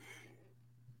one.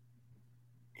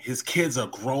 His kids are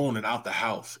grown and out the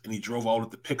house, and he drove all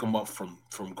to pick them up from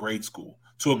grade school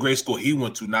to a grade school he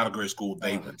went to, not a grade school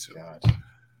they went to. God.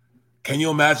 Can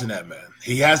you imagine that, man?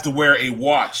 He has to wear a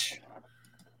watch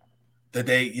that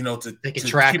they can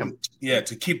track him. Yeah,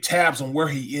 to keep tabs on where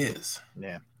he is.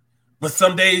 Yeah. But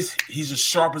some days he's just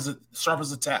sharp as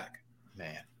a tack.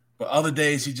 Man. But other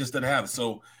days he just doesn't have it.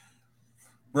 So,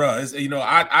 bro,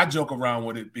 I joke around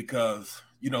with it because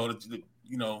you got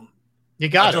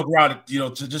I joke around it,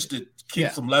 to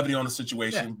keep some levity on the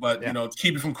situation, but to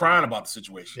keep you from crying about the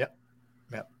situation. Yep.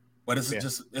 But it's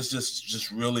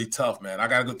just really tough, man. I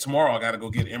gotta go tomorrow. I gotta go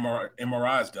get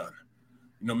MRIs done.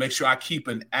 Make sure I keep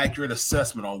an accurate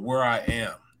assessment on where I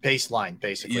am. Baseline,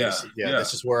 basically. Yeah.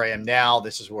 This is where I am now.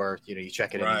 This is where you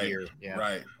check it in a year. Yeah.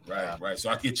 Right. So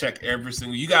I can check every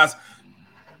single. You guys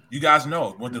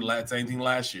know what the same thing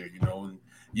last year. And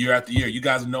year after year, you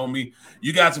guys know me.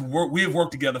 You guys we have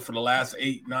worked together for the last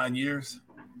 8-9 years,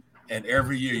 and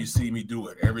every year you see me do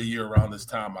it. Every year around this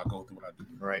time, I go through what I do.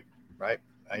 Right.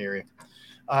 I hear you.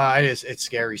 It's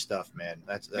scary stuff, man.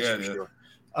 That's for sure.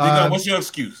 What's your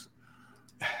excuse?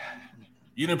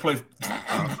 You didn't play.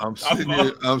 I'm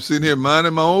sitting here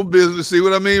minding my own business. See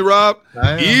what I mean, Rob?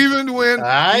 Even when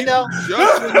I know,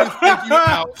 just when you think you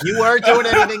out, you weren't doing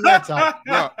anything that time.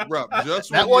 Rob,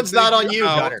 just that one's not on you,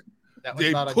 Gunner.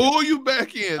 They pull you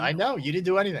back in. I know you didn't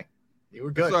do anything. You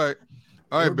were good. All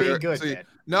right, Barrett. Good, see, man.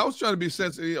 now I was trying to be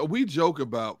sensitive. We joke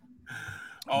about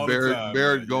all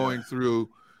Barrett going through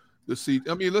the seat.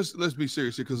 I mean, let's be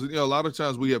serious here, because a lot of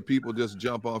times we have people just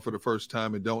jump on for the first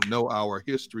time and don't know our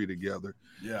history together.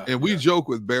 Yeah. And we joke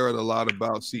with Barrett a lot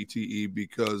about CTE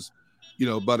because,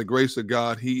 by the grace of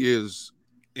God, he is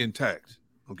intact.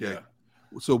 Okay. Yeah.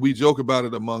 So we joke about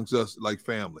it amongst us like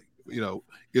family.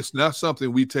 It's not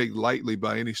something we take lightly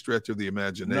by any stretch of the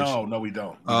imagination. No, we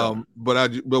don't.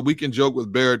 But we can joke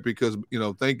with Barrett because,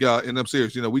 thank God, and I'm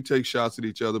serious, we take shots at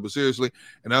each other, but seriously,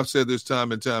 and I've said this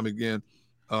time and time again,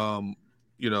 the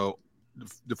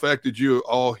fact that you're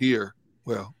all here,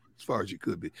 well, as far as you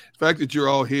could be, the fact that you're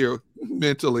all here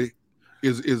mentally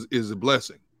is a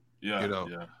blessing. Yeah.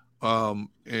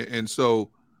 And so,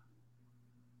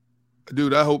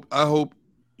 dude, I hope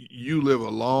you live a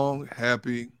long,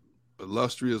 happy,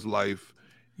 illustrious life.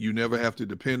 You never have to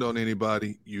depend on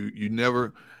anybody. You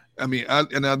never. I mean, I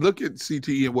look at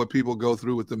CTE and what people go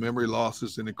through with the memory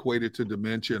losses and equate it to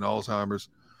dementia and Alzheimer's.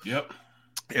 Yep.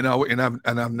 And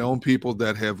I've known people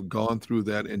that have gone through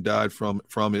that and died from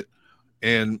it.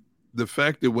 And the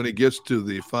fact that when it gets to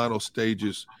the final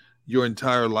stages, your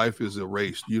entire life is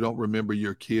erased. You don't remember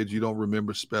your kids. You don't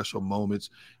remember special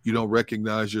moments. You don't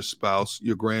recognize your spouse,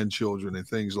 your grandchildren, and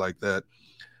things like that.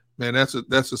 Man, that's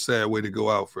a sad way to go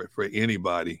out for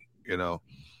anybody,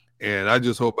 And I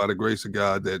just hope by the grace of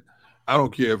God that I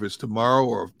don't care if it's tomorrow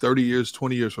or 30 years,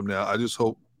 20 years from now, I just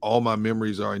hope all my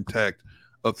memories are intact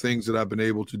of things that I've been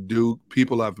able to do,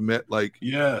 people I've met. Like,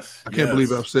 yes, I can't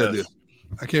believe I've said this.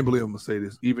 I can't believe I'm gonna say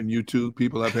this. Even you two,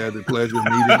 people I've had the pleasure of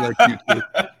meeting, like you two,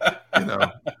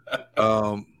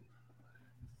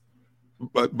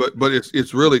 But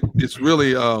it's really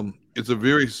it's a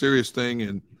very serious thing,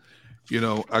 and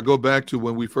I go back to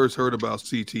when we first heard about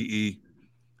CTE,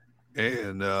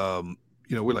 and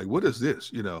we're like, what is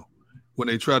this? When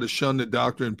they tried to shun the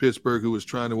doctor in Pittsburgh who was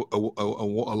trying to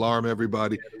alarm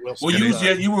everybody. Well,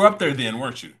 you were up there then,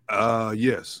 weren't you?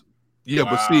 Yes. Yeah,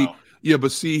 wow.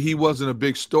 But see, he wasn't a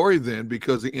big story then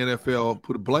because the NFL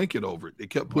put a blanket over it. They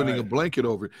kept putting a blanket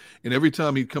over it. And every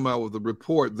time he'd come out with a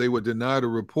report, they would deny the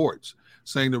reports,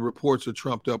 saying the reports are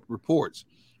trumped up reports.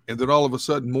 And then all of a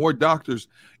sudden, more doctors,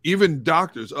 even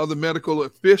doctors, other medical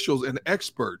officials and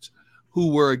experts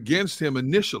who were against him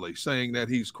initially, saying that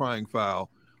he's crying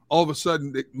foul, all of a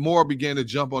sudden, more began to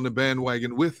jump on the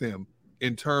bandwagon with him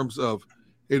in terms of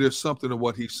it is something to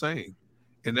what he's saying.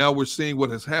 And now we're seeing what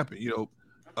has happened.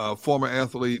 Former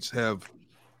athletes have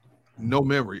no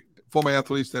memory. Former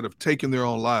athletes that have taken their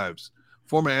own lives.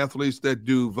 Former athletes that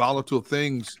do volatile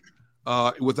things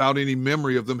without any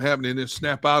memory of them happening, and then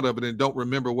snap out of it and don't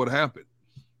remember what happened.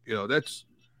 That's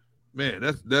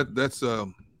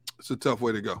it's a tough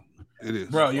way to go. It is,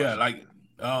 bro. Yeah,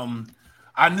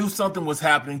 I knew something was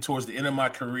happening towards the end of my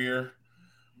career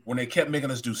when they kept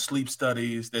making us do sleep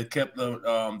studies. They kept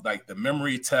the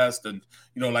memory test, and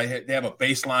they have a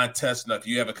baseline test. And if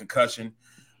you have a concussion,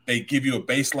 they give you a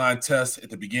baseline test at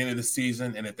the beginning of the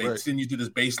season, and if they send you to this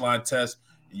baseline test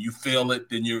and you fail it,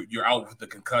 then you're out with the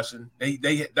concussion.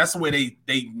 That's the way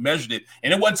they measured it,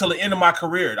 and it wasn't until the end of my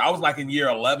career. I was like in year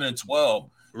 11 and 12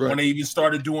 when they even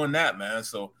started doing that, man.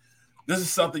 So this is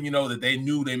something that they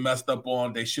knew they messed up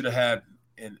on. They should have had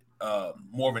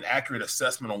more of an accurate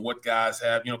assessment on what guys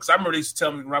have. Because I remember they used to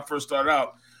tell me when I first started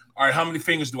out, all right, how many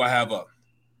fingers do I have up?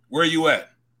 Where are you at?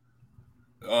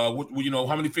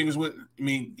 How many fingers all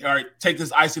right, take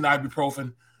this icy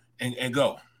ibuprofen and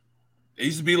go. It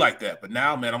used to be like that, but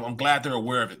now, man, I'm glad they're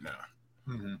aware of it now.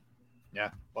 Mm-hmm.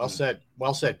 Yeah, well said,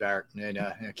 Barrett. And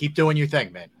keep doing your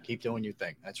thing, man. Keep doing your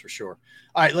thing. That's for sure.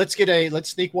 All right, let's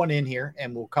sneak one in here,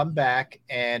 and we'll come back.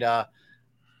 And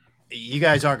you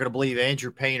guys aren't going to believe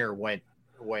Andrew Painter went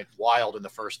wild in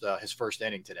the his first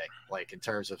inning today. Like in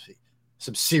terms of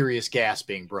some serious gas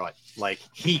being brought, like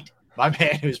heat. My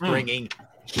man who's bringing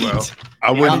heat. Well,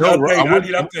 I wouldn't know.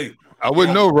 I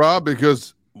wouldn't know, Rob,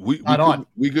 because we couldn't.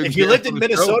 If you lived in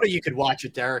Minnesota, you could watch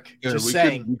it, Derrick. Just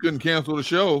saying. We couldn't cancel the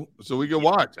show, so we could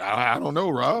watch. I don't know,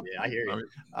 Rob. Yeah, I hear you.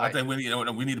 I think we need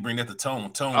to bring that to Tone.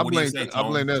 Tone, I blame that to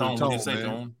Tone.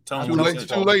 It's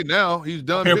too late now. He's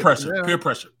done. Peer pressure.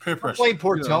 I'm playing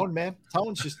poor Tone, man.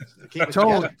 Tone's just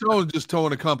Tone's just towing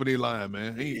the company line,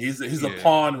 man. He's a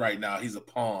pawn right now. He's a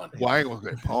pawn. Well, I ain't gonna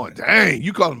say pawn. Dang,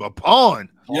 you call him a pawn?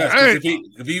 Yes,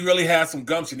 if he really had some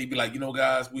gumption, he'd be like,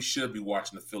 guys, we should be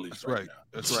watching the Phillies right now.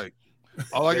 That's right.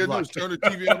 All I gotta do is turn the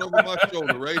TV on over my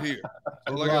shoulder right here.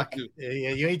 All I gotta do.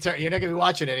 Yeah, you're not gonna be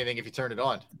watching anything if you turn it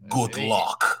on. Good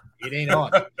luck. It ain't on.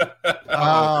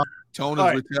 Tone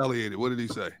is retaliated. What did he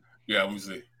say? Yeah, let me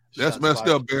see. That's messed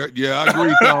up, Barrett. Yeah, I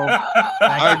agree, Tone.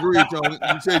 I agree, Tone.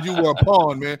 You said you were a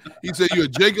pawn, man. He said you're a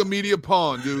Jacob Media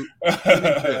pawn, dude.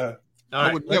 I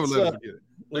would never let him get it.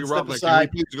 Look at Rob, can we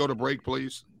please go to break,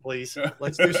 please? Please.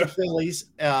 Let's do some Phillies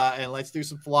and let's do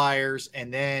some Flyers.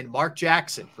 And then Mark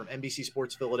Jackson from NBC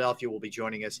Sports Philadelphia will be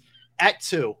joining us at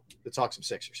 2 to talk some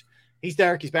Sixers. He's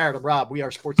Derrick. He's Barrett. I'm Rob. We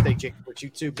are Sports Take Jake Sports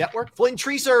YouTube Network. Flynn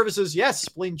Tree Services. Yes,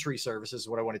 Flynn Tree Services is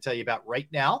what I want to tell you about right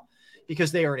now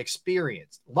because they are an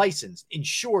experienced, licensed,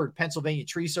 insured Pennsylvania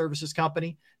tree services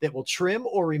company that will trim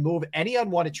or remove any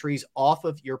unwanted trees off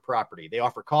of your property. They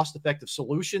offer cost-effective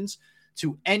solutions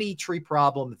to any tree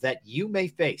problem that you may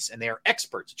face. And they are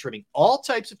experts at trimming all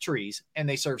types of trees, and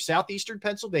they serve southeastern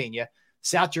Pennsylvania,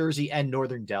 South Jersey, and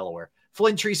northern Delaware.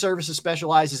 Flynn Tree Services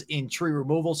specializes in tree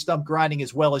removal, stump grinding,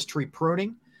 as well as tree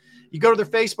pruning. You go to their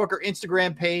Facebook or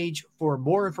Instagram page for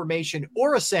more information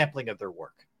or a sampling of their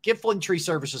work. Give Flynn Tree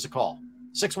Services a call,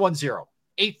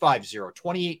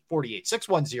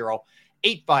 610-850-2848,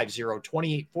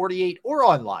 610-850-2848, or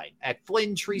online at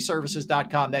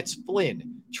flynntreeservices.com. That's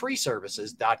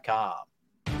flynntreeservices.com.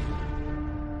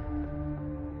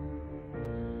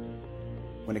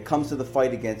 When it comes to the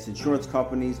fight against insurance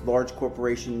companies, large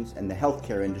corporations, and the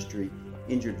healthcare industry,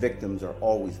 injured victims are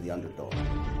always the underdog.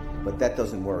 But that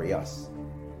doesn't worry us.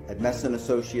 At Messon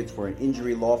Associates, we're an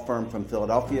injury law firm from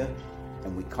Philadelphia,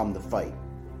 and we come to fight.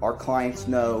 Our clients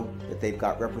know that they've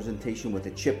got representation with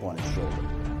a chip on its shoulder,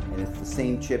 and it's the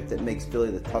same chip that makes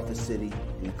Philly the toughest city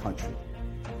in the country.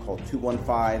 Call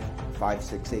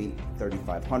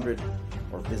 215-568-3500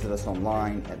 or visit us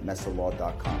online at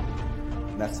messalaw.com.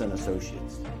 Messon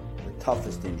Associates, the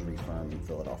toughest injury firm in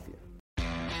Philadelphia.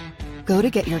 Go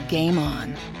to get your game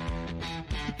on.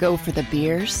 Go for the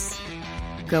beers.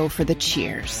 Go for the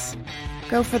cheers.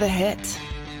 Go for the hit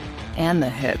and the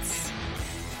hits.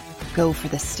 Go for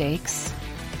the stakes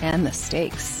and the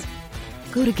stakes.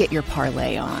 Go to get your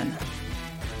parlay on.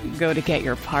 Go to get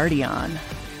your party on.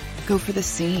 Go for the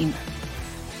scene.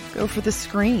 Go for the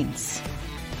screens.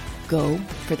 Go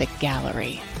for the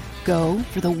gallery. Go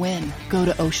for the win. Go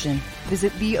to Ocean.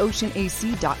 Visit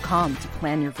theoceanac.com to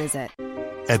plan your visit.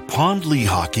 At Pond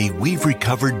Lehocky, we've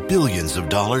recovered billions of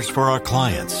dollars for our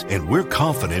clients, and we're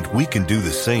confident we can do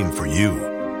the same for you.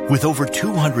 With over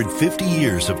 250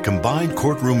 years of combined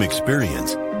courtroom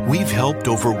experience, we've helped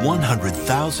over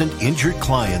 100,000 injured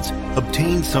clients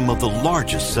obtain some of the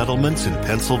largest settlements in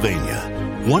Pennsylvania.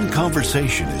 One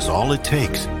conversation is all it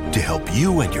takes to help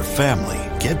you and your family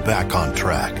get back on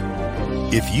track.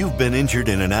 If you've been injured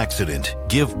in an accident,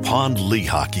 give Pond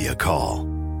Lehocky a call.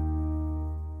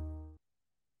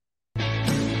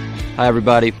 Hi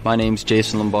everybody, my name's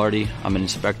Jason Lombardi. I'm an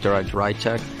inspector at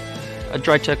DryTech. At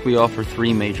DryTech we offer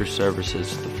three major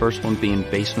services, the first one being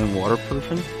basement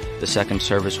waterproofing. The second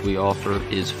service we offer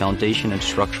is foundation and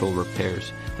structural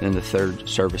repairs. And then the third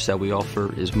service that we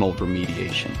offer is mold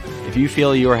remediation. If you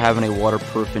feel you are having a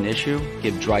waterproofing issue,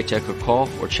 give DryTech a call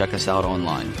or check us out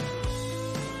online.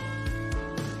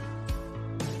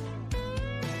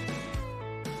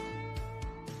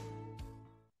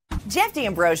 Jeff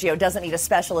D'Ambrosio doesn't need a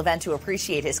special event to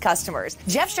appreciate his customers.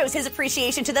 Jeff shows his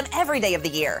appreciation to them every day of the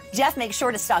year. Jeff makes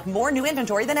sure to stock more new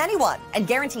inventory than anyone and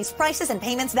guarantees prices and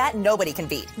payments that nobody can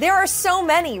beat. There are so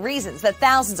many reasons that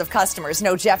thousands of customers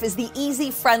know Jeff is the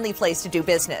easy, friendly place to do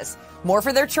business. More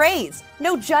for their trades.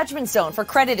 No judgment zone for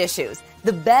credit issues.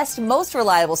 The best, most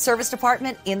reliable service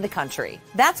department in the country.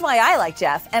 That's why I like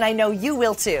Jeff, and I know you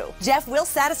will too. Jeff will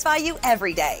satisfy you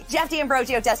every day. Jeff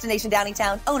D'Ambrosio, Destination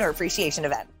Downingtown, Owner Appreciation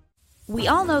Event. We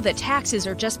all know that taxes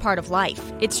are just part of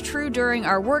life. It's true during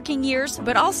our working years,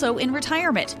 but also in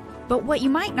retirement. But what you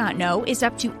might not know is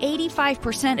up to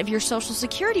 85% of your Social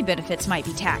Security benefits might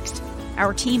be taxed.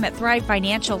 Our team at Thrive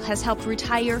Financial has helped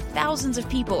retire thousands of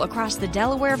people across the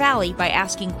Delaware Valley by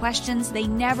asking questions they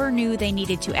never knew they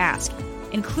needed to ask,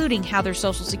 including how their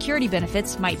Social Security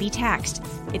benefits might be taxed.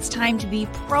 It's time to be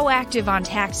proactive on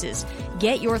taxes.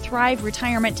 Get your Thrive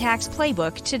Retirement Tax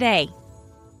Playbook today.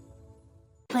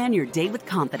 Plan your day with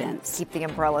confidence. Keep the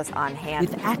umbrellas on hand.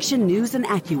 With Action News and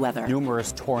AccuWeather.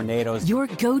 Numerous tornadoes. Your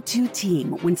go-to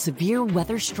team when severe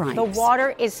weather strikes. The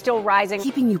water is still rising.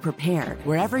 Keeping you prepared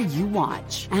wherever you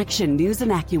watch. Action News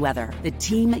and AccuWeather, the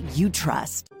team you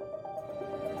trust.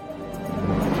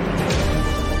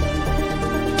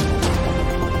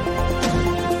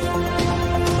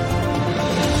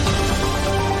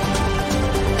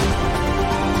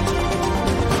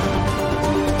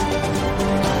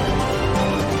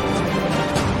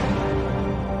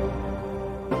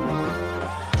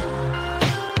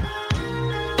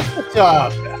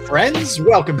 Friends,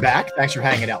 welcome back. Thanks for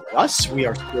hanging out with us. We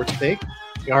are Sports Big.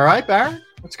 You all right, Barrett?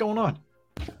 What's going on?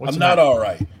 I'm not all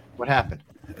right. What happened?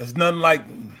 There's nothing like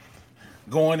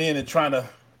going in and trying to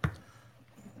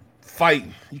fight.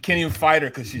 You can't even fight her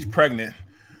because she's pregnant.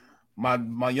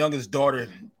 My youngest daughter,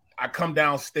 I come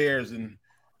downstairs and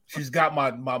she's got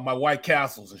my White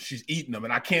Castles and she's eating them,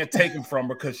 and I can't take them from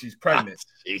her because she's pregnant.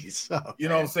 Jeez. Oh, you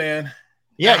know what I'm saying?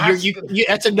 Yeah, you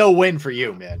that's a no win for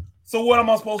you, man. So what am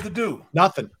I supposed to do?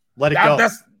 Nothing. Let it go.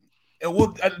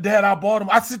 Dad, I bought them.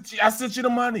 I sent you the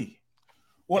money.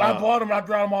 Well, I bought them. I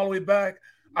drive them all the way back.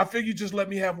 I figured you just let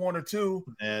me have one or two.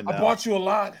 And I bought you a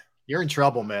lot. You're in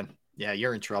trouble, man. Yeah,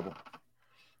 you're in trouble.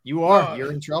 You are.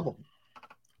 You're in trouble.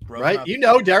 Bro, right? You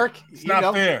know, Derrick. It's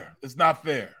not fair. It's not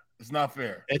fair. It's not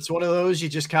fair. It's one of those you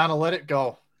just kind of let it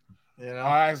go. You know.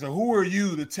 I asked her, who are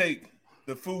you to take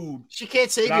the food? She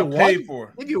can't save you one.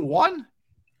 For. Give you one.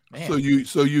 Man.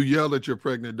 So you yelled at your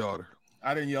pregnant daughter?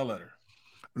 I didn't yell at her.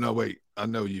 No, wait. I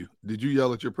know you. Did you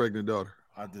yell at your pregnant daughter?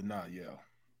 I did not yell.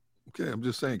 Okay, I'm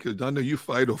just saying because I know you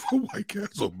fight over White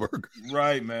Castle burgers.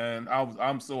 Right, man.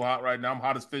 I'm so hot right now. I'm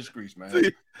hot as fish grease, man.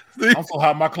 See? I'm so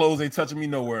hot. My clothes ain't touching me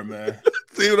nowhere, man.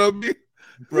 See what I mean?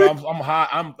 Bro, I'm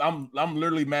hot. I'm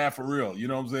literally mad for real. You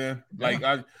know what I'm saying? Like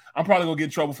I'm probably gonna get in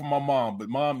trouble from my mom, but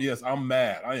mom, yes, I'm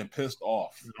mad. I am pissed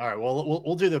off. All right, well,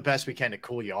 we'll do the best we can to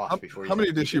cool you off before. How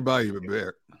many did she buy you,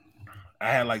 Barrett? I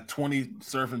had like 20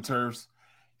 surf and turfs,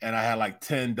 and I had like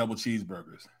 10 double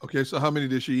cheeseburgers. Okay, so how many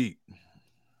did she eat?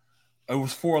 It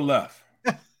was 4 left.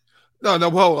 No,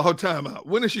 hold time out.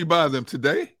 When did she buy them?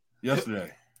 Today?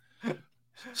 Yesterday.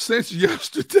 Since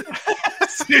yesterday.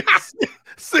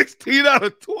 16 out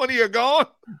of 20 are gone.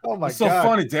 Oh my God! So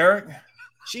funny, Derrick.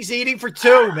 She's eating for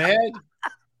 2, man.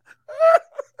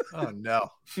 Oh no.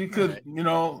 She could,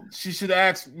 she should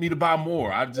ask me to buy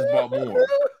more. I just bought more.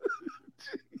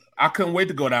 I couldn't wait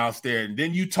to go downstairs. And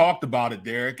then you talked about it,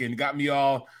 Derrick, and got me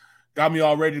all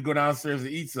ready to go downstairs and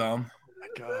eat some. Oh my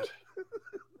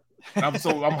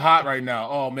God. I'm hot right now.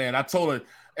 Oh man. I told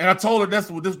her that's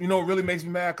what this, what really makes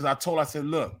me mad. Cause I said,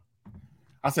 look,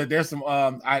 there's some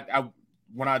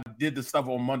when I did the stuff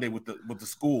on Monday with the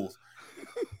schools,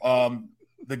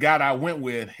 the guy that I went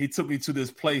with, he took me to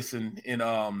this place in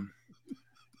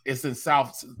it's in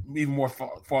South, even more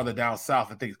farther down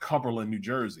south. I think it's Cumberland, New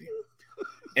Jersey.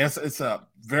 And it's a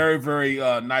very, very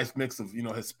nice mix of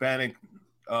Hispanic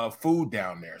food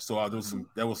down there. So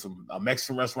there was some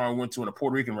Mexican restaurant we went to and a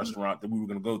Puerto Rican restaurant that we were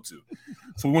going to go to.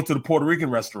 So we went to the Puerto Rican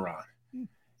restaurant,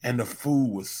 And the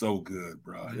food was so good,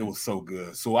 bro. It was so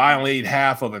good. So I only ate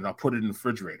half of it and I put it in the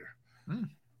refrigerator.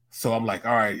 So I'm like,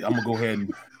 all right, I'm going to go ahead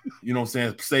and, you know what I'm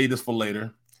saying, save this for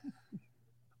later.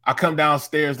 I come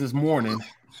downstairs this morning.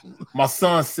 My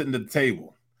son's sitting at the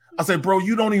table. I said, bro,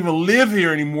 you don't even live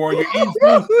here anymore. You're eating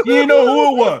food. You didn't know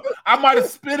who it was. I might have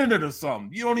spit in it or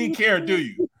something. You don't even care, do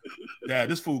you? Dad,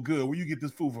 this food good. Where you get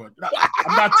this food from?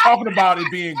 I'm not talking about it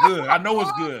being good. I know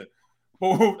it's good.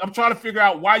 But I'm trying to figure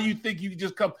out why you think you can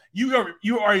just come. You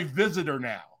are a visitor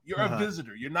now. You're a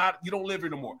visitor. You don't live here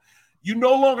no more. You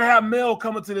no longer have mail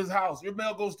coming to this house. Your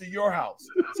mail goes to your house.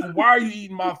 So why are you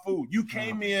eating my food? You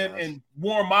came in and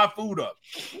warmed my food up.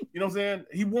 You know what I'm saying?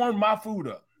 He warmed my food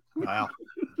up. Wow.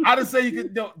 I didn't say you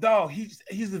could, dog.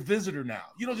 He's a visitor now.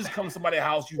 You don't just come to somebody's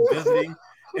house, you visiting,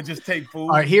 and just take food. All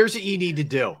right, here's what you need to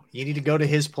do. You need to go to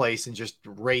his place and just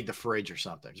raid the fridge or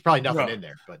something. There's probably nothing in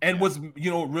there. But what's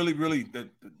really, really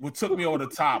what took me over the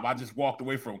top, I just walked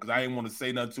away from him because I didn't want to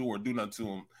say nothing to or do nothing to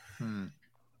him.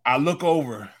 I look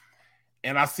over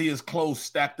and I see his clothes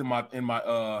stacked in my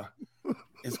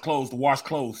his clothes, the wash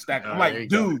clothes stacked. I'm like,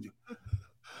 dude,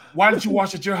 why didn't you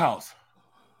wash at your house?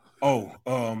 Oh,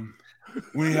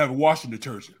 we didn't have washing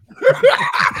detergent.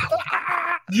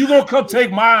 You gonna come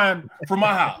take mine from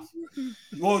my house?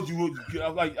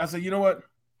 I said, you know what?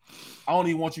 I don't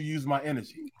even want you to use my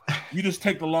energy. You just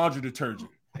take the laundry detergent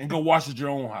and go wash at your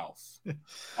own house.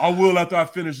 I will after I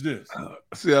finish this.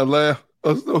 See, I laugh.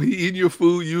 Oh, so he eating your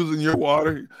food, using your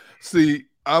water. See,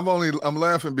 I'm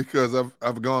laughing because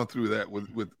I've gone through that with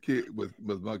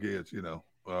my kids, you know,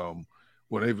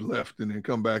 when they've left and then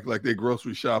come back like they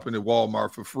grocery shopping at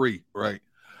Walmart for free, right?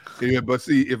 Yeah, but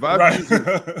see, if I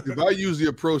use the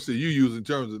approach that you use in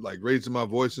terms of like raising my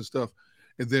voice and stuff,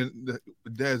 and then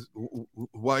Dad's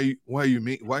why are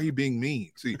you being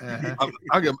mean? See,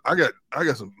 I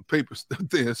got some paper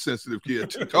thin sensitive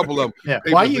kids, a couple of them. Yeah.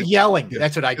 Why are you yelling? Yeah.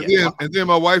 That's what I get. And then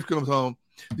my wife comes home.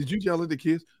 Did you yell at the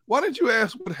kids? Why didn't you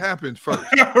ask what happened first?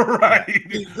 Right.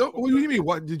 What do you mean?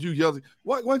 What did you yell?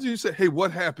 Why did you say, hey,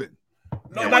 what happened?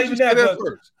 No, not even that.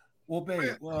 First? Well,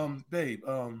 babe,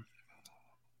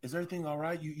 is everything all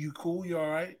right? You cool? You all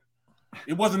right?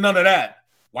 It wasn't none of that.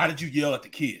 Why did you yell at the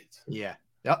kids? Yeah.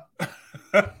 Yep.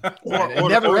 It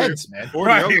never ends, man. Or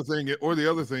the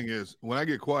other thing is when I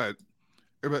get quiet,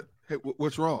 everybody, hey,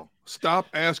 what's wrong? Stop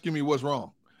asking me what's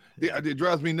wrong. It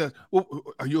drives me nuts. Well,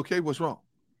 are you okay? What's wrong?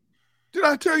 Did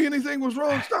I tell you anything was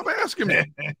wrong? Stop asking me.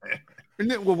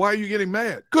 And then, well, why are you getting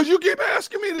mad? Because you keep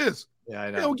asking me this. Yeah,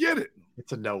 I know. I don't get it.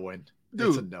 It's a no-win. Dude,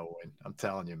 it's a no-win. I'm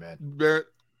telling you, man. Barrett,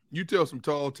 you tell some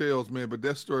tall tales, man, but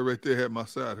that story right there had my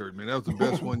side hurt, man. That was the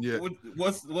best one yet. What do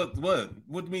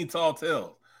you mean tall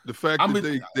tales? The fact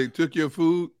that they took your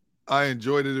food, I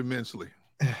enjoyed it immensely.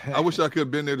 I wish I could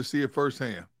have been there to see it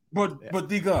firsthand. But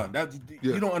D-Gun,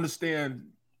 you don't understand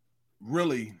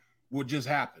really what just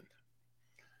happened.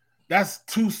 That's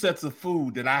 2 sets of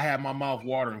food that I had my mouth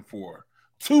watering for.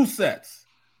 2 sets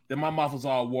that my mouth was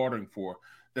all watering for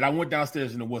that I went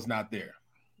downstairs and it was not there.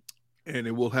 And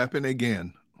it will happen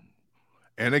again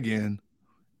and again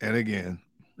and again.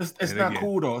 It's not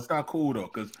cool though. It's not cool though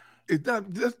because it's not.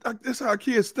 That's how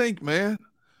kids think, man.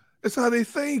 That's how they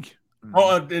think.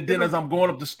 Oh, and then as I'm going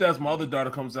up the steps, my other daughter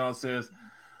comes down and says,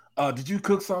 "Did you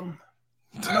cook something?"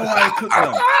 No, I ain't cook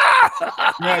something.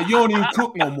 Man, you don't even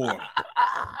cook no more,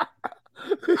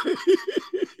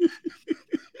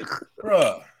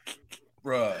 bruh.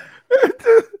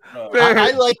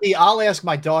 I like I'll ask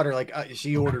my daughter, like,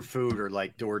 she ordered food or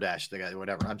like DoorDash,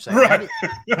 whatever. I'm saying,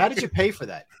 how did you pay for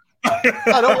that?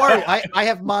 No, don't worry. I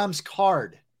have mom's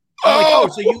card. I'm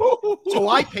like, so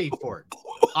I paid for it.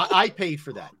 I paid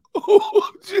for that.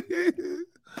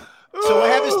 So I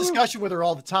have this discussion with her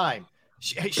all the time.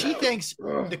 She thinks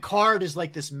the card is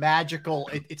like this magical,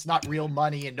 it's not real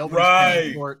money and nobody's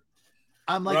paying for it.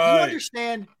 I'm like, you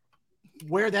understand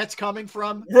where that's coming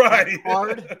from? Right.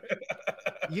 Card?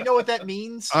 You know what that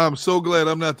means? I'm so glad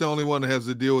I'm not the only one that has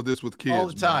to deal with this with kids. All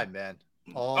the time, man.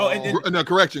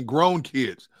 Grown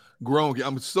kids.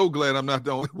 I'm so glad I'm not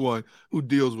the only one who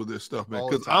deals with this stuff, man.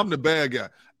 Because I'm the bad guy.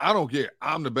 I don't care.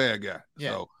 I'm the bad guy.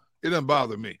 Yeah. So it doesn't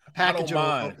bother me. A package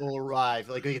will arrive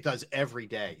like it does every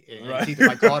day. It's either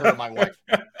my daughter or my wife.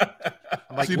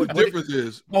 I'm like, the difference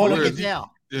is. Look at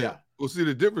now. Yeah. Well, see,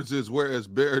 the difference is whereas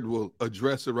Barrett will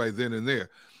address it right then and there,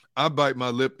 I bite my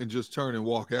lip and just turn and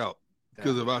walk out.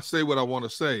 Because if I say what I want to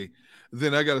say,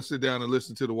 then I got to sit down and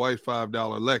listen to the white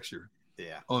 $5 lecture.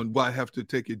 Yeah. On why I have to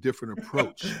take a different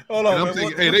approach. Hold on. I'm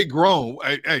thinking, hey, they grown.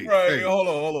 Hey. Hold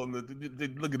on.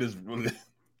 Look at this.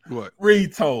 What?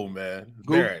 Read tone, man.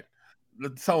 Barrett. The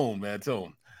tone, man.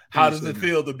 Tone. How does it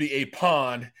feel to be a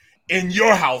pawn in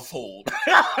your household.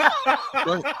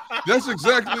 Right. That's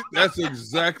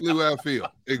exactly what I feel.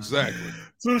 Exactly.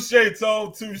 Touche,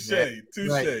 Tom. Touche. Right.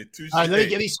 Touche. All right, let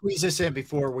me squeeze this in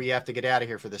before we have to get out of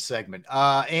here for this segment.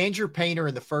 Andrew Painter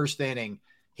in the first inning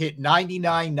hit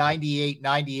 99, 98,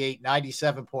 98,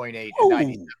 97.8,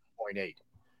 and 97.8.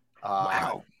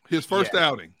 Wow. His first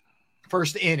outing.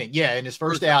 First inning. Yeah, in his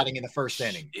first outing in the first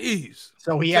inning. Jeez.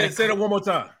 So he say that one more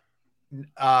time.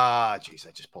 Jeez,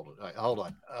 I just pulled it. All right, hold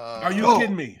on. Are you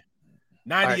kidding me?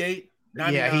 98,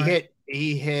 99. Yeah,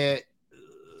 he hit.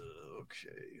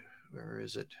 Okay, where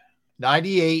is it?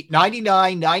 98,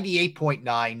 99,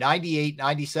 98.9, 98,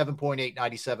 97.8,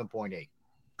 97.8.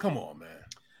 Come on, man.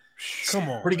 Come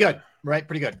on. Pretty good, right?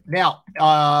 Pretty good. Now,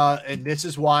 and this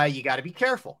is why you got to be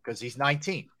careful because he's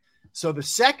 19. So the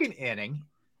second inning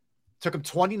took him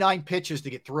 29 pitches to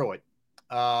get through it.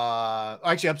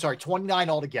 Actually, I'm sorry, 29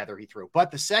 altogether he threw.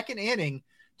 But the second inning,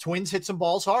 Twins hit some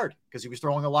balls hard because he was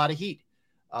throwing a lot of heat.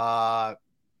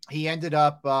 He ended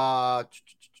up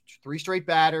 3 straight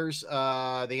batters.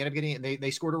 They ended up getting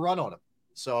they scored a run on him.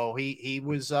 So he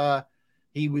was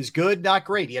good, not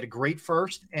great. He had a great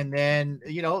first, and then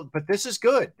but this is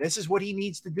good. This is what he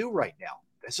needs to do right now.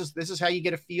 This is how you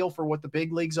get a feel for what the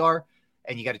big leagues are,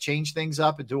 and you got to change things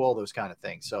up and do all those kind of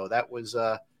things. So that was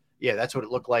that's what it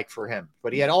looked like for him.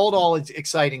 But he had all it's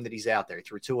exciting that he's out there. He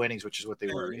threw 2 innings, which is what they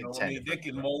were intended. They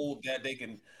can mold that. They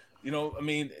can,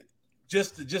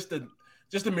 just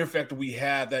the mere fact that we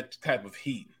have that type of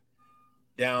heat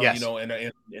down, in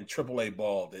AAA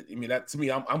ball. That to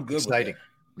me, I'm good exciting. With that.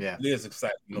 Yeah, it is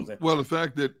exciting. You know what I'm saying? Well, the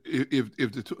fact that if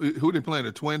who they playing,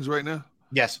 the Twins right now?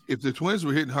 Yes. If the Twins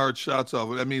were hitting hard shots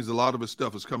off, that means a lot of his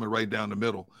stuff is coming right down the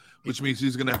middle, which means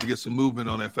he's going to have to get some movement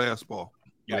on that fastball.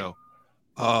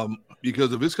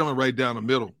 Because if it's coming right down the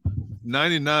middle,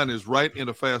 99 is right in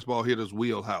a fastball hitter's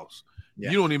wheelhouse.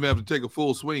 Yeah. You don't even have to take a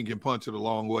full swing and punch it a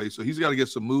long way. So he's got to get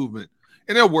some movement,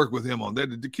 and they'll work with him on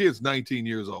that. The kid's 19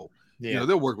 years old. Yeah.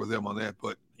 They'll work with him on that.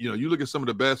 But, you look at some of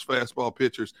the best fastball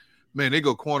pitchers, man, they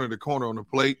go corner to corner on the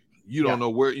plate. You don't know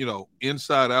where,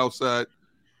 inside, outside.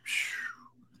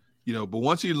 But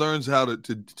once he learns how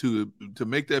to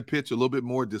make that pitch a little bit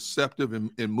more deceptive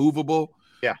and movable,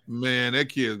 man, that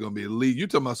kid is going to be elite. You're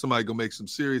talking about somebody going to make some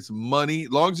serious money, as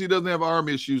long as he doesn't have arm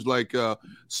issues like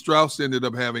Strauss ended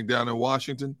up having down in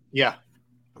Washington. Yeah.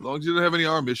 As long as he doesn't have any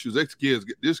arm issues,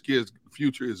 this kid's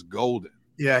future is golden.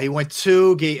 Yeah, he went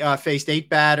faced 8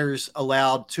 batters,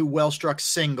 allowed 2 well-struck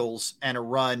singles and a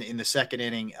run in the second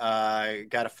inning.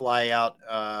 Got a fly out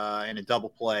and a double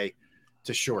play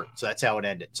to short. So that's how it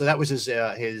ended. So that was his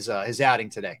outing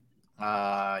today.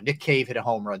 Nick Cave hit a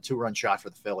home run, 2-run shot for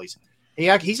the Phillies.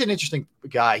 He's an interesting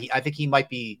guy. I think he might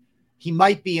be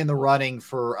in the running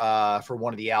for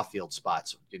one of the outfield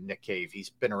spots. Nick Cave. He's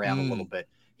been around a little bit.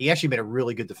 He actually made a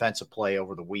really good defensive play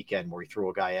over the weekend where he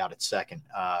threw a guy out at second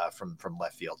from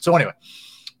left field. So anyway,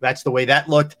 that's the way that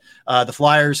looked. The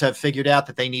Flyers have figured out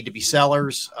that they need to be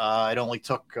sellers. It only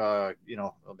took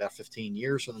about 15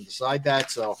 years for them to decide that.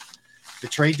 So the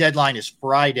trade deadline is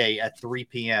Friday at 3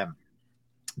 p.m.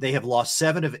 They have lost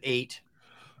 7 of 8.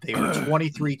 They are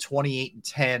 23, 28, and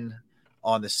 10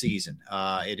 on the season.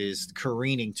 It is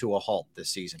careening to a halt this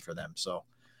season for them. So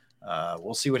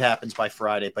we'll see what happens by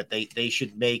Friday, but they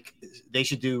should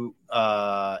do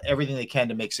everything they can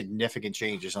to make significant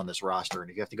changes on this roster.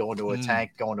 And if you have to go into a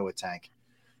tank, go into a tank.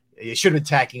 You should have been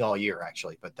tanking all year,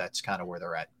 actually, but that's kind of where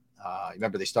they're at.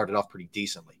 Remember, they started off pretty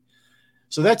decently.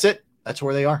 So that's it. That's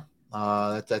where they are.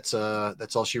 That's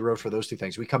all she wrote for those 2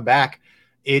 things. We come back.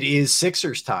 It is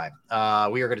Sixers time.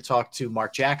 We are going to talk to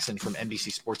Mark Jackson from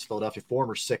NBC Sports Philadelphia,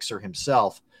 former Sixer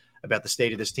himself, about the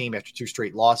state of this team after 2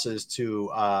 straight losses to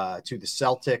the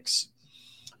Celtics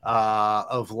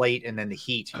of late, and then the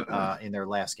Heat in their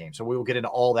last game. So we will get into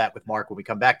all that with Mark when we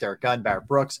come back. Derrick Gunn, Barrett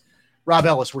Brooks, Rob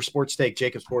Ellis. We're Sports Take,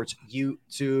 Jacob Sports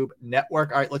YouTube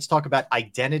Network. All right, let's talk about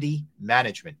identity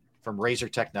management from Razor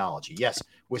Technology. Yes,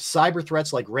 with cyber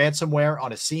threats like ransomware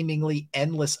on a seemingly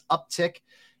endless uptick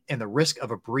and the risk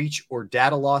of a breach or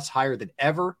data loss higher than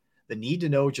ever, the need to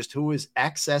know just who is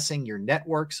accessing your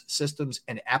networks, systems,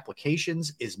 and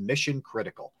applications is mission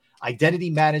critical. Identity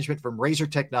management from Razor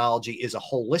Technology is a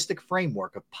holistic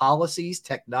framework of policies,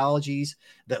 technologies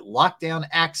that lock down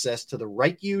access to the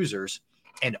right users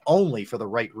and only for the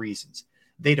right reasons.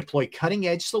 They deploy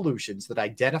cutting-edge solutions that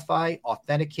identify,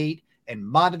 authenticate, and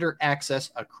monitor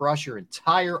access across your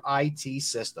entire IT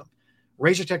system.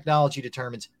 Razor Technology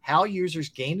determines how users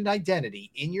gain an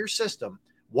identity in your system,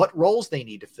 what roles they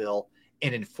need to fill,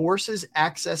 and enforces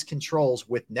access controls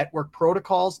with network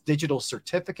protocols, digital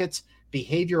certificates,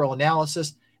 behavioral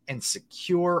analysis, and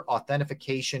secure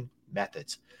authentication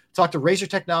methods. Talk to Razor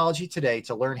Technology today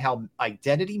to learn how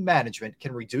identity management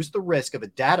can reduce the risk of a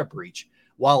data breach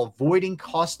while avoiding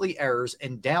costly errors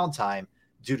and downtime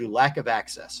due to lack of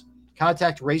access.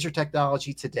 Contact Razor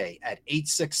Technology today at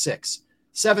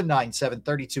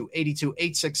 866-797-3282,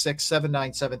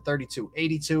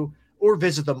 866-797-3282, or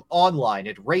visit them online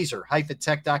at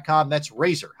razor-tech.com. That's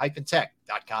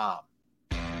razor-tech.com.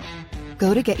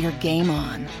 Go to get your game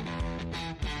on.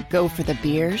 Go for the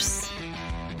beers.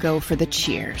 Go for the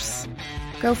cheers.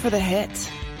 Go for the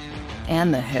hit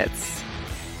and the hits.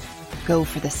 Go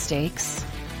for the stakes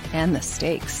and the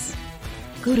stakes.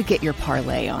 Go to get your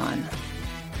parlay on.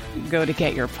 Go to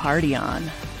get your party on.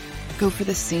 Go for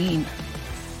the scene.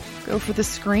 Go for the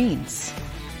screens.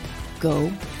 Go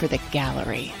for the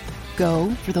gallery. Go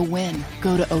for the win.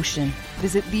 Go to Ocean.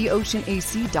 Visit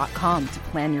theoceanac.com to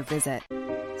plan your visit.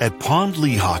 At Pond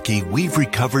Lehocky, we've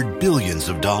recovered billions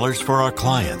of dollars for our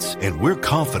clients, and we're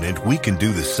confident we can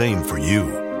do the same for you.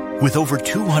 With over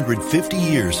 250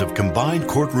 years of combined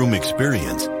courtroom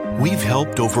experience, we've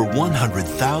helped over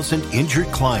 100,000 injured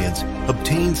clients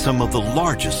obtain some of the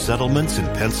largest settlements in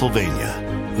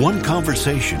Pennsylvania. One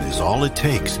conversation is all it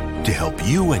takes to help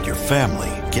you and your family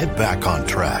get back on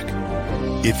track.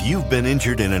 If you've been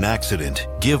injured in an accident,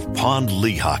 give Pond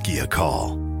Lehocky a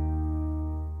call.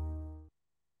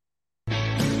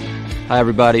 Hi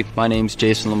everybody, my name's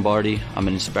Jason Lombardi. I'm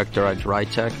an inspector at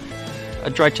DryTech.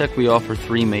 At DryTech we offer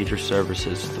three major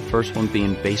services, the first one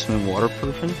being basement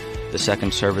waterproofing. The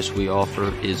second service we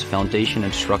offer is foundation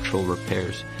and structural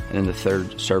repairs. And then the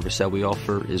third service that we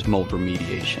offer is mold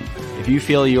remediation. If you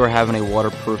feel you are having a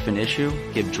waterproofing issue,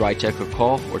 give DryTech a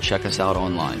call or check us out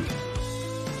online.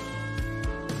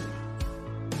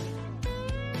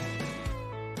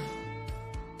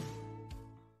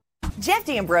 Jeff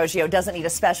D'Ambrosio doesn't need a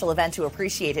special event to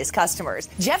appreciate his customers.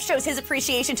 Jeff shows his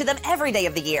appreciation to them every day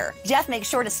of the year. Jeff makes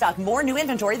sure to stock more new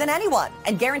inventory than anyone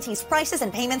and guarantees prices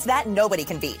and payments that nobody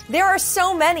can beat. There are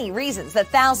so many reasons that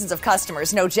thousands of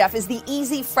customers know Jeff is the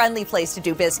easy, friendly place to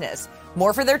do business.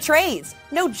 More for their trades.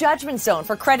 No judgment zone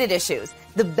for credit issues.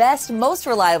 The best, most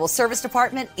reliable service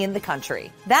department in the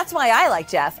country. That's why I like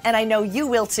Jeff, and I know you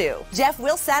will too. Jeff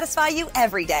will satisfy you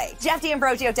every day. Jeff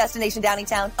D'Ambrosio, Destination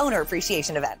Downingtown, Owner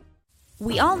Appreciation Event.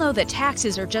 We all know that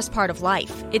taxes are just part of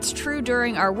life. It's true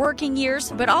during our working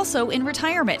years, but also in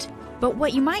retirement. But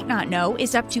what you might not know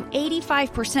is up to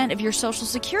 85% of your Social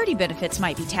Security benefits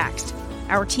might be taxed.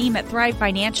 Our team at Thrive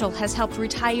Financial has helped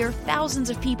retire thousands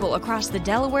of people across the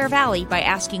Delaware Valley by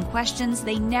asking questions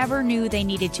they never knew they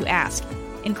needed to ask,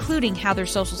 including how their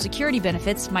Social Security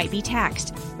benefits might be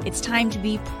taxed. It's time to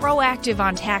be proactive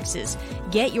on taxes.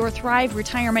 Get your Thrive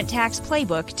Retirement Tax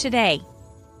Playbook today.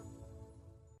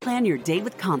 Plan your day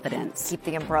with confidence. Keep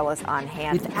the umbrellas on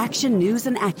hand. With Action News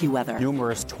and AccuWeather.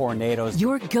 Numerous tornadoes.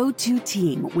 Your go-to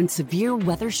team when severe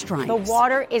weather strikes. The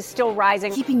water is still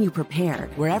rising. Keeping you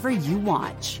prepared wherever you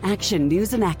watch. Action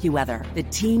News and AccuWeather, the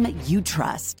team you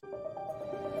trust.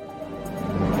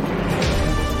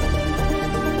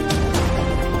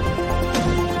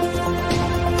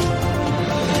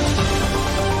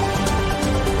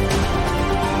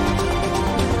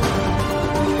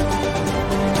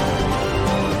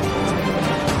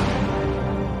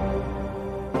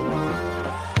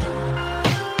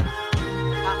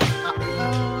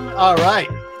 All right.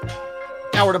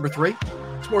 Hour number 3.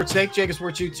 Sports Take, Jacob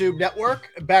Sports YouTube Network.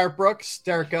 Barrett Brooks,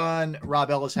 Derrick Gunn, Rob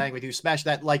Ellis hanging with you. Smash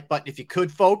that like button if you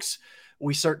could, folks.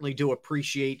 We certainly do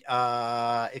appreciate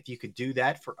if you could do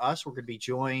that for us. We're going to be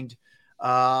joined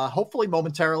hopefully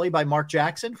momentarily by Mark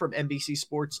Jackson from NBC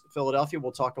Sports Philadelphia.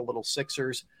 We'll talk a little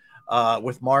Sixers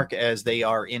with Mark as they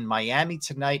are in Miami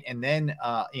tonight and then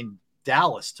in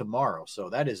Dallas tomorrow.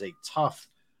 So that is a tough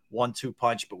 1-2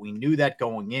 punch, but we knew that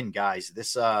going in, guys.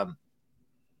 This month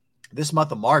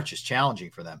of March is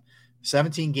challenging for them.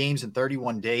 17 games in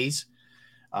 31 days.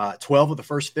 12 of the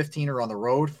first 15 are on the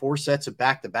road. 4 sets of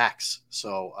back-to-backs.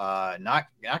 So not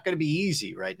going to be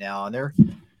easy right now. And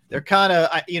they're kind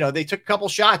of they took a couple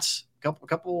shots,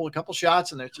 couple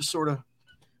shots, and they're just sort of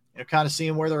kind of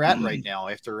seeing where they're at right now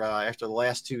after the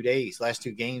last 2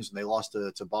 games, and they lost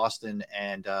to Boston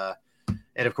and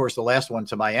of course the last one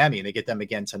to Miami, and they get them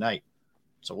again tonight.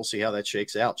 So we'll see how that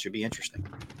shakes out. Should be interesting.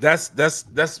 That's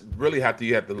really how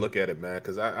you have to look at it, man,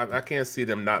 because I can't see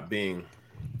them not being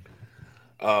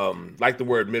like the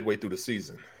word midway through the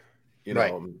season.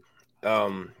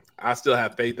 I still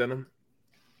have faith in them.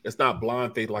 It's not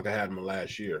blind faith like I had them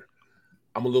last year.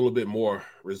 I'm a little bit more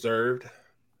reserved,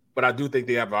 but I do think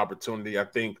they have an opportunity. I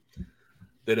think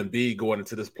that Embiid going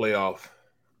into this playoff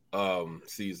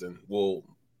season will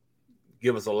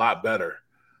give us a lot better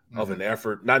of an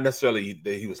effort. Not necessarily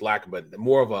that he was lacking, but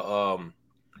more of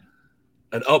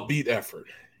an upbeat effort.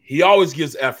 He always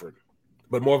gives effort,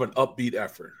 but more of an upbeat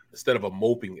effort instead of a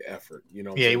moping effort. You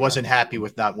know. Yeah, he wasn't happy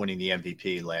with not winning the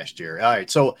MVP last year. All right,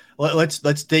 so let's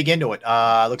dig into it.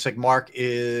 Looks like Mark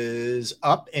is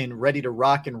up and ready to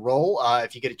rock and roll.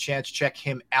 If you get a chance, check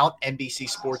him out. NBC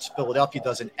Sports Philadelphia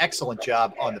does an excellent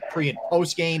job on the pre and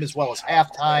post game as well as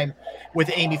halftime with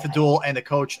Amy Fadul and the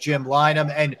coach Jim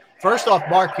Lynam. And first off,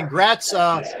 Mark, congrats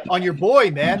on your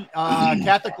boy, man.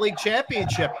 Catholic League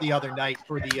championship the other night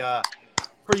for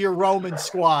your Roman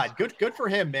squad. Good for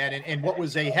him, man. And what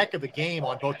was a heck of a game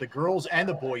on both the girls and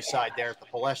the boys side there at the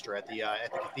Palestra at the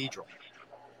Cathedral.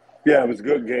 Yeah, it was a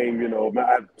good game. You know,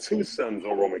 I have two sons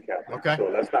on Roman Catholic. Okay.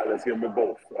 So let's give them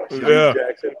both.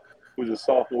 Jackson, who's a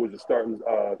sophomore, who's a starting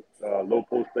low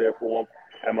post player for him.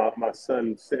 And my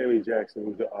son, Sammy Jackson,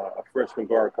 who's a freshman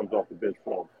guard, comes off the bench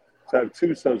for him. So I have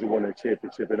two sons who won that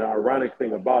championship. And the ironic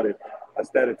thing about it, a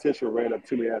statistician ran up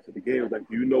to me after the game, was like,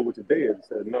 "Do you know what today is?" I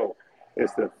said, "No.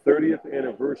 It's the 30th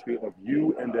anniversary of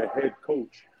you and the head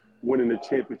coach winning the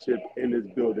championship in this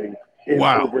building in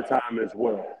overtime as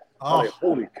well." I'm like,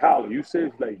 "Holy cow, you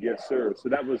serious?" Like, "Yes, sir." So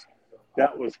that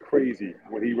was crazy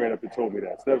when he ran up and told me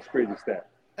that. So that was crazy stat.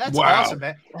 That's awesome,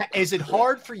 man. Is it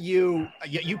hard for you?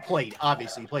 You played,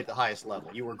 obviously, you played at the highest level.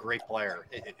 You were a great player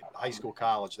in high school,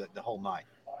 college, the whole nine.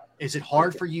 Is it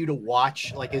hard for you to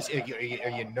watch? Like, are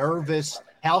you nervous?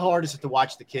 How hard is it to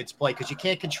watch the kids play? Because you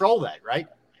can't control that, right?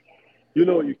 You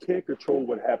know, you can't control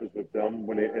what happens with them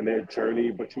when they're in their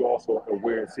journey, but you also are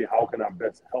aware and see how can I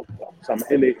best help them. So I'm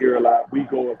in their ear a lot.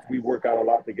 We work out a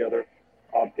lot together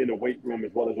in the weight room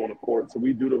as well as on the court. So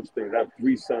we do those things. I have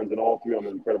three sons, and all three of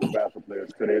them are incredible basketball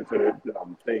players to their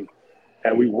thing.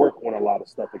 And we work on a lot of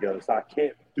stuff together. So I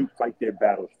can't fight their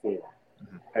battles for them.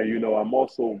 Mm-hmm. And, you know, I'm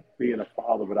also being a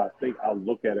father, but I think I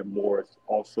look at it more as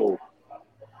also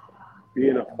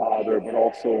being a father, but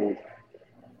also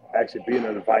actually being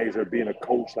an advisor, being a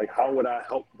coach. Like, how would I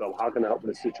help them? How can I help in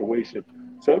this situation?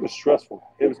 So it was stressful.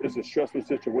 It's a stressful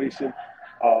situation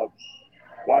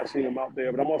watching them out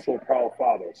there, but I'm also a proud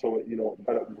father. So, you know,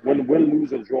 but win,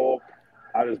 lose, or draw,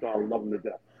 I just know I love them to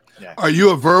death. Yeah. Are you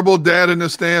a verbal dad in the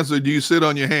stands, or do you sit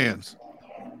on your hands?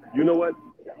 You know what?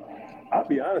 I'll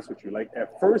be honest with you. Like,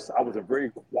 at first, I was a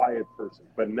very quiet person,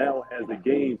 but now as the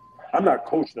game, I'm not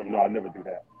coaching them. No, I never do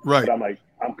that. Right. But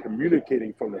I'm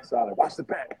communicating from the side. Like, watch the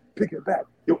back, pick it back.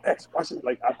 Yo, X, watch it.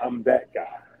 Like, I'm that guy.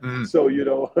 Mm. So, you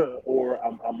know, or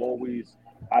I'm always,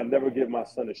 I never give my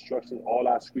son instructions. All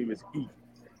I scream is eat.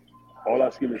 All I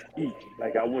scream is eat.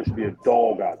 Like, I want you to be a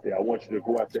dog out there. I want you to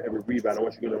go after every rebound. I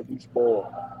want you to get a loose ball.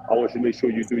 I want you to make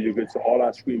sure you do your good. So all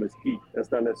I scream is eat.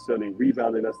 That's not necessarily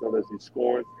rebounding. That's not necessarily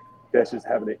scoring. That's just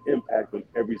having an impact on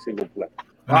every single play.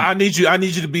 I need you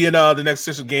to be in the next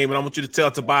Sixers game, and I want you to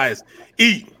tell Tobias,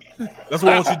 eat. That's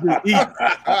what I want you to do. Eat.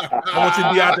 I want you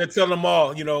to be out there telling them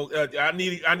all, you know, I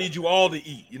need you all to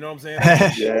eat. You know what I'm saying?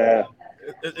 Yeah.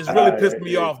 It's really pissed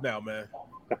me off now, man.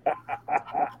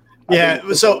 Yeah.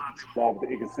 So the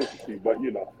inconsistency, but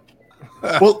you know.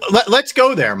 Well, let's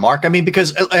go there, Mark. I mean,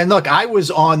 because and look, I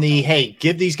was on the hey,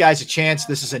 give these guys a chance.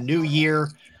 This is a new year.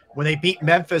 When they beat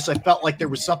Memphis, I felt like there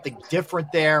was something different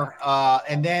there.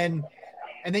 And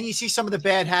then you see some of the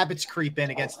bad habits creep in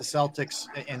against the Celtics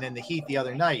and then the Heat the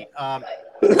other night.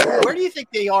 Where do you think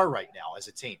they are right now as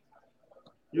a team?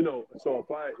 You know, so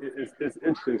it's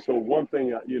interesting. So one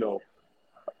thing, you know,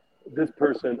 this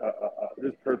person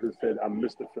said, I'm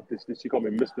Mr. She called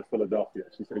me Mr. Philadelphia.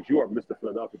 She said, you are Mr.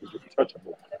 Philadelphia because you're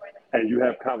touchable. And you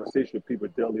have conversation with people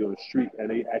daily on the street and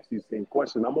they ask these same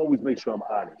questions. I'm always make sure I'm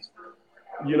honest.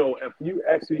 You know, if you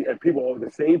actually, and people,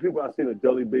 the same people I see on a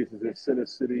daily basis in Center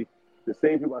City, the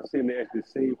same people I see them, they ask the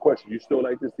same question. You still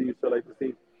like this team? You still like this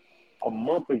team? A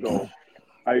month ago,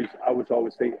 I would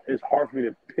always say it's hard for me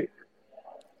to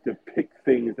pick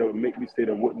things that would make me say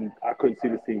I couldn't see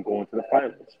this team going to the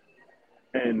finals.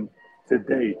 And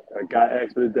today, a guy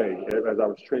asked me today, as I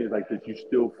was training, like, did you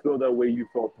still feel that way you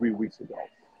felt 3 weeks ago?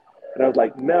 And I was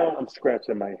like, now I'm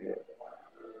scratching my head.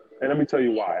 And let me tell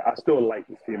you why. I still like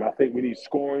this team. I think we need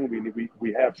scoring.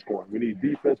 We have scoring. We need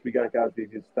defense. We got guys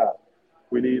that get stopped.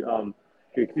 We need to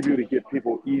keep you to get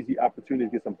people easy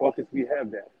opportunities, get some buckets. We have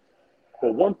that.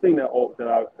 But one thing that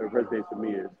resonates with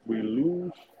me is we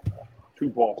lose to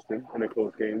Boston in a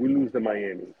close game. We lose to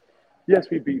Miami. Yes,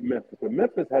 we beat Memphis, but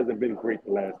Memphis hasn't been great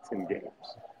the last 10 games.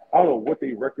 I don't know what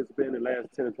their record's been in the last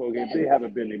 10 or 12 games. They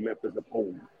haven't been a Memphis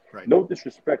opponent. Right. No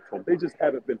disrespect to them. They just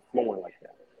haven't been flowing like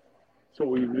that. So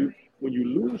when you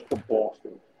lose to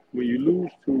Boston, when you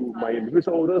lose to Miami, we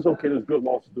say, oh, that's okay, there's good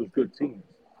losses, there's good teams.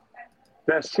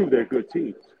 That's true, they're good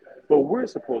teams. But we're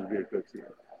supposed to be a good team.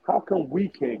 How come we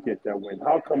can't get that win?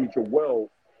 How come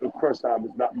Joel, the crush time,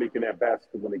 is not making that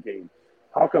basket to win the game?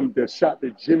 How come the shot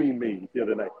that Jimmy made the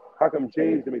other night? How come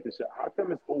James didn't make the shot? How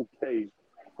come it's okay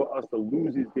for us to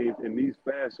lose these games in these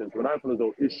fashions when I feel as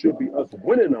though it should be us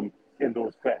winning them in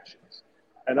those fashions?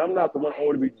 And I'm not the one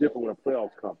always to be different when the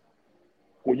playoffs come.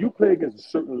 When you play against a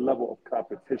certain level of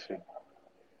competition,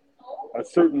 a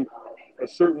certain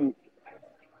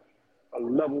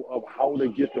level of how to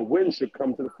get the win should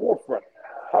come to the forefront.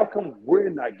 How come we're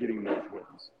not getting those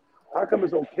wins? How come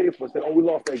it's okay for us to say, oh, we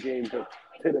lost that game because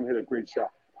Tatum hit a great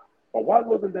shot? Or why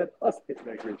wasn't that us hitting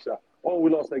that great shot? Oh, we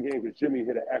lost that game because Jimmy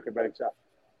hit an acrobatic shot.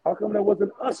 How come that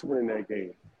wasn't us winning that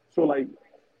game? So, like,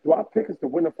 do I pick us to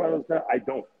win the finals now? I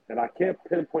don't. And I can't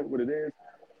pinpoint what it is,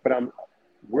 but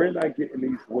we're not getting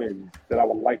these wins that I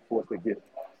would like for us to get.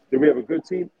 Do we have a good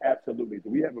team? Absolutely. Do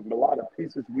we have a lot of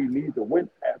pieces we need to win?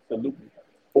 Absolutely.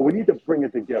 But we need to bring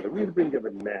it together. We need to bring it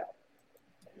together now.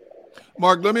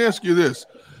 Mark, let me ask you this.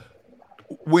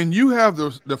 When you have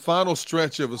the final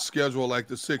stretch of a schedule like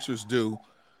the Sixers do,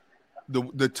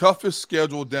 the toughest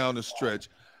schedule down the stretch,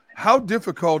 how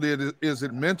difficult is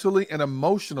it mentally and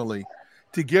emotionally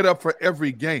to get up for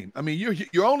every game? I mean,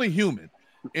 you're only human.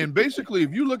 And basically,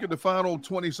 if you look at the final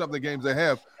 20-something games they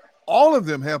have, all of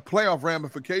them have playoff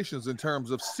ramifications in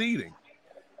terms of seeding.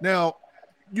 Now,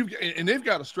 they've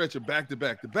got a stretch of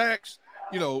back-to-back-to-backs,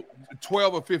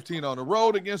 12 or 15 on the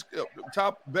road against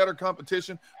better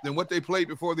competition than what they played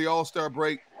before the All-Star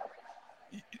break.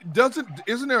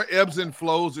 Isn't there ebbs and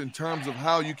flows in terms of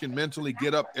how you can mentally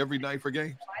get up every night for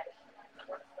games?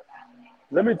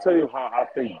 Let me tell you how I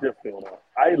think differently.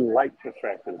 I like the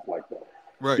fact that it's like that.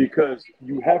 Right. Because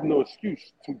you have no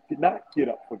excuse to not get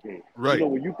up for games. Right.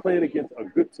 When you're playing against a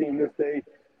good team this day,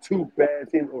 two bad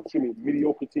teams,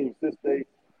 mediocre teams this day,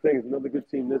 playing another good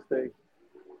team this day,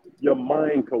 your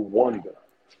mind could wander.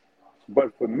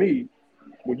 But for me,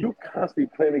 when you're constantly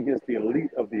playing against the elite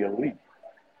of the elite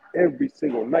every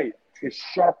single night, it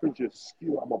sharpens your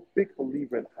skill. I'm a big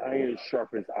believer in iron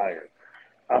sharpens iron.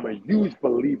 I'm a huge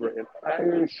believer in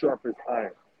iron sharpens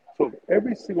iron. So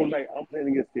every single night I'm playing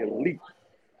against the elite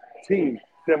team,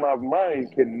 then my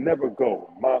mind can never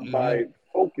go. My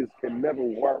focus can never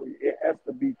worry. It has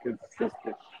to be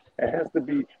consistent. It has to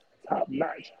be top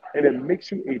notch. And it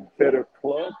makes you a better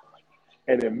club,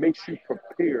 and it makes you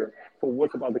prepare for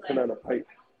what's about to come down the pipe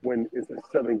when it's a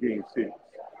 7-game series.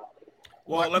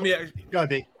 Well, let me ask you. Go ahead,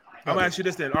 B. I'm going to ask you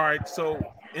this then. All right, so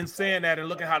in saying that and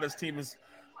look at how this team is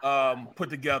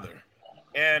put together,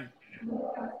 and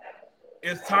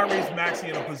is Tyrese Maxey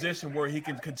in a position where he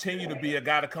can continue to be a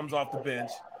guy that comes off the bench?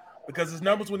 Because his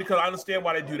numbers, I understand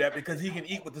why they do that, because he can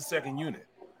eat with the second unit.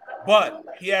 But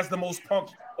he has the most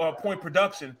point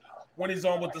production when he's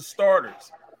on with the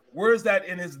starters. Where is that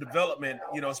in his development,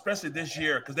 especially this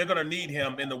year? Because they're going to need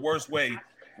him in the worst way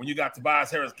when you got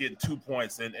Tobias Harris getting 2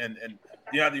 points and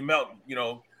DeAnthony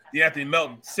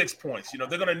Melton, 6 points. They're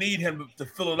going to need him to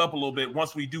fill it up a little bit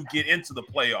once we do get into the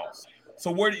playoffs.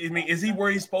 So is he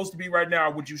where he's supposed to be right now,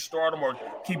 or would you start him or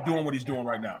keep doing what he's doing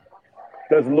right now?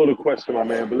 That's a loaded question, my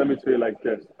man, but let me tell you like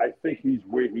this. I think he's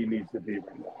where he needs to be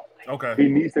right now. Okay. He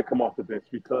needs to come off the bench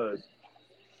because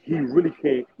he really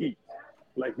can't eat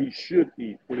like he should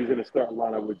eat when he's in the starting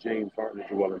lineup with James Harden and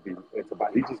Joel Embiid.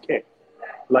 He just can't.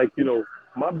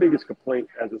 My biggest complaint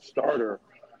as a starter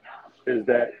is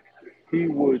that he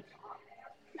would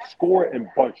score in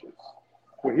bunches,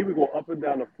 where he would go up and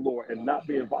down the floor and not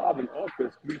be involved in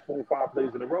offense 3, 4, 5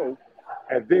 plays in a row,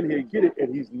 and then he'd get it,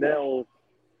 and he's now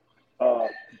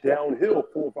downhill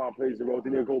 4 or 5 plays in a row,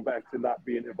 then he'll go back to not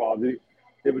being involved.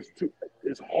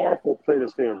 It's hard for a player to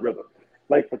stay in rhythm.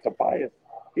 Like for Tobias,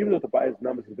 even though Tobias'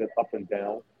 numbers have been up and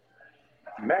down,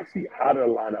 Maxey out of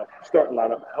the lineup, starting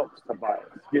lineup, helps Tobias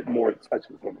get more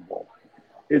touches on the ball.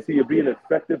 Is he being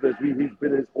effective as he's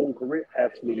been his whole career?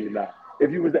 Absolutely not.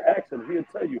 If you was to ask him, he'll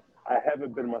tell you, I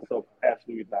haven't been myself.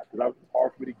 Absolutely not. Because it's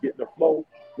hard for me to get in the flow.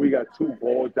 We got 2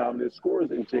 ball-dominant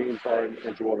scorers in James Harden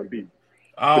and Joel Embiid.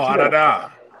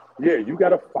 Yeah, you got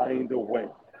to find a way.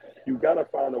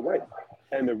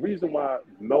 And the reason why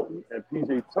Melton and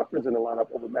P.J. Tucker's in the lineup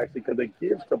over Maxey, because it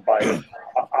gives Tobias an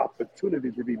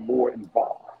opportunity to be more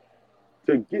involved,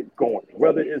 to get going,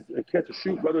 whether it's a catch or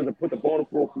shoot, whether it's to put the ball on the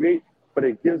floor, create, but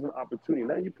it gives an opportunity.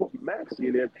 Now you put Maxey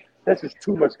in there, that's just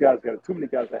too much guys, too many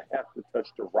guys that have to touch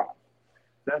the rock.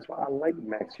 That's why I like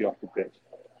Maxey off the bench.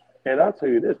 And I'll tell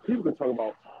you this, people can talk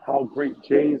about how great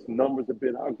James' numbers have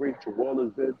been, how great Joel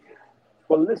has been.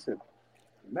 But listen,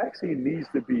 Maxey needs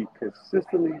to be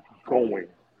consistently going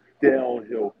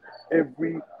downhill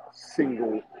every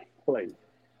single play.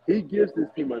 He gives this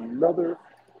team another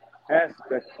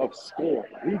aspect of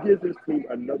scoring. He gives this team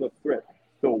another threat.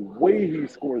 the way he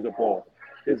scores the ball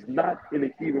is not in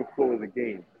the even flow of the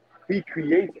game. He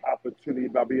creates opportunity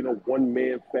by being a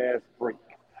one-man fast break,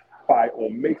 by or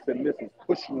makes and misses,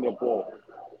 pushing the ball,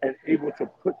 and able to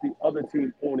put the other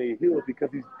team on their heels because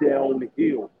he's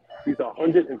downhill. He's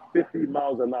 150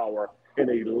 miles an hour in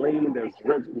a lane that's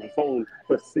zoned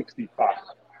for 65.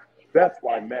 That's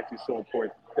why Max is so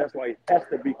important. That's why he has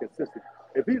to be consistent.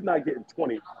 If he's not getting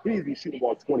 20, he needs to be shooting the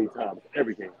ball 20 times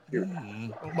every game.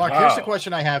 Mark, here's the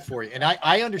question I have for you. And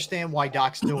I understand why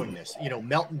Doc's doing this. You know,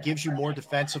 Melton gives you more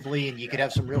defensively, and you could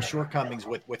have some real shortcomings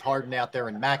with Harden out there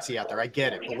and Maxey out there. I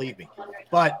get it, believe me.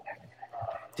 But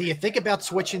do you think about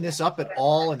switching this up at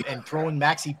all and throwing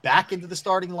Maxey back into the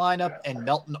starting lineup and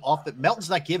Melton off? Melton's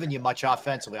not giving you much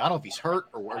offensively. I don't know if he's hurt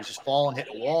or he's just falling,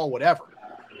 hitting a wall, whatever.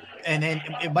 And then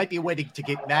it might be a way to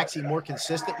get Maxey more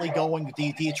consistently going.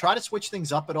 Do you try to switch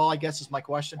things up at all, I guess, is my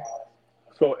question.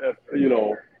 So,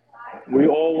 we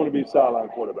all want to be sideline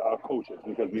quarterback, our coaches,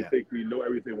 because we think we know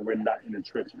everything when we're not in the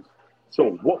trenches.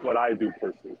 So what would I do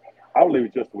personally? I would leave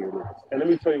it just the way it is. And let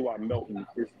me tell you why Melton's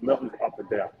up and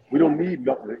down. We don't need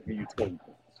Melton to give you 20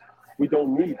 points. We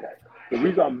don't need that. The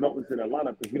reason Melton's in the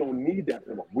lineup is we don't need that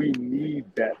from him. We need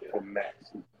that from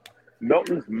Maxey.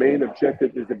 Melton's main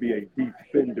objective is to be a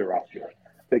defender out there,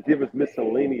 to give us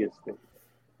miscellaneous things.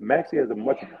 Maxey has a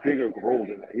much bigger role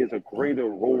than that. He has a greater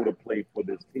role to play for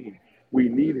this team. We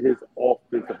need his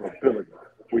offensive ability.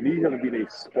 We need him to be a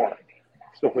spark.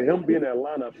 So for him being in that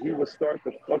lineup, he will start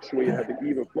to fluctuate and have the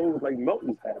even flows like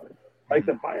Melton's having, like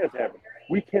Tobias having.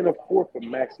 We can't afford for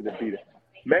Maxey to be that.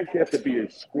 Maxey has to be a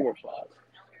scorer for us.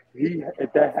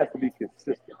 That has to be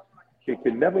consistent. It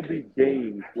can never be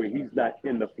games where he's not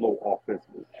in the flow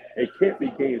offensively. It can't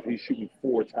be games he's shooting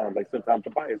 4 times like sometimes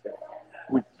Tobias has.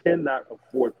 We cannot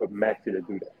afford for Maxey to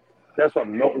do that. That's why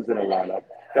Melton's in the lineup.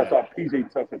 That's why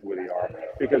PJ Tucker's where they are.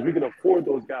 Because we can afford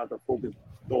those guys to focus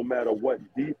no matter what.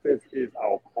 Defense is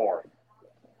our card.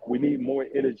 We need more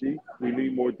energy. We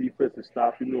need more defensive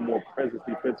stops. We need more presence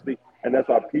defensively. And that's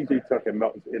why PJ Tucker and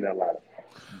Melton's in that lineup.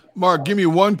 Mark, give me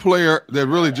one player that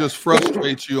really just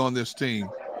frustrates you on this team.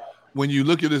 When you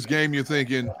look at this game, you're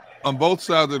thinking, on both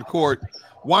sides of the court,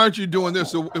 why aren't you doing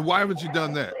this? And why haven't you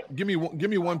done that? Give me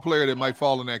one player that might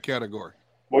fall in that category.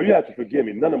 Well, you have to forgive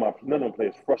me. None of the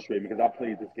players frustrate me because I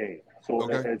played this game. So,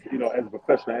 as a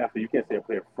professional athlete, you can't say a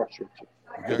player frustrates you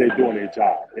because they're doing their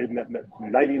job.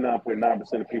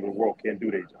 99.9% of people in the world can't do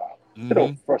their job. Mm-hmm. They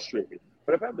don't frustrate me.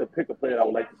 But if I have to pick a player that I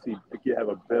would like to see have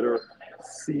a better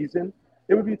season,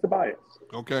 it would be Tobias.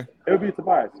 Okay. It would be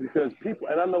Tobias because people,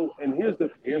 and I know, and here's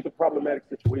the problematic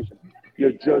situation.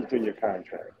 You're judged on your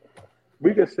contract.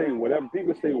 We can say whatever,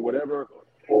 people say whatever,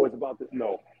 it's about this.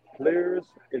 No. Players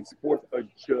in sports are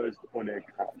judged on their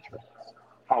contracts.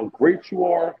 How great you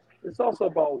are, it's also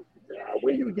about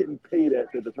where you're getting paid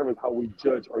at that determines how we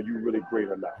judge are you really great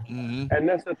or not. Mm-hmm. And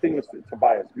that's the thing with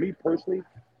Tobias. Me personally,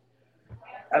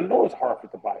 I know it's hard for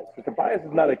Tobias, but Tobias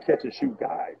is not a catch-and-shoot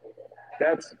guy.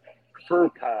 That's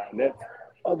Furkan, that's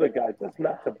other guys. That's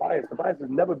not Tobias. Tobias has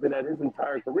never been at his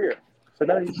entire career. So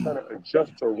now he's trying to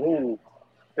adjust to a role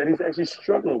that he's actually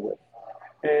struggling with.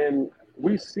 And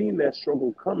we've seen that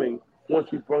struggle coming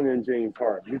once we brought in James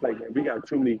Harden. He's like, man, we got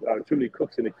too many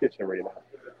cooks in the kitchen right now.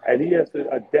 And he has to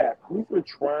adapt. He's been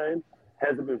trying.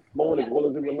 Has it been flowing as well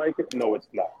as we would like it? No, it's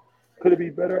not. Could it be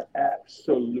better?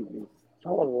 Absolutely. So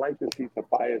I would like to see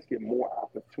Tobias get more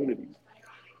opportunities.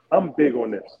 I'm big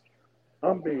on this.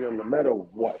 I'm big on no matter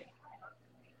what.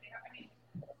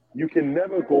 You can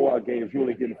never go out games, you're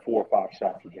only getting 4 or 5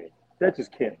 shots a game. That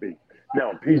just can't be.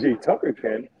 Now, PJ Tucker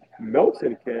can,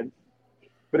 Melton can,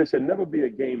 but it should never be a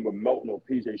game where Melton or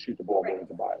PJ shoot the ball more than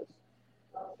Tobias.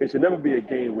 It should never be a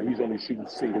game where he's only shooting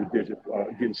single digit,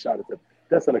 getting shot at them.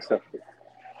 That's unacceptable.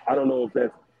 I don't know if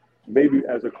that's maybe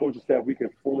as a coaching staff, we can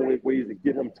formulate ways to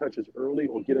get him touches early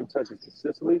or get him touches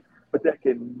consistently, but that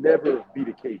can never be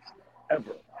the case,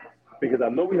 ever. Because I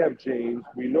know we have James,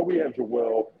 we know we have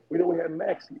Joel, we know we have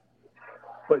Maxey.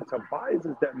 But Tobias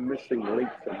is that missing link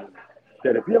for me.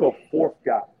 That if you have a fourth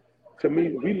guy, to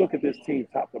me, we look at this team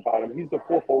top to bottom, he's the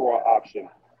 4th overall option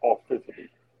offensively.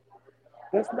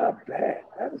 That's not bad.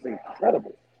 That is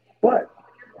incredible. But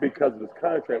because of his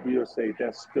contract, we'll say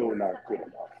that's still not good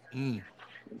enough.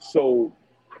 So,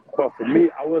 but for me,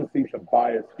 I want to see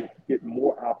Tobias get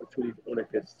more opportunities on a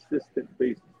consistent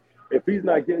basis. If he's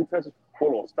not getting touches,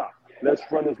 hold on, stop. Let's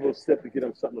run this little step to get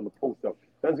him something on the post up.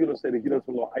 Let's get him to get him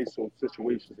some little ISO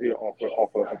situations here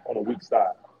on a weak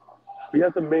side. We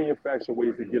have to manufacture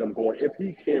ways to get him going if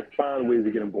he can't find ways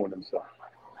to get him going himself.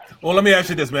 Well, let me ask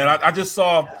you this, man. I just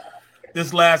saw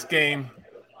this last game.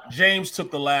 James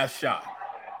took the last shot,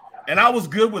 and I was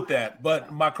good with that.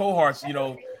 But my cohorts,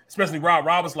 especially Rob.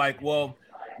 Rob was like, well,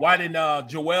 why didn't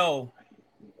Joel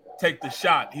take the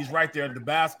shot? He's right there in the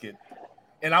basket.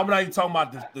 And I'm not even talking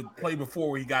about the play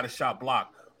before where he got a shot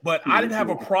blocked. But I didn't have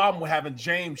a problem with having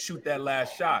James shoot that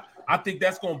last shot. I think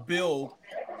that's going to build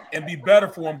and be better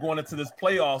for him going into this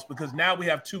playoffs because now we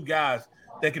have two guys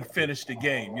that can finish the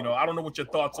game. You know, I don't know what your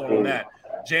thoughts are on that.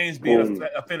 James being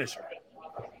a finisher.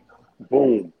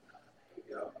 Boom.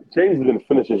 James has been a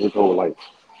finisher his whole life.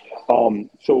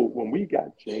 So when we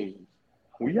got James,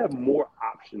 we have more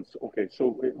options. Okay,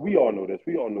 so we all know this.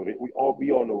 We all know that. We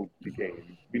all know the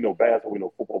game. We know basketball. We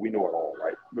know football. We know it all,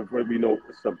 right? But we know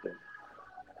something.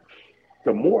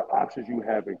 The more options you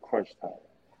have in crunch time,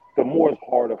 the more it's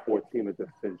harder for a team to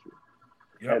defend you.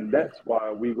 Yep. And that's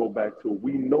why we go back to,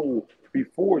 we know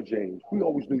before James, we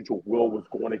always knew Joel was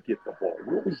going to get the ball.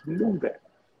 We always knew that.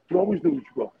 We always knew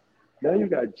Joel. Now you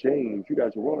got James, you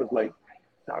got Joel. It's like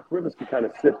Doc Rivers can kind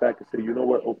of sit back and say, you know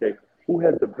what, okay, who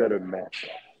has the better matchup?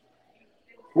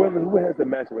 Who has the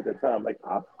matchup at that time? Like,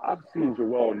 I've seen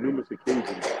Joel on numerous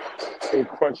occasions in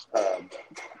crunch time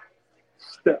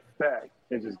step back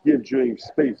and just give James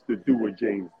space to do what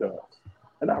James does.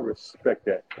 And I respect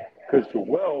that because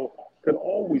Joel could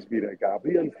always be that guy.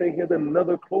 But he understands he has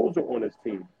another closer on his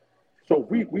team. So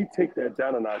we take that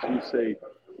down a notch and we say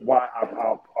why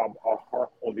I'll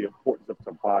harp on the importance of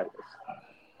Tobias.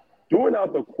 During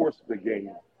the course of the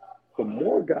game, the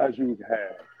more guys you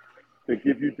have to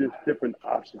give you just different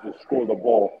options to score the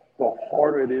ball, the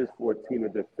harder it is for a team to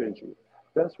defend you.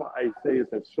 That's why I say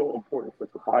it's so important for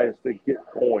Tobias to get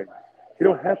going. He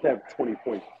don't have to have 20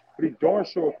 points, but he darn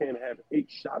sure can't have 8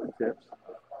 shot attempts.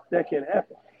 That can't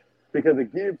happen because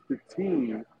it gives the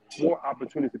team more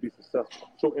opportunity to be successful.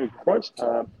 So in crunch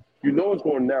time, you know it's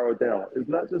going to narrow down. It's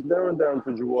not just narrowing down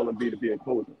for Joel and B to be in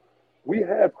closing. We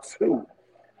have 2,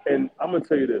 and I'm going to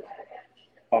tell you this.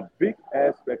 A big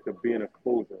aspect of being a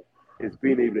closer is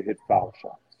being able to hit foul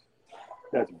shots.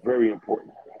 That's very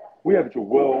important. We have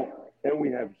Joel and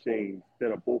we have James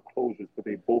that are both closers, but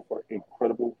they both are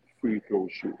incredible free throw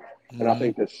shooters. And I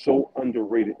think that's so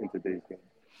underrated in today's game.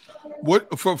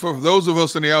 What for those of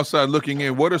us on the outside looking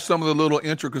in, what are some of the little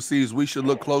intricacies we should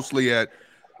look closely at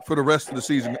for the rest of the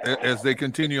season as they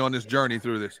continue on this journey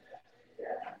through this?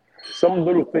 Some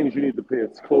little things you need to pay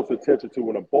close attention to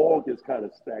when a ball gets kind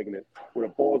of stagnant, when a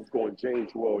ball is going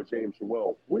James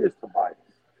Joel, where's Tobias?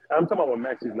 I'm talking about when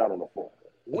Maxi's not on the floor.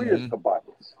 Where's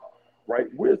Tobias? Right?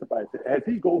 Where's Tobias? As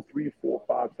he goes 3, 4,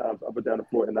 5 times up and down the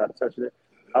floor and not touching it,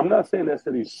 I'm not saying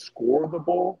necessarily score the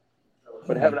ball,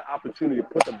 but having an opportunity to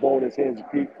put the ball in his hands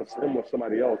and keep for him or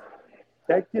somebody else,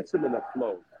 that gets him in the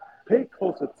flow. Pay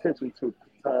close attention to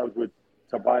times where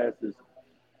Tobias is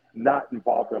not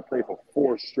involved in a play for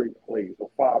 4 straight plays or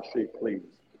 5 straight plays.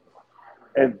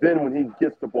 And then when he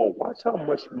gets the ball, watch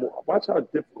how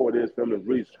difficult it is for him to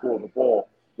really score the ball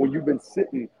when you've been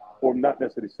sitting, or not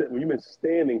necessarily sitting, when you've been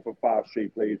standing for 5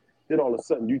 straight plays, then all of a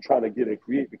sudden you trying to get and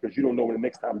create because you don't know when the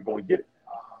next time you're going to get it.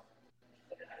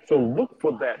 So look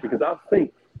for that because I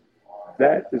think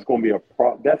that is going to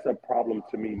be that's a problem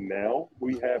to me now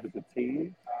we have as a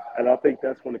team. And I think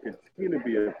that's going to continue to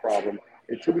be a problem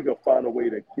until we can find a way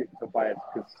to get Tobias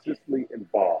consistently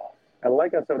involved. And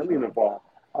like I said, when I mean involved,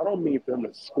 I don't mean for him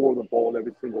to score the ball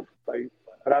every single play,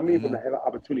 but I mean for him to have an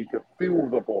opportunity to feel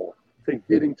the ball, to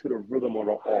get into the rhythm of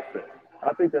the offense.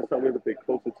 I think that's something we have to pay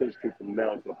close attention to from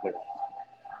now to the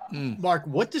playoffs. Mark,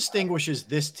 what distinguishes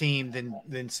this team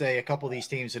than say a couple of these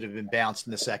teams that have been bounced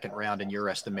in the second round in your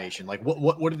estimation? Like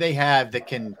what do they have that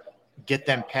can get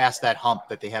them past that hump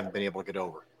that they haven't been able to get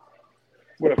over?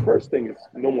 Well, the first thing is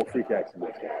no more freak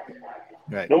accidents.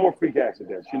 Right. No more freak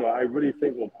accidents. You know, I really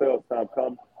think when playoff time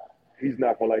comes, he's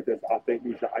not going to like this. I think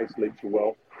we should isolate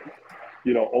Joel.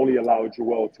 You know, only allow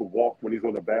Joel to walk when he's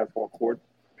on the basketball court,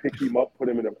 pick him up, put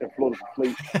him in a floating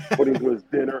plate, put him to his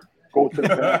dinner, go to the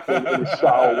bathroom, in the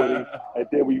shower with him, and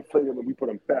then we play him and we put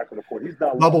him back on the court. He's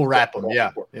not bubble wrap him,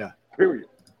 yeah. Period.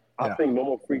 I think no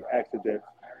more freak accidents.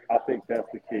 I think that's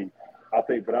the key.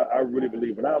 But I really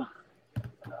believe, and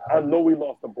I know we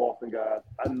lost to Boston, guys.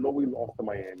 I know we lost to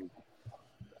Miami.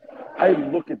 I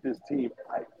look at this team.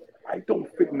 I don't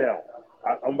fit now.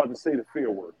 I'm about to say the fear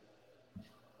word.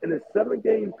 In a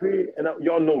 7-game period, and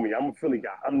y'all know me, I'm a Philly guy.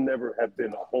 I never have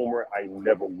been a homer. I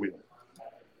never will.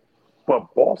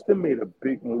 But Boston made a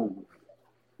big move,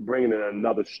 bringing in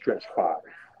another stretch 5.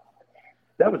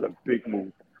 That was a big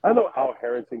move. I know Al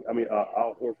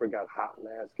Horford got hot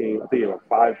last game. I think it was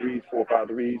 5 threes, 4 or 5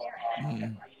 threes.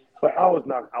 But I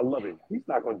love him. He's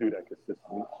not going to do that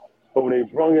consistently. But when they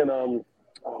brought in,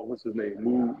 what's his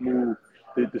name?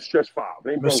 The stretch 5.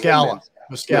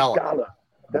 Muscala.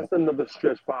 That's another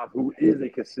stretch 5 who is a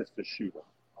consistent shooter.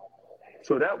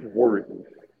 So that worried me.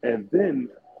 And then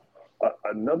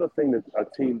another thing that a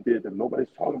team did that nobody's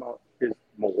talking about is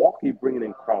Milwaukee bringing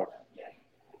in Crowder.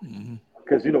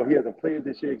 Because, you know, he hasn't played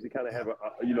this year because he kind of have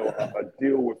a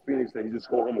deal with Phoenix that he just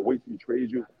go home and wait till he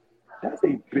trades you. That's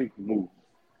a big move.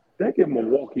 That gives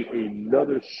Milwaukee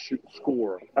another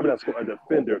a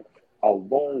defender, a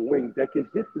long wing that can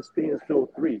hit the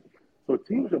standstill three. So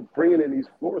teams are bringing in these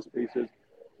floor spacers,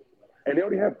 and they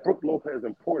already have Brook Lopez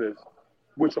and Portis,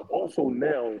 which are also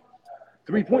now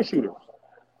three-point shooters.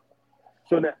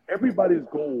 So now everybody's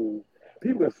goal,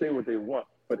 people can say what they want,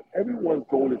 but everyone's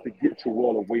goal is to get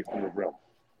Joel away from the rim.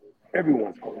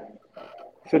 Everyone's goal.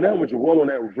 So now with Joel on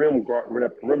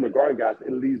that perimeter guard guys,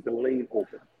 it leaves the lane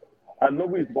open. I know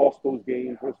we've lost those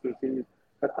games versus those teams,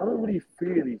 but I don't really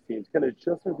fear these teams. Can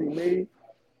adjustments be made?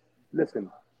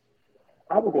 Listen,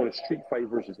 I would go in a street fight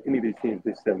versus any of these teams,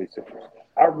 this 76ers.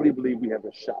 I really believe we have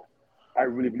a shot. I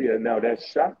really believe that. Now, that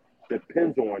shot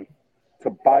depends on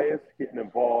Tobias getting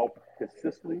involved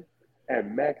consistently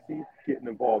and Maxey getting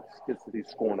involved consistently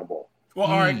scoring the ball. Well,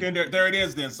 all right, then there it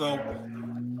is then. So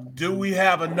do we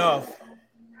have enough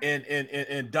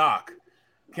in Doc?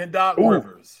 Can Doc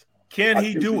Rivers? Can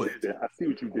he do it? I see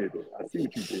what you did there.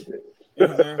 You know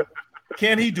what I'm saying?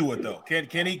 Can he do it though?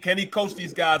 Can he coach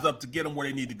these guys up to get them where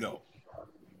they need to go?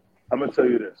 I'm gonna tell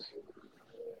you this.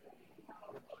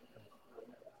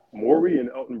 Morey and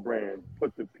Elton Brand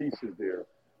put the pieces there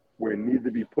where it needed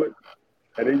to be put,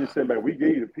 and they just said, "Man, we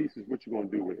gave you the pieces. What you gonna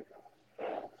do with it?"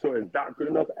 So is Doc good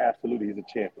enough? Absolutely, he's a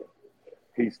champion.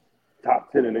 He's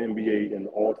top 10 in the NBA in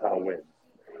all-time wins.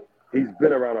 He's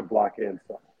been around the block and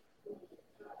some.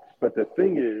 But the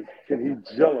thing is, can he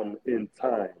gel them in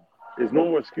time? There's no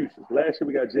more excuses. Last year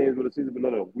we got James with a season, but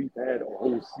no, we've had a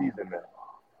whole season now.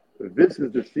 This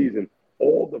is the season.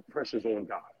 All the pressure's on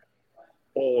Doc.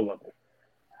 All of it.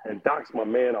 And Doc's my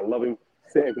man. I love him.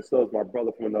 Sam Cassell's my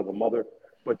brother from another mother.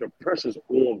 But the pressure's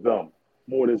on them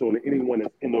more than it's on anyone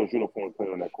that's in those uniforms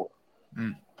playing on that court.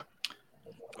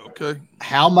 Okay.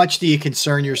 How much do you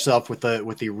concern yourself with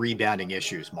the rebounding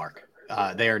issues, Mark?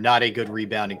 They are not a good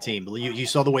rebounding team. You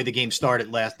saw the way the game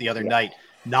started the other night.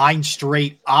 9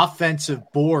 straight offensive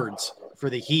boards for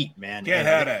the Heat, man. Can't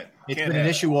have that. It's been an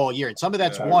issue all year. And some of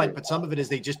that's but some of it is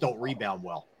they just don't rebound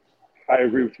well. I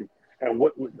agree with you. And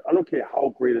I don't care how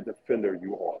great a defender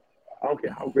you are. I don't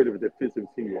care how great of a defensive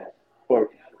team you are. But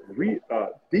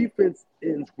defense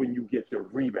ends when you get the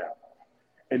rebound.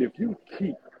 And if you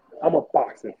keep – I'm a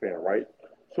boxing fan, right?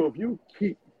 So if you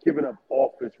keep giving up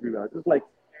offense rebounds, it's like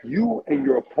you and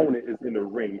your opponent is in the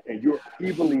ring and you're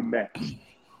evenly matched.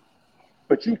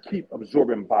 But you keep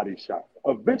absorbing body shots.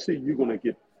 Eventually, you're gonna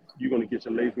get your legs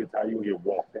tired. You're gonna get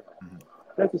walked down.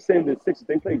 That's the same as the Sixers.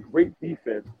 They play great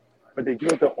defense, but they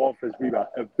give up the offense rebound.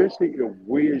 Eventually, it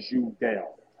wears you down.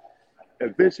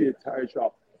 Eventually, it tires you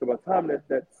out. So by the time that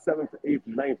 7th, 8th,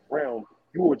 9th round,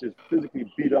 you were just physically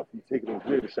beat up from taking those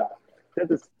rib shots. That's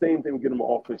the same thing with getting them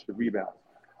offensive rebounds.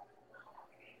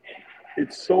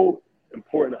 It's so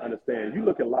important to understand. You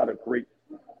look at a lot of great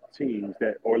teams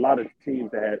that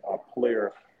had a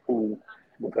player who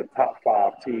was a top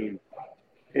 5 team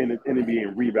in the NBA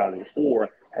in rebounding or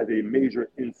has a major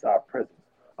inside presence.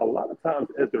 A lot of times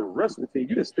as the rest of the team,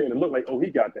 you just stand and look like, oh, he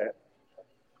got that.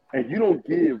 And you don't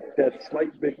give that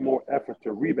slight bit more effort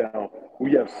to rebound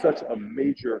when you have such a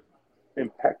major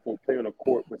impactful player on the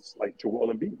court with like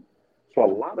Joel Embiid. So a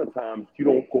lot of times you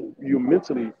don't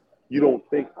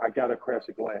think I got to crash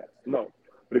the glass. No.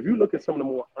 But if you look at some of the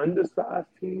more undersized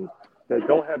teams that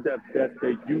don't have that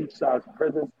huge size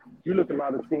presence, you look at a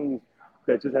lot of teams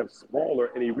that just have smaller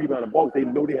and they rebound the ball. They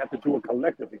know they have to do it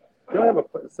collectively. They don't have a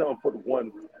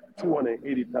 7'1",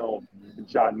 280-pound,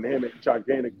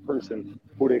 gigantic person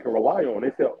who they can rely on.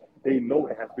 They know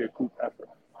it has to be a group effort.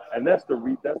 And that's the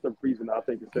reason I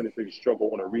think the 76ers struggle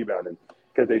on a rebounding,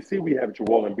 because they see we have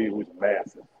Joel Embiid who's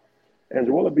massive. And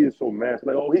Joel Embiid is so massive,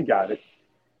 like, oh, he got it.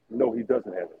 No, he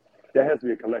doesn't have it. There has to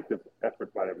be a collective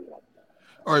effort by everyone.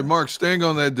 All right, Mark, staying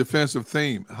on that defensive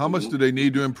theme, how much do they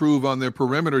need to improve on their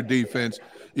perimeter defense?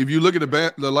 If you look at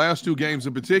the last 2 games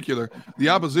in particular, the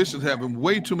opposition's having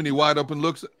way too many wide open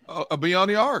looks beyond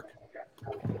the arc.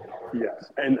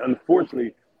 Yes, and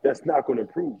unfortunately, that's not going to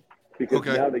improve because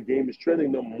now the game is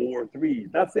trending them more threes.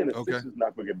 Not saying the Sixers is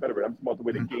not going to get better, but I'm talking about the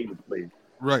way the game is played.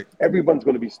 Right. Everyone's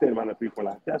going to be standing behind the 3-point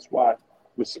line. That's why,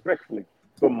 respectfully,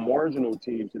 the marginal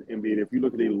teams in the NBA, if you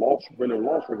look at a loss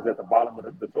records at the bottom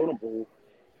of the totem pole,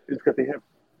 is because they have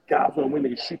guys on when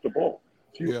they shoot the ball.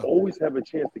 So you always have a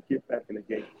chance to get back in the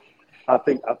game. I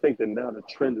think that now the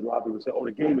trend is a lot of people say, oh,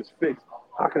 the game is fixed.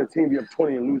 How can a team be up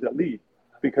 20 and lose that lead?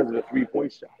 Because of the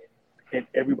 3-point shot. And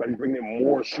everybody's bringing in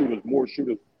more shooters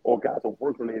or guys are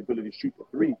working on their ability to shoot the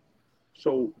three.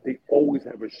 So they always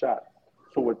have a shot.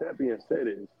 So with that being said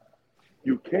is,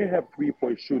 you can't have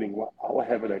three-point shooting while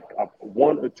having a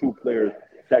one or two players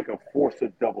that can force a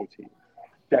double team,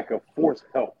 that can force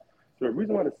help. So the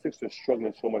reason why the Sixers are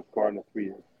struggling so much guarding the three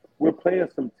is we're playing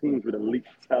some teams with elite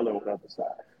talent on the other side.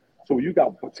 So you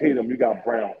got Tatum, you got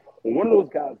Brown. When one of those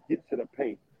guys gets to the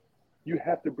paint, you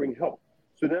have to bring help.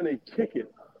 So then they kick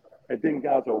it, and then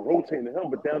guys are rotating the help,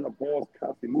 but down the ball's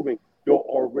constantly moving. You're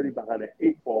already behind an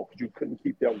 8-ball because you couldn't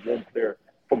keep that one player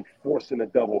from forcing a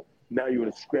double. Now you're in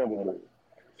a scramble mode.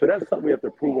 So that's something we have to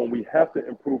improve on. We have to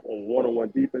improve on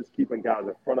one-on-one defense, keeping guys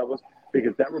in front of us,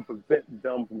 because that will prevent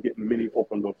them from getting many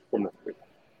open looks from the three.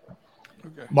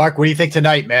 Okay. Mark, what do you think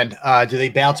tonight, man? Do they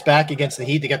bounce back against the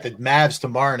Heat? They got the Mavs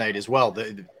tomorrow night as well.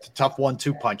 The tough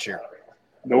 1-2 punch here.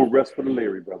 No rest for the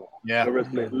Larry, brother. Yeah. No rest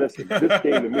for the Larry. Listen, this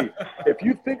game to me, if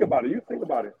you think about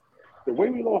it, the way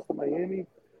we lost to Miami,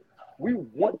 we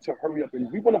want to hurry up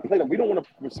and we want to play them. We don't want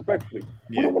to, respectfully,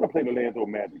 we don't want to play the Orlando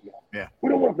Magic now. Yeah. We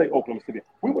don't want to play Oklahoma City.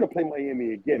 We want to play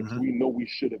Miami again because we know we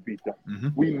should have beat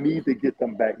them. We need to get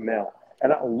them back now.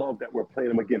 And I love that we're playing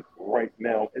them again right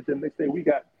now. And then next day we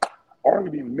got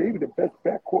arguably maybe the best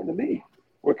backcourt in the league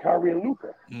with Kyrie and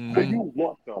Luka. So you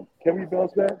want them. Can we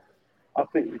bounce back? I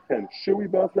think we can. Should we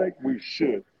bounce back? We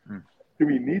should. Do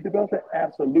we need to bounce back?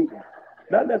 Absolutely.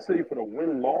 Not necessarily for the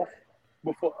win-loss,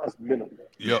 but for us mentally.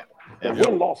 Yep. The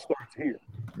win-loss starts here.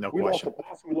 We lost to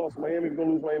Boston, we lost to Miami, we're going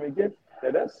to lose Miami again.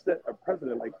 Now that's set a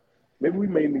precedent. Like, maybe we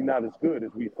may be not as good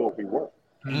as we thought we were.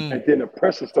 And then the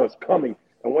pressure starts coming.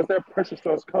 And once that pressure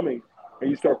starts coming and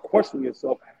you start questioning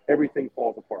yourself, everything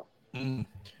falls apart.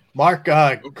 Mark,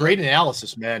 great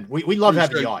analysis, man. We love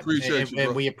having you on.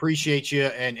 And we appreciate you,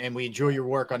 and we enjoy your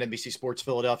work on NBC Sports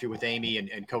Philadelphia with Amy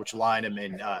and Coach Lynham.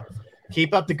 And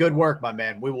keep up the good work, my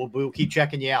man. We'll keep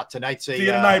checking you out. Tonight's see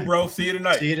you tonight, bro. See you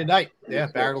tonight. See you tonight. Yeah,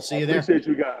 Barrett will see you there. Appreciate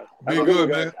you guys. Be good,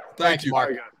 man. Thanks,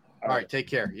 Mark. All right, take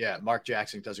care. Yeah, Mark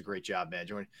Jackson does a great job, man.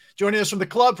 Joining us from the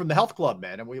club, from the health club,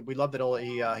 man. And we love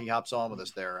that he hops on with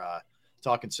us there,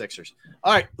 talking Sixers.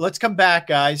 All right, let's come back,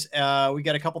 guys. We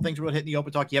got a couple things we're going to hit in the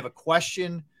open talk. You have a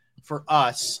question for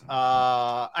us.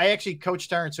 I actually, Coach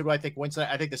Terrence, who do I think wins tonight?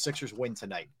 I think the Sixers win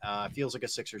tonight. Feels like a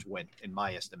Sixers win in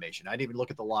my estimation. I didn't even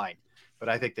look at the line, but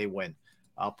I think they win.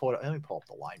 Let me pull up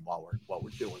the line while we're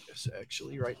doing this.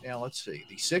 Actually, right now, let's see.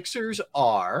 The Sixers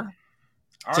are.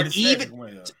 It's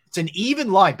an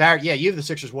even line. Barrett, yeah, you have the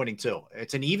Sixers winning too.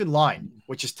 It's an even line,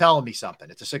 which is telling me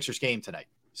something. It's a Sixers game tonight.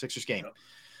 Sixers game. Yep.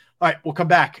 All right, we'll come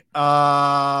back.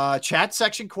 Chat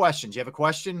section questions. You have a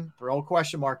question? Throw a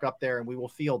question mark up there, and we will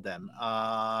field them.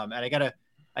 And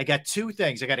I got two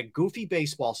things. I got a goofy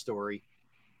baseball story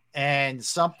and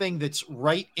something that's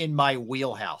right in my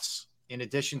wheelhouse, in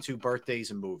addition to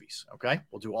birthdays and movies. Okay,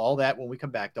 we'll do all that when we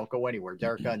come back. Don't go anywhere.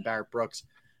 Derrick Gunn, Barrett Brooks,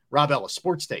 Rob Ellis,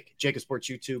 Sports Take, Jacob Sports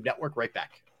YouTube Network. Right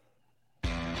back.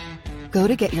 Go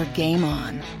to get your game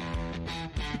on.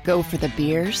 Go for the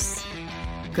beers.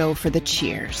 Go for the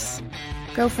cheers.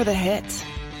 Go for the hit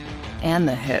and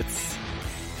the hits.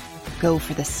 Go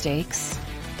for the stakes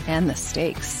and the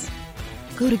stakes.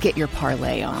 Go to get your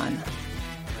parlay on.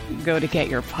 Go to get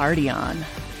your party on.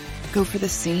 Go for the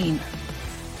scene.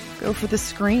 Go for the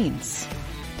screens.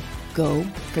 Go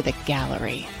for the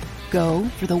gallery. Go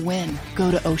for the win.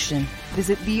 Go to Ocean.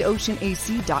 Visit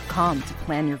theoceanac.com to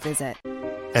plan your visit.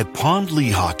 At Pond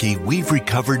Lehocky, we've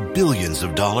recovered billions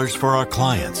of dollars for our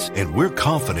clients, and we're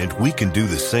confident we can do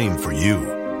the same for you.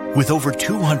 With over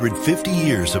 250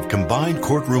 years of combined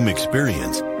courtroom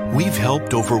experience, we've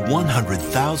helped over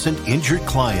 100,000 injured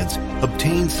clients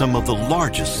obtain some of the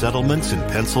largest settlements in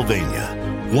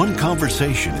Pennsylvania. One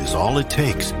conversation is all it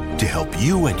takes to help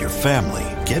you and your family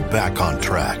get back on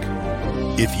track.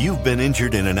 If you've been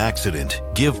injured in an accident,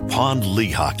 give Pond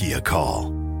Lehocky a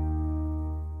call.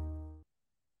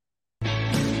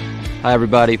 Hi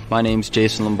everybody, my name's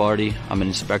Jason Lombardi. I'm an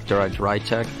inspector at Dry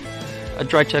Tech. At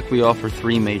Dry Tech we offer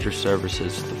three major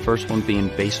services, the first one being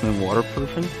basement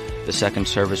waterproofing. The second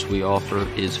service we offer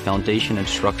is foundation and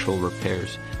structural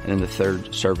repairs. And then the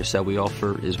third service that we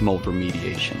offer is mold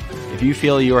remediation. If you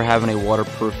feel you are having a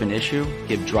waterproofing issue,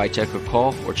 give Dry Tech a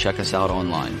call or check us out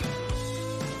online.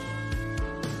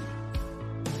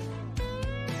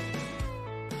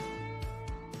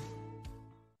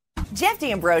 Jeff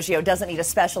D'Ambrosio doesn't need a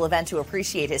special event to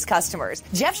appreciate his customers.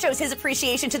 Jeff shows his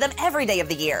appreciation to them every day of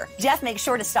the year. Jeff makes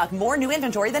sure to stock more new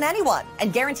inventory than anyone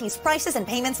and guarantees prices and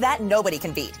payments that nobody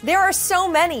can beat. There are so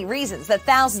many reasons that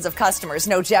thousands of customers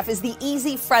know Jeff is the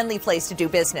easy, friendly place to do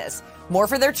business. More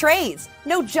for their trades.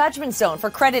 No judgment zone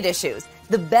for credit issues.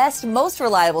 the best, most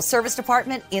reliable service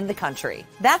department in the country.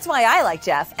 That's why I like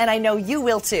Jeff, and I know you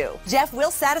will too. Jeff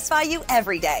will satisfy you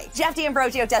every day. Jeff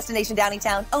D'Ambrosio, Destination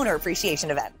Downingtown, Owner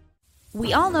Appreciation Event.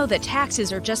 We all know that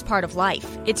taxes are just part of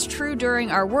life. It's true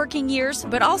during our working years,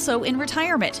 but also in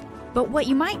retirement. But what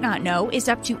you might not know is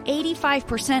up to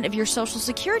 85% of your Social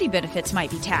Security benefits might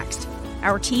be taxed.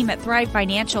 Our team at Thrive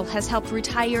Financial has helped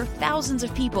retire thousands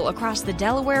of people across the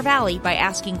Delaware Valley by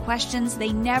asking questions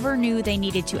they never knew they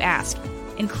needed to ask,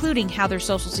 including how their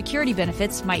Social Security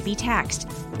benefits might be taxed.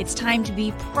 It's time to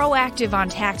be proactive on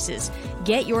taxes.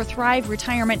 Get your Thrive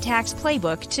Retirement Tax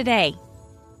Playbook today.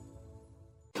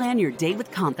 Plan your day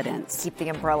with confidence. Keep the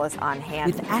umbrellas on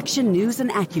hand. With Action News and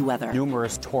AccuWeather.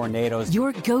 Numerous tornadoes.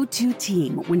 Your go-to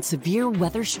team when severe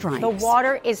weather strikes. The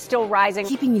water is still rising.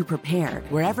 Keeping you prepared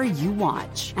wherever you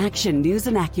watch. Action News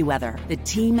and AccuWeather. The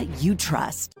team you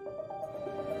trust.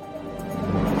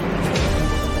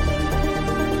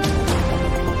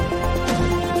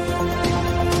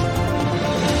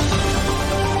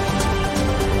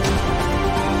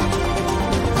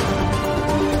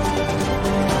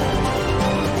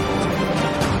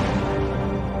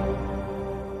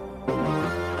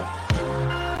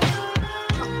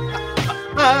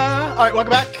 All right,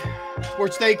 welcome back.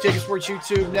 Sports Take, Jacob Sports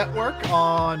YouTube Network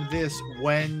on this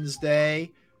Wednesday.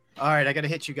 All right, I got to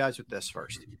hit you guys with this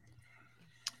first.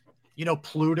 You know,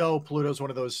 Pluto's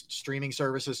one of those streaming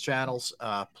services channels.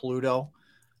 Pluto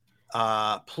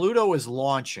is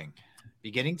launching,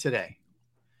 beginning today,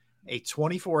 a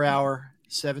 24-hour,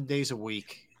 7 days a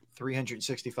week,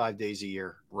 365 days a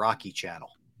year Rocky channel.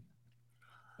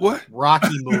 What?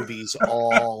 Rocky movies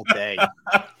all day.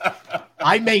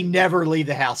 I may never leave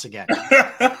the house again.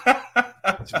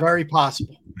 It's very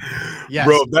possible. Yes,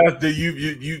 bro. That's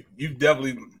you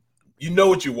definitely know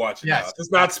what you're watching. Yes, now.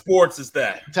 It's not sports. It's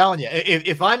that. I'm telling you.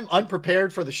 If I'm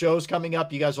unprepared for the shows coming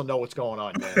up, you guys will know what's going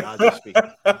on, man. I'll just speak.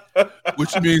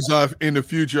 Which means in the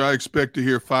future, I expect to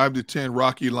hear 5 to 10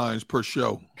 Rocky lines per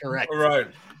show. Correct. All right.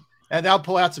 And I'll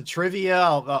pull out some trivia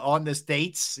on this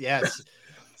dates. Yes.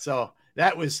 So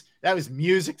that was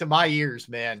music to my ears,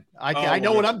 man. I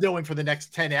know what I'm doing for the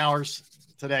next 10 hours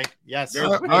today. Yes.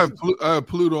 I have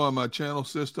Pluto on my channel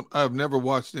system. I've never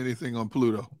watched anything on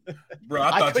Pluto. Bro,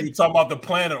 I thought you were talking about the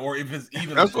planet or if it's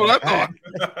even. That's what I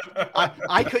thought.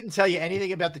 I couldn't tell you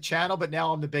anything about the channel, but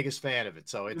now I'm the biggest fan of it.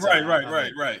 So it's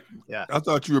right. Yeah. I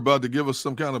thought you were about to give us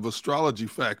some kind of astrology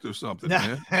fact or something,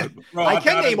 man. Bro, I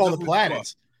can name all the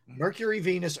planets. Mercury,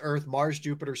 Venus, Earth, Mars,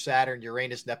 Jupiter, Saturn,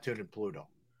 Uranus, Neptune, and Pluto.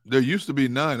 There used to be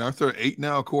 9. Aren't there 8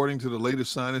 now, according to the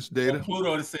latest science data? Well,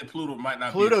 Pluto, they say Pluto might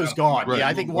not. Pluto's gone. Right. Yeah,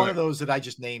 I think one of those that I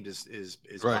just named is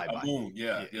right. bye-bye. Moon.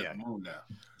 Yeah, moon now.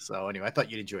 So anyway, I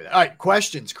thought you'd enjoy that. All right,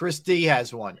 questions. Chris D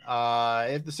has one.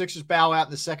 If the Sixers bow out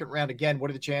in the second round again, what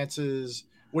are the chances?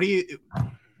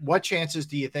 What chances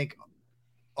do you think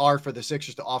are for the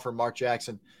Sixers to offer Mark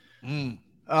Jackson?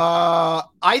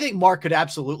 I think Mark could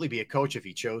absolutely be a coach if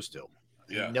he chose to.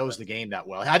 Yeah. He knows the game that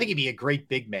well. I think he'd be a great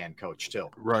big man coach too.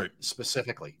 Right.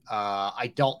 Specifically.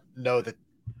 I don't know that,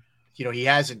 he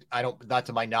hasn't, not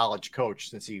to my knowledge,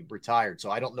 coached since he retired.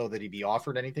 So I don't know that he'd be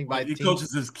offered anything by the team. He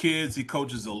coaches his kids. He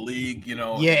coaches the league, Yeah,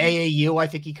 AAU, I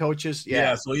think he coaches.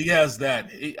 Yeah, so he has that.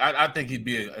 I think he'd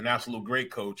be an absolute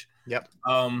great coach. Yep.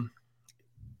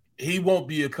 He won't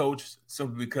be a coach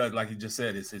simply because, like you just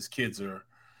said, his kids are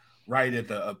right at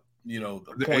the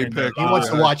the apex. He wants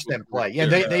to watch them play. Yeah,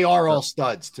 they are all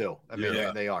studs too. I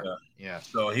mean, they are. Yeah.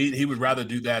 So he would rather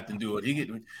do that than do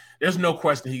it. There's no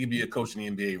question he could be a coach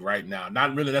in the NBA right now.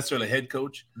 Not really necessarily a head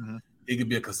coach. Mm-hmm. He could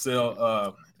be a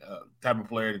Cassell type of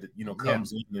player that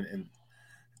comes in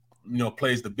and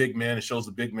plays the big man and shows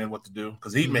the big man what to do.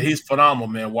 Because he's phenomenal,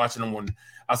 man. Watching him when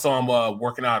I saw him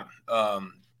working out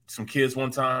some kids one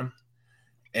time.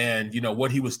 And,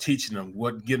 what he was teaching them,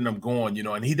 getting them going,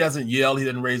 and he doesn't yell. He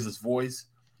doesn't raise his voice.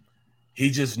 He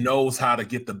just knows how to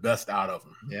get the best out of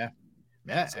them. Yeah.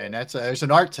 Yeah. So, and there's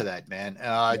an art to that, man.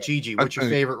 Gigi, what's your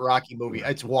favorite Rocky movie?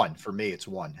 It's one for me. It's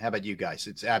one. How about you guys?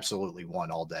 It's absolutely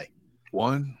one all day.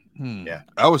 One? Yeah.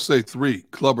 I would say 3.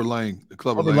 Clubber Lang. The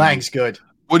Clubber Lang's good.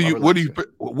 What do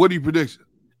you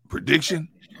prediction?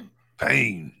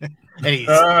 Pain. That's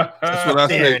what I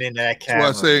say. In that camera,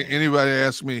 that's why I say anybody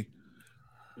asks me,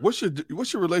 What's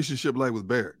your relationship like with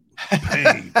Barrett?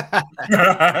 Pain.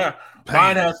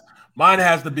 Mine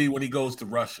has to be when he goes to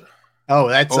Russia. Oh,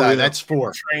 that's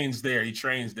 4. He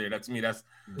trains there. That's me. That's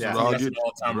Dragic, an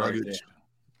all-time right there.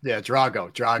 Yeah, Drago.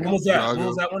 What was that? What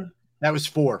was that one? That was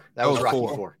 4. That was Rocky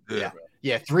 4.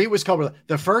 Yeah. 3 was Clubber.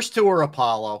 The first 2 are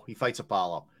Apollo. He fights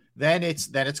Apollo. Then it's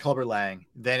Clubber Lang.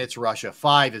 Then it's Russia.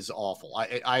 5 is awful.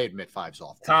 I admit 5's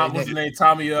awful. What's his name?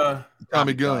 Tommy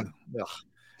Gunn. Ugh.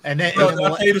 And then, Did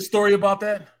I tell you the story about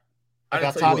that?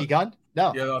 About Tommy Gunn?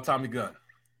 No. Yeah, about Tommy Gunn.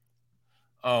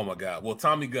 Oh my God. Well,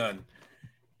 Tommy Gunn,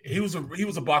 he was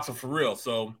a boxer for real.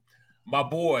 So my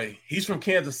boy, he's from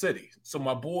Kansas City. So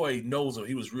my boy knows him.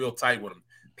 He was real tight with him.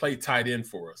 Played tight end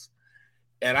for us.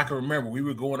 And I can remember we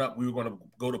were going to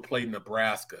go to play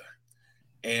Nebraska.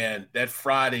 And that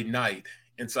Friday night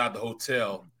inside the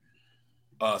hotel,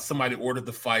 somebody ordered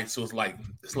the fight. So it's like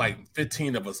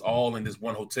 15 of us all in this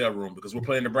one hotel room because we're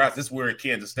playing Nebraska. We're in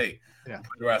Kansas State. Yeah.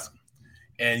 Nebraska.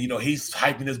 And he's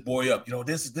hyping this boy up.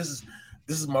 This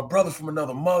is my brother from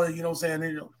another mother, you know what I'm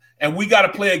saying? And we got to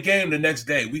play a game the next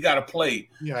day. We got to play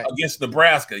against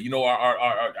Nebraska,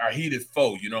 our heated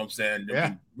foe, you know what I'm saying?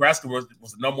 Yeah. Nebraska was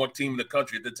the number one team in the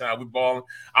country at the time. We balling.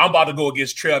 I'm about to go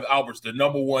against Trev Alberts, the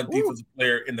number one defensive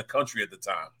player in the country at the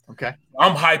time. Okay.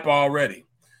 I'm hype already.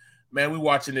 Man, we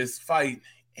watching this fight,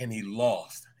 and he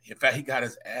lost. In fact, he got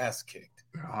his ass kicked.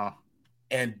 Uh-huh.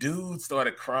 And dude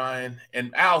started crying.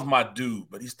 And Al's my dude,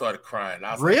 but he started crying.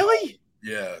 I was really? Like,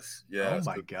 yes. Oh,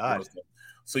 my God.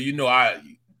 So,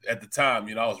 at the time,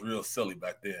 I was real silly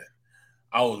back then.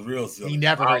 I was real silly. He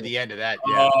never heard the end of that.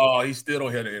 Yeah. Oh, he still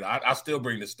don't hear the end. I still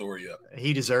bring the story up.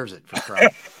 He deserves it for crying.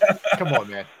 Come on,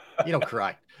 man. You don't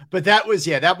cry. But that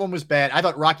one was bad. I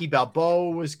thought Rocky Balboa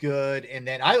was good. And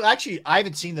then I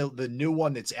haven't seen the new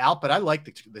one that's out, but I like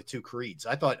the two Creeds.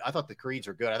 I thought the Creeds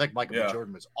are good. I think Michael B.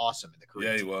 Jordan was awesome in the Creeds.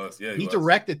 Yeah, he was. Yeah, he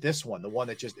directed this one, the one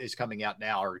that just is coming out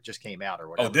now or just came out or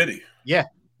whatever. Oh, did he? Yeah.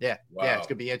 Yeah. Wow. Yeah. It's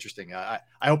going to be interesting. I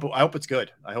hope it's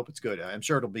good. I hope it's good. I'm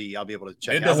sure I'll be able to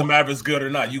check it out. It doesn't matter if it's good or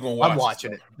not. You're going to watch it. I'm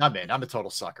watching it. No, man, I'm a total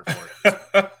sucker for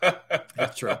it.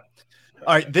 That's true.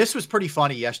 All right. This was pretty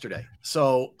funny yesterday.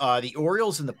 So the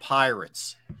Orioles and the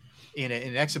Pirates in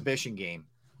an exhibition game.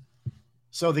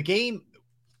 So the game,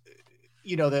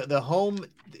 the home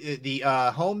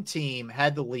team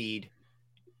had the lead.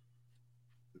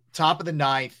 Top of the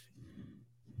ninth.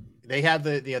 They have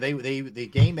the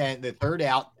game end, the third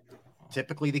out.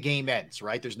 Typically the game ends,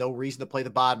 right? There's no reason to play the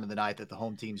bottom of the ninth if the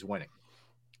home team's winning.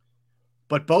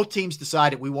 But both teams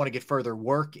decided we want to get further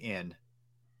work in.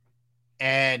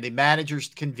 And the managers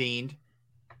convened.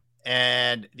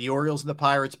 And the Orioles and the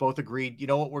Pirates both agreed, you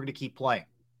know what, we're going to keep playing.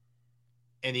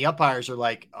 And the umpires are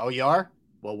like, oh, you are?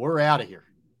 Well, we're out of here.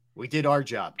 We did our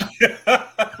job.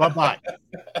 Bye-bye.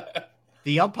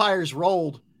 The umpires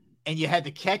rolled. And you had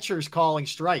the catchers calling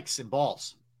strikes and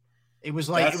balls. It was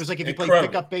like if you played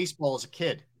pickup baseball as a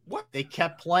kid. What? They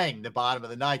kept playing the bottom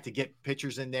of the ninth to get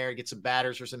pitchers in there, get some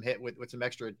batters or some hit with some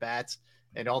extra at bats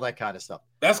and all that kind of stuff.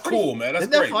 That's cool, man. That's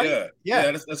great.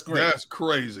 Yeah, that's great. That's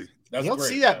crazy. You don't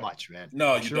see that much, man.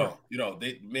 No, you don't.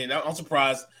 I'm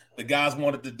surprised the guys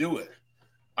wanted to do it.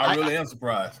 I really am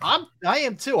surprised. I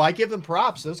am too. I give them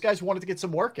props. Those guys wanted to get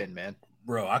some work in, man.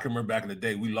 Bro, I can remember back in the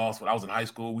day we lost when I was in high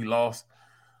school. We lost.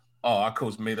 Oh, our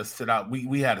coach made us sit out.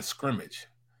 We had a scrimmage.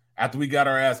 After we got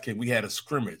our ass kicked, we had a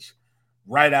scrimmage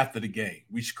right after the game.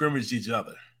 We scrimmaged each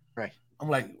other. Right. I'm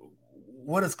like,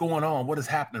 what is going on? What is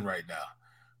happening right now?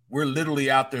 We're literally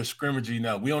out there scrimmaging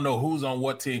up. We don't know who's on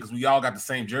what team because we all got the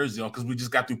same jersey on because we just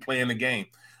got through playing the game.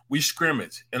 We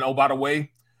scrimmage. And, oh, by the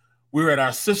way, we were at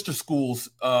our sister schools.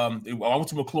 I went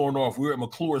to McClure North. We were at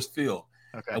McClure's Field.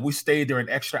 Okay. And we stayed there an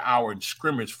extra hour and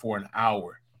scrimmaged for an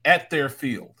hour at their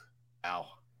field. Wow.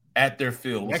 At their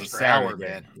field. It was extra a Saturday hour,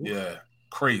 man. Yeah.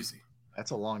 Crazy.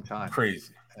 That's a long time.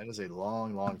 Crazy. That is a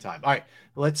long, long time. All right.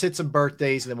 Let's hit some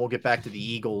birthdays, and then we'll get back to the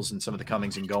Eagles and some of the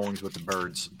comings and goings with the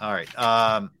Birds. All right.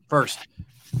 First,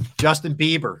 Justin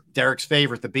Bieber, Derrick's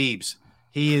favorite, the Biebs.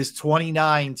 He is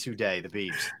 29 today, the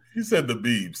Biebs. You said the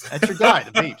Biebs. That's your guy,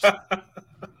 the Biebs.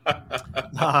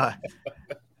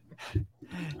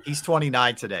 He's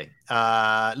 29 today.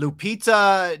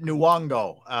 Lupita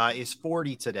Nyong'o is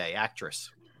 40 today,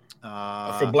 actress.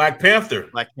 For Black Panther.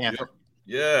 Black Panther.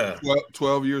 Yeah.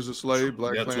 12 Years a Slave,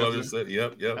 Black Panther. 12 Years a Slave.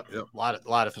 Yep. A lot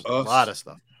of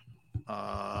stuff.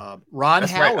 Ron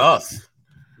That's Howard. Right, us.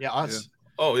 Yeah, us. Yeah.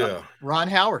 Oh, yeah. Ron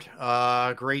Howard,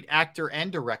 great actor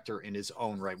and director in his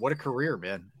own right. What a career,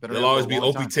 man. He'll always be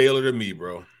Opie Taylor to me,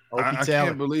 bro. I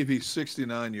can't believe he's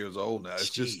 69 years old now.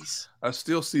 It's just, I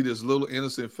still see this little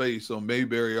innocent face on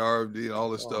Mayberry RFD and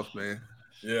all this stuff, man.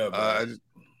 Yeah,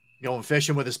 going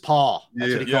fishing with his paw.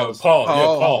 That's what he calls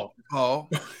Paul.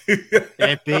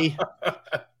 Aunt B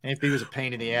was a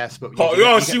pain in the ass, but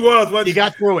she was. You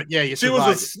got through it. Yeah, she was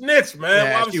a snitch,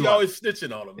 man. Why was she always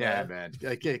snitching on him? Yeah, man.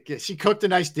 She cooked a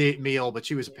nice meal, but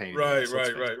she was a pain. Right.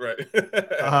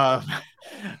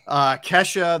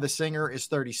 Kesha, the singer, is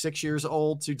 36 years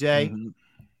old today.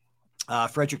 Mm-hmm.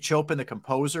 Frederick Chopin, the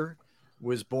composer,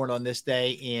 was born on this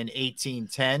day in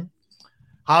 1810.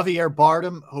 Javier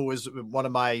Bardem, who was one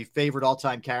of my favorite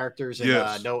all-time characters in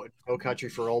Yes. No Country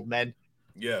for Old Men.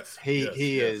 Yes. He yes.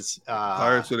 is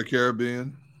Pirates of the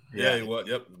Caribbean. Yeah, he was.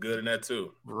 Yep, good in that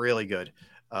too. Really good.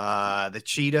 The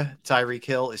Cheetah, Tyreek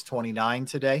Hill, is 29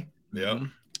 today. Yep.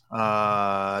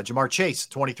 Jamar Chase,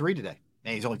 23 today.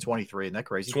 Man, he's only 23. Isn't that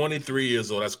crazy? 23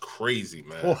 years old. That's crazy,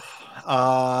 man.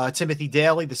 Timothy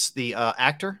Daly, the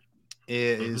actor,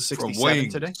 is 67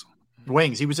 today.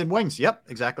 Wings. He was in Wings. Yep,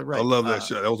 exactly right. I love that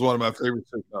show. That was one of my favorite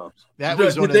sitcoms. That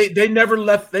was they never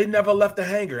left. They never left the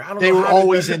hangar. I don't know. They were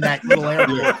always in that little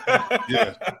area.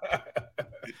 Yeah.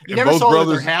 You never saw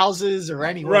their houses or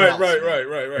anywhere else.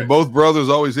 Right. And both brothers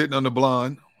always hitting on the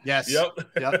blonde. Yes. Yep.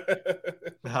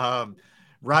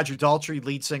 Roger Daltrey,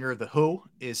 lead singer of The Who,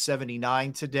 is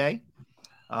 79 today.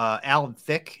 Alan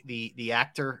Thicke, the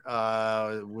actor,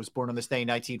 was born on this day in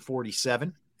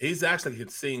 1947. He's actually can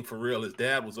sing for real. His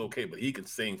dad was okay, but he can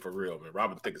sing for real, man.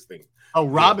 Robin Thicke can sing. Oh,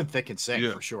 Robin Thicke can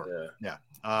sing for sure.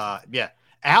 Yeah.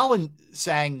 Alan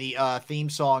sang the theme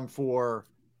song for,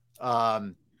 I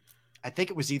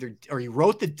think it was he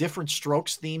wrote the Different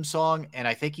Strokes theme song, and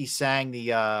I think he sang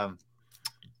he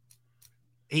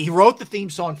wrote the theme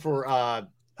song for,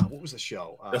 what was the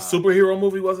show? The superhero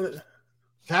movie, wasn't it?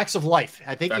 Facts of Life.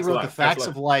 I think he wrote the Facts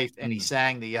of Life, and he Mm.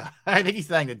 sang I think he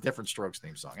sang the Different Strokes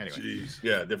theme song. Anyway. Jeez.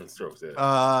 Yeah, Different Strokes.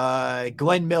 Yeah.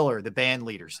 Glenn Miller, the band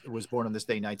leader, was born on this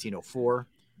day, 1904.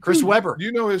 Chris Webber. Do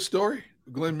you know his story,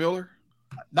 Glenn Miller?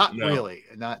 Not really.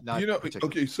 Not particularly.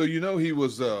 Okay, so he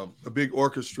was a big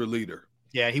orchestra leader.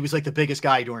 Yeah, he was like the biggest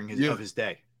guy during his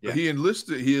day. Yeah. He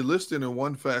enlisted in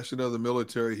one fashion or the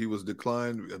military. He was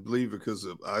declined, I believe, because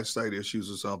of eyesight issues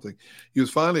or something. He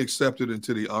was finally accepted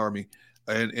into the Army,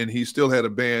 and he still had a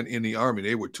band in the Army.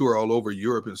 They would tour all over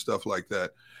Europe and stuff like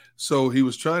that. So he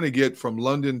was trying to get from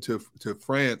London to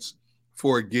France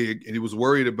for a gig, and he was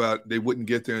worried about they wouldn't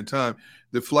get there in time.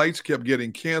 The flights kept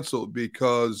getting canceled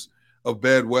because of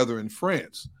bad weather in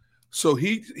France. So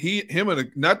him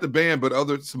and not the band,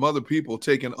 but some other people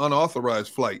take an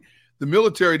unauthorized flight. The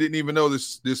military didn't even know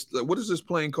this. What is this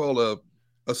plane called? A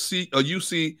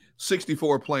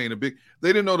UC-64 plane. They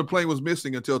didn't know the plane was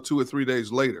missing until 2 or 3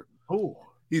 days later. Oh,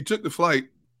 he took the flight.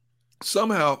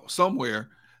 Somehow, somewhere,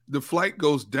 the flight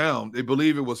goes down. They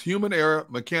believe it was human error,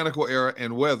 mechanical error,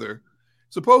 and weather.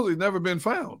 Supposedly never been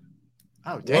found.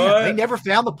 Oh, damn! They never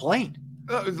found the plane.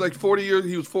 It was like 40 years.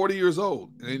 He was 40 years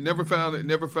old, and they never found it.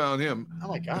 Never found him. Oh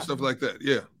my God! And stuff like that.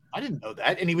 Yeah. I didn't know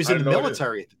that. And he was in the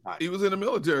military at the time. He was in the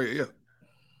military, yeah.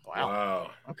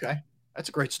 Wow. Okay. That's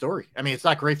a great story. I mean, it's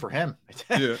not great for him.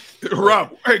 Yeah.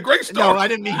 Rob, hey, great story. No, I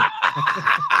didn't mean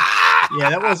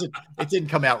it didn't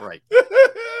come out right.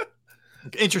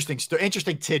 Interesting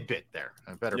tidbit there.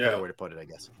 A better way to put it, I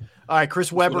guess. All right, Chris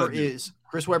Webber's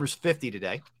 50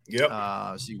 today.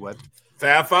 Yep. See Webb.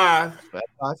 Fab Five.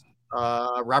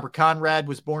 Robert Conrad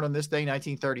was born on this day,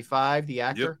 1935, the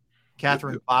actor. Yep.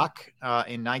 Catherine Bach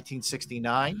in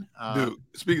 1969. Dude,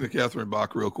 speaking of Catherine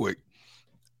Bach real quick,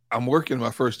 I'm working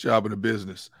my first job in a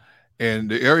business, and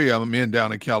the area I'm in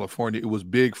down in California, it was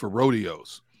big for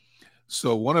rodeos.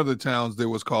 So one of the towns there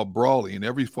was called Brawley, and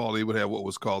every fall they would have what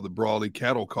was called the Brawley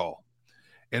Cattle Call.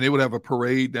 And they would have a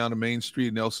parade down the main street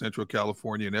in El Centro,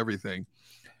 California and everything.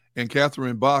 And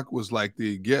Catherine Bach was like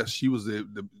the guest. She was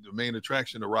the main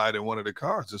attraction to ride in one of the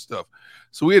cars and stuff.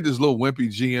 So we had this little wimpy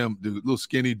GM dude, little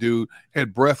skinny dude,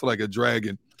 had breath like a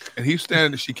dragon. And he's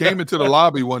standing, she came into the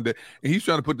lobby one day, and he's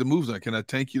trying to put the moves on. Can I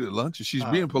take you to lunch? And she's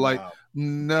being polite. Wow.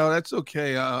 No, that's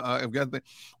okay. I've got that.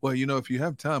 Well, if you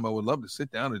have time, I would love to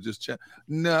sit down and just chat.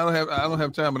 No, I don't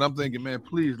have time. And I'm thinking, man,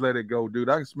 please let it go, dude.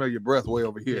 I can smell your breath way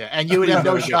over here. Yeah, and you would have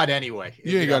no shot anyway.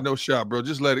 You ain't got no shot, bro.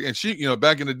 Just let it. And she,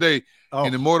 back in the day,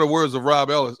 in the immortal words of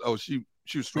Rob Ellis, she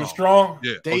was strong. Strong?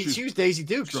 Yeah. She was Daisy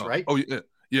Dukes, strong. Right? Oh, yeah.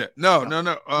 Yeah. No.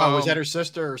 Was that her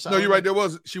sister or something? No, you're right.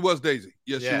 She was Daisy.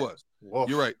 Yes, she was. Whoa.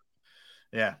 You're right.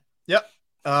 Yeah. Yep.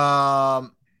 All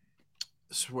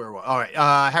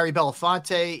right. Harry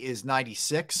Belafonte is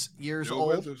 96 years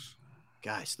old.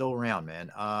 Guy, still around,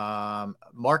 man.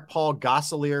 Mark Paul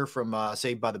Gosselaar from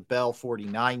Saved by the Bell,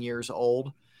 49 years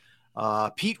old.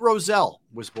 Pete Rozelle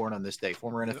was born on this day,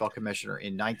 former NFL commissioner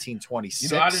in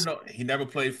 1926. I didn't know he never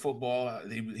played football.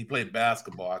 He played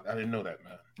basketball. I didn't know that,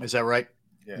 man. Is that right?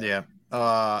 Yeah.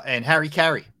 And Harry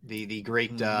Carey, the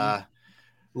great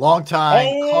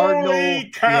longtime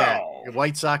Cardinal,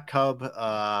 White Sox Cub,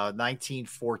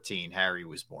 1914. Harry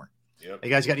was born. Yep. You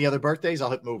guys got any other birthdays? I'll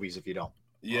hit movies if you don't.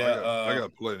 Yeah, I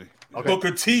got plenty. Okay.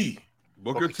 Booker T.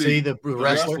 Booker T, the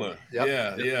wrestler.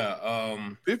 Yep. Yeah.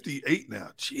 58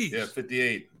 now. Jeez. Yeah,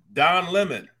 58. Don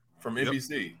Lemon from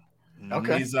NBC.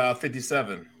 Okay. He's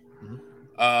 57.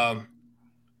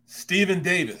 Stephen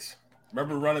Davis.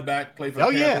 Remember running back, played for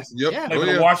Oh, the yeah. Panthers? Yep. Played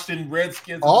for the Washington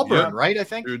Redskins. Auburn, right, I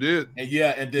think? You did. And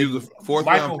and then he was a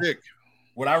fourth-round pick.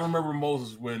 What I remember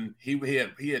most is when he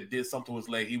had did something with his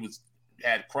leg. He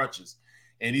had crutches,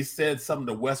 and he said something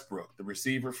to Westbrook, the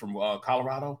receiver from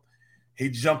Colorado. He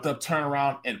jumped up, turned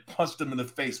around, and punched him in the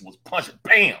face. Was punching,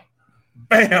 bam,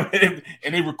 bam,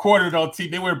 and they recorded it on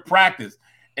TV. They were in practice,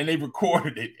 and they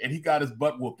recorded it, and he got his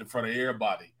butt whooped in front of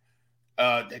everybody,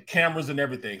 the cameras and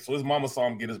everything. So his mama saw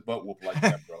him get his butt whooped like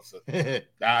that, bro. So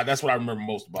that's what I remember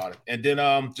most about it. And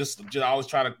then just I always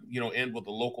try to end with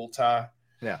a local tie.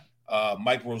 Yeah.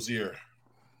 Mike Rozier,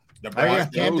 the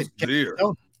Rozier.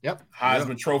 Yep.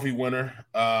 Heisman Trophy winner.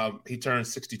 He turned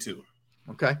 62.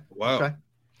 Okay. Wow. Okay.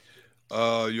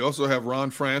 You also have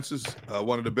Ron Francis,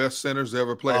 one of the best centers to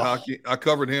ever play hockey. I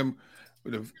covered him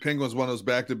with the Penguins, one of those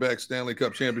back-to-back Stanley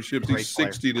Cup championships. He's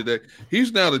 60 today.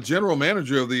 He's now the general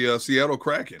manager of the Seattle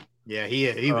Kraken. Yeah,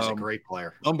 he was a great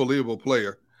player. Unbelievable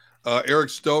player. Eric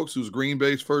Stokes, who's Green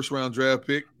Bay's first-round draft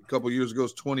pick a couple years ago,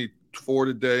 is 24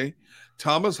 today.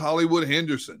 Thomas Hollywood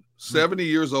Henderson, 70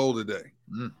 years old today.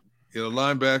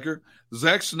 Linebacker.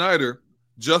 Zack Snyder,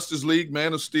 Justice League,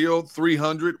 Man of Steel,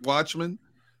 300, Watchmen.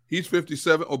 He's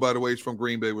 57. Oh, by the way, he's from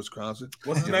Green Bay, Wisconsin.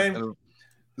 What's his name?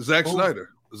 Zack Snyder.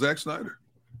 Zack Snyder.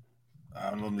 I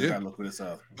don't know. Look this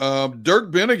up. Dirk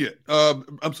Benedict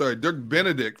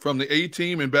from the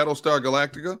A-Team in Battlestar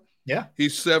Galactica. Yeah.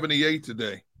 He's 78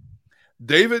 today.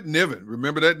 David Niven.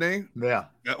 Remember that name? Yeah.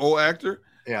 That old actor?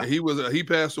 Yeah. He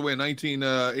passed away in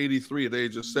 1983 at the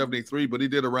age of 73, but he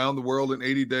did Around the World in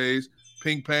 80 Days,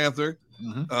 Pink Panther,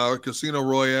 Casino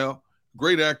Royale.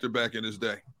 Great actor back in his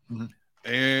day.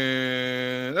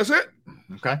 And that's it.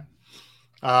 Okay.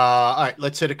 All right,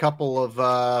 let's hit a couple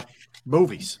of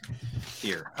movies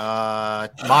here.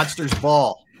 Monsters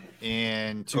Ball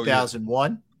in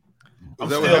 2001. I'm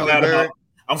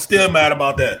still mad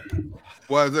about that.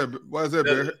 Why is that,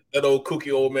 Barry? That old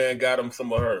kooky old man got him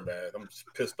some of her, man. I'm just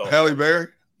pissed off. Halle Berry?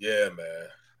 Yeah, man.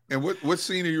 And what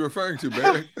scene are you referring to,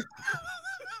 Barry?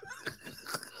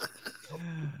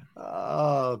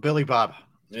 Billy Bob.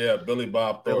 Yeah, Billy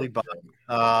Bob. Billy Bob.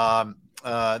 I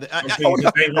wonder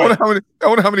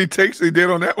how many takes they did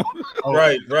on that one.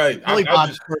 Right. Billy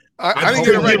Bob. I didn't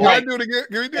get it right. Can I do it again?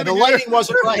 Can we do it The again? lighting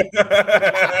wasn't right.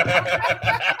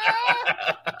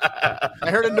 I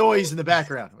heard a noise in the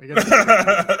background. Do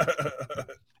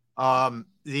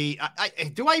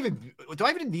I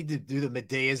even need to do the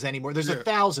Medeas anymore? There's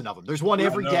 1,000 of them. There's one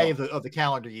every day of the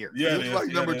calendar year. Yeah, it's like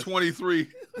number 23.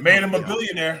 Made him a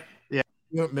billionaire. Yeah,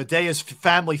 Medea's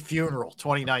Family Funeral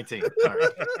 2019.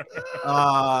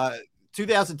 All right.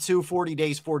 2002, 40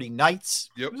 Days, 40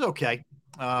 Nights. Yep. It was okay.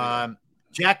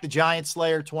 Jack the Giant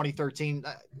Slayer 2013.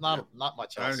 Not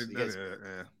much else.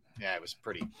 Yeah, it was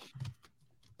pretty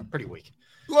weak.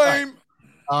 Lame.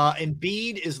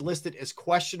 Embiid is listed as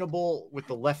questionable with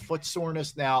the left foot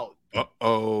soreness. Now,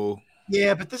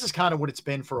 yeah, but this is kind of what it's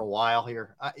been for a while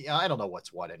here. I don't know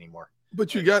what's what anymore.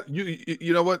 But you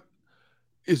know what?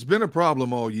 It's been a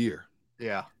problem all year.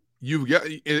 Yeah. You've got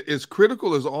as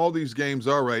critical as all these games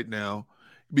are right now,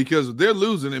 because they're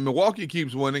losing and Milwaukee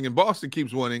keeps winning and Boston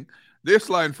keeps winning. They're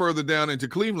sliding further down into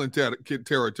Cleveland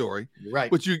territory. Right.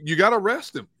 But you got to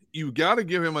rest him. You got to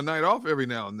give him a night off every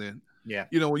now and then. Yeah.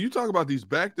 When you talk about these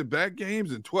back-to-back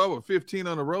games and 12 or 15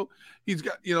 on the road, he's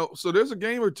got, so there's a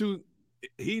game or two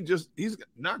he's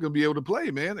not going to be able to play,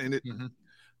 man. And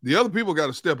the other people got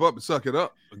to step up and suck it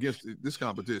up against this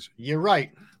competition. You're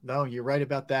right. No, you're right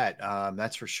about that.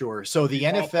 That's for sure. So the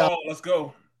NFL, let's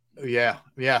go. Yeah.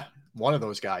 One of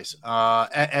those guys.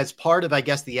 As part of, I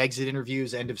guess, the exit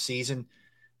interviews, end of season,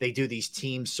 they do these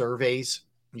team surveys.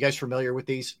 You guys familiar with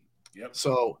these? Yep.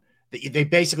 So they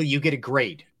basically, you get a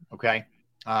grade. Okay.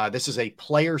 This is a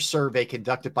player survey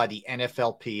conducted by the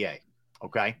NFLPA.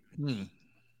 Okay.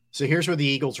 So here's where the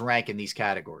Eagles rank in these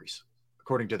categories,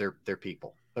 according to their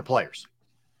people, their players.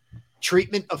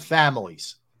 Treatment of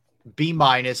families, B-,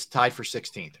 tied for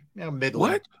 16th. Middle.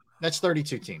 What? That's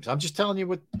 32 teams. I'm just telling you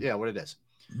what it is.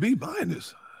 B-.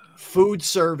 Food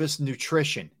service,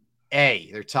 nutrition, A.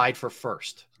 They're tied for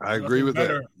first. I agree with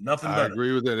that. Nothing better. I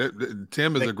agree with that.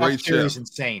 Tim is a great chef. chef.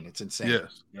 Insane. It's insane.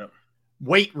 Yes. Yep.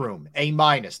 Weight room, A-,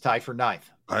 tied for 9th.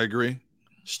 I agree.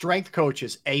 Strength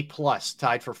coaches, A+,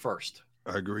 tied for 1st.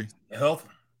 I agree. Health.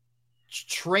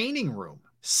 Training room,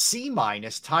 C-,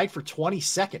 tied for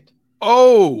 22nd.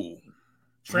 Oh,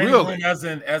 training really? room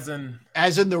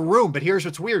as in the room. But here's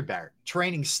what's weird, Barrett.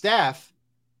 Training staff,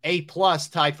 A+,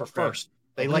 tied for 1st.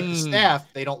 They like the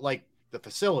staff. They don't like the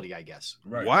facility, I guess.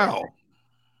 Right. Wow.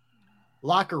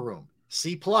 Locker room,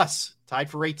 C+, tied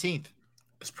for 18th.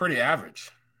 It's pretty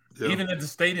average. Yeah. Even at the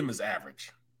stadium is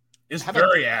average. It's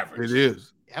very average. It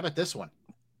is. How about this one?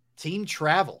 Team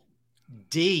travel,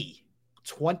 D,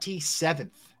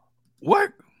 27th.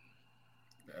 What?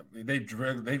 They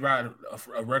ride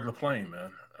a regular plane,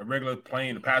 man. A regular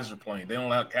plane, a passenger plane. They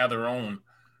don't have their own.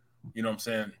 You know what I'm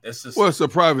saying? It's just. Well, it's a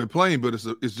private plane, but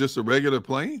it's just a regular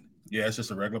plane. Yeah, it's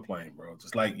just a regular plane, bro.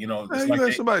 Just like, you know, Man, it's you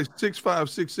got somebody 6'5",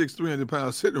 6'6", 300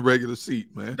 pounds sitting in a regular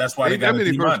seat, man. That's why they got that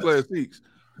many first class seats.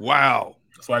 Wow.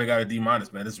 That's why they got a D-, man.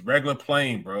 It's a regular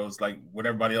plane, bro. It's like what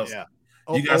everybody else. Yeah.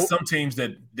 You got some teams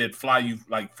that fly you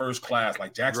like first class,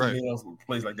 like Jacksonville,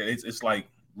 places like that. It's like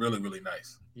really, really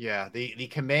nice. Yeah, the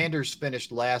Commanders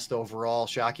finished last overall,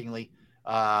 shockingly,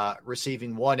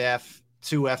 receiving 1 F,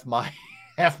 2 F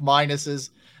minuses.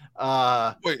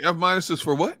 Wait, F minuses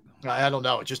for what? I don't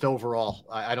know. Just overall,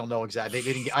 I don't know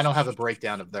exactly. I don't have a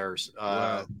breakdown of theirs.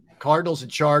 Wow. Cardinals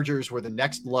and Chargers were the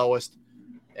next lowest,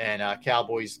 and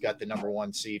Cowboys got the number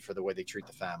 1 seed for the way they treat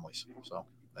the families. So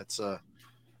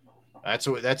that's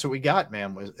what we got,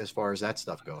 man, as far as that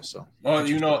stuff goes. So, well,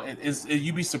 you know,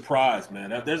 you'd be surprised,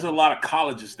 man. There's a lot of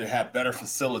colleges that have better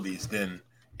facilities than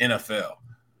NFL.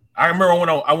 I remember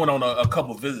I went on a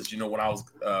couple of visits. You know, when I was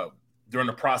during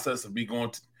the process of me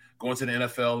going to the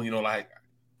NFL. You know, like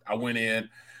I went in,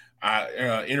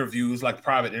 interviews, like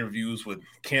private interviews with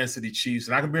Kansas City Chiefs,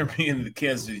 and I can remember being in the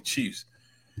Kansas City Chiefs,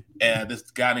 and this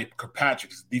guy named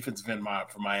Kirkpatrick, defensive end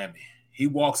for Miami. He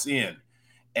walks in.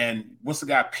 And what's the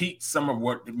guy? Pete Summer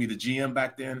worked with me, the GM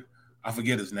back then. I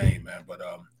forget his name, man. But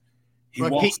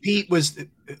Pete was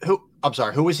who? I'm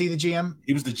sorry. Who was he? The GM?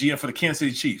 He was the GM for the Kansas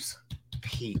City Chiefs.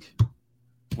 Pete.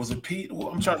 Was it Pete? Well,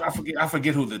 I'm trying. I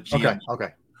forget who the GM. Okay.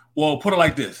 Well, put it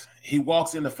like this: he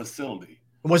walks in the facility.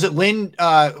 Was it Lynn?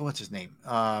 What's his name?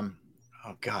 Oh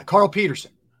God, Carl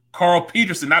Peterson. Carl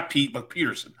Peterson, not Pete, but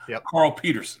Peterson. Yep. Carl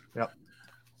Peterson. Yep.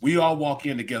 We all walk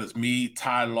in together. It's me,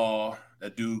 Ty Law,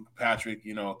 that dude, Patrick,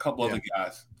 you know, a couple other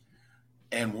guys.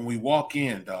 And when we walk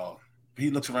in, dog, he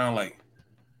looks around like,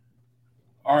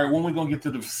 all right, when we going to get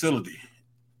to the facility?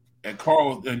 And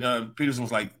Carl and Peterson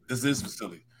was like, this is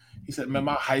facility. He said, man,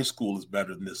 my high school is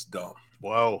better than this dumb.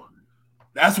 Whoa.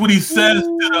 That's what he says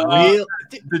to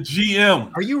the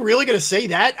GM. Are you really going to say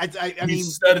that? I mean, he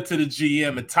said it to the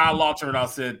GM, and Ty Law turned out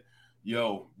and said,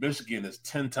 yo, Michigan is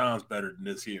 10 times better than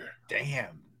this here.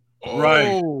 Damn.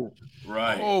 Right. Oh,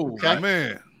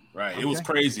 man. Right. It was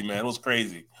crazy, man. It was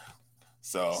crazy.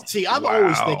 So see, I'm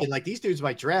always thinking like these dudes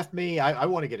might draft me. I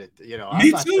want to get it. You know,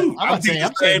 me too. I'm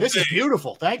saying this is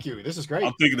beautiful. Thank you. This is great.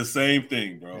 I'm thinking the same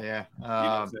thing, bro. Yeah. You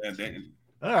know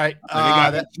all right. They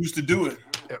got that used to do it.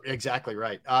 Exactly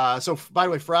right. So by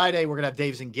the way, Friday we're gonna have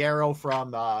Dave Zingaro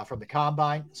from the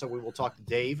Combine. So we will talk to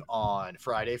Dave on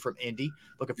Friday from Indy.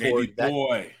 Looking forward to that.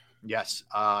 Boy. Yes,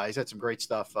 he's had some great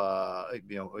stuff,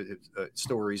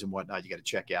 stories and whatnot you got to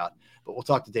check out. But we'll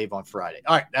talk to Dave on Friday.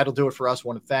 All right, that'll do it for us.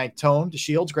 Want to thank Tone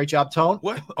DeShields. Great job, Tone.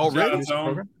 What? Already?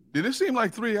 Tone. Did it seem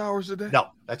like 3 hours a day? No,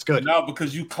 that's good. No,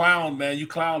 because you clown, man. You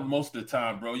clown most of the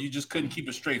time, bro. You just couldn't keep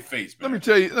a straight face, man. Let me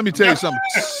tell you something.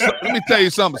 Let me tell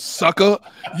you something, sucker.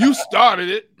 You started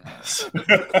it.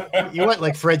 You went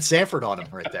like Fred Sanford on him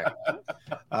right there.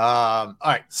 All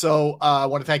right. So I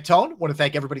want to thank Tone. Want to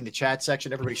thank everybody in the chat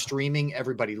section, everybody streaming,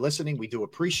 everybody listening. We do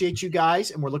appreciate you guys,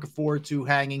 and we're looking forward to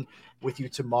hanging with you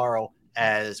tomorrow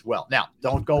as well. Now,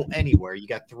 don't go anywhere. You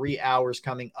got 3 hours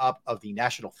coming up of the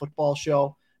National Football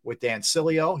Show with Dan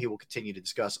Cilio. He will continue to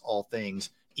discuss all things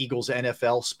Eagles,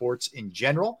 NFL, sports in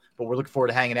general. But we're looking forward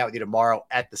to hanging out with you tomorrow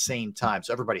at the same time.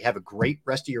 So everybody have a great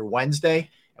rest of your Wednesday,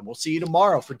 and we'll see you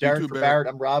tomorrow. For Derrick, for Barrett,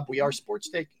 I'm Rob. We are Sports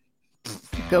Take.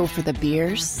 Go for the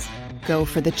beers. Go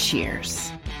for the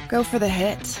cheers. Go for the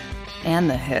hit and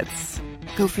the hits.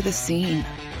 Go for the scene.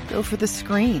 Go for the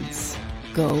screens.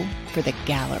 Go for the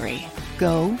gallery.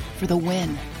 Go for the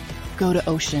win. Go to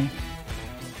Ocean.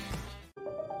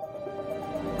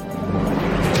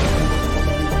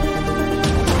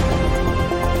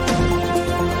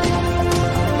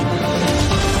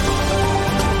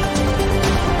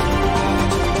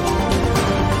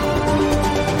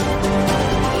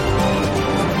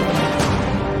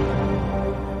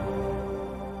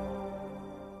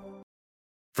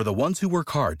 For the ones who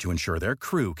work hard to ensure their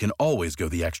crew can always go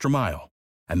the extra mile,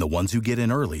 and the ones who get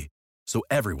in early so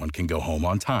everyone can go home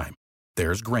on time,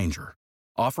 there's Grainger,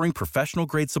 offering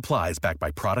professional-grade supplies backed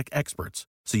by product experts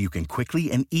so you can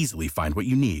quickly and easily find what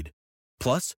you need.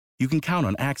 Plus, you can count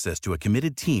on access to a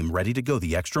committed team ready to go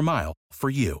the extra mile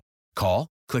for you. Call,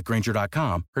 click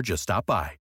Grainger.com, or just stop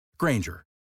by. Grainger,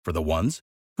 for the ones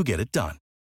who get it done.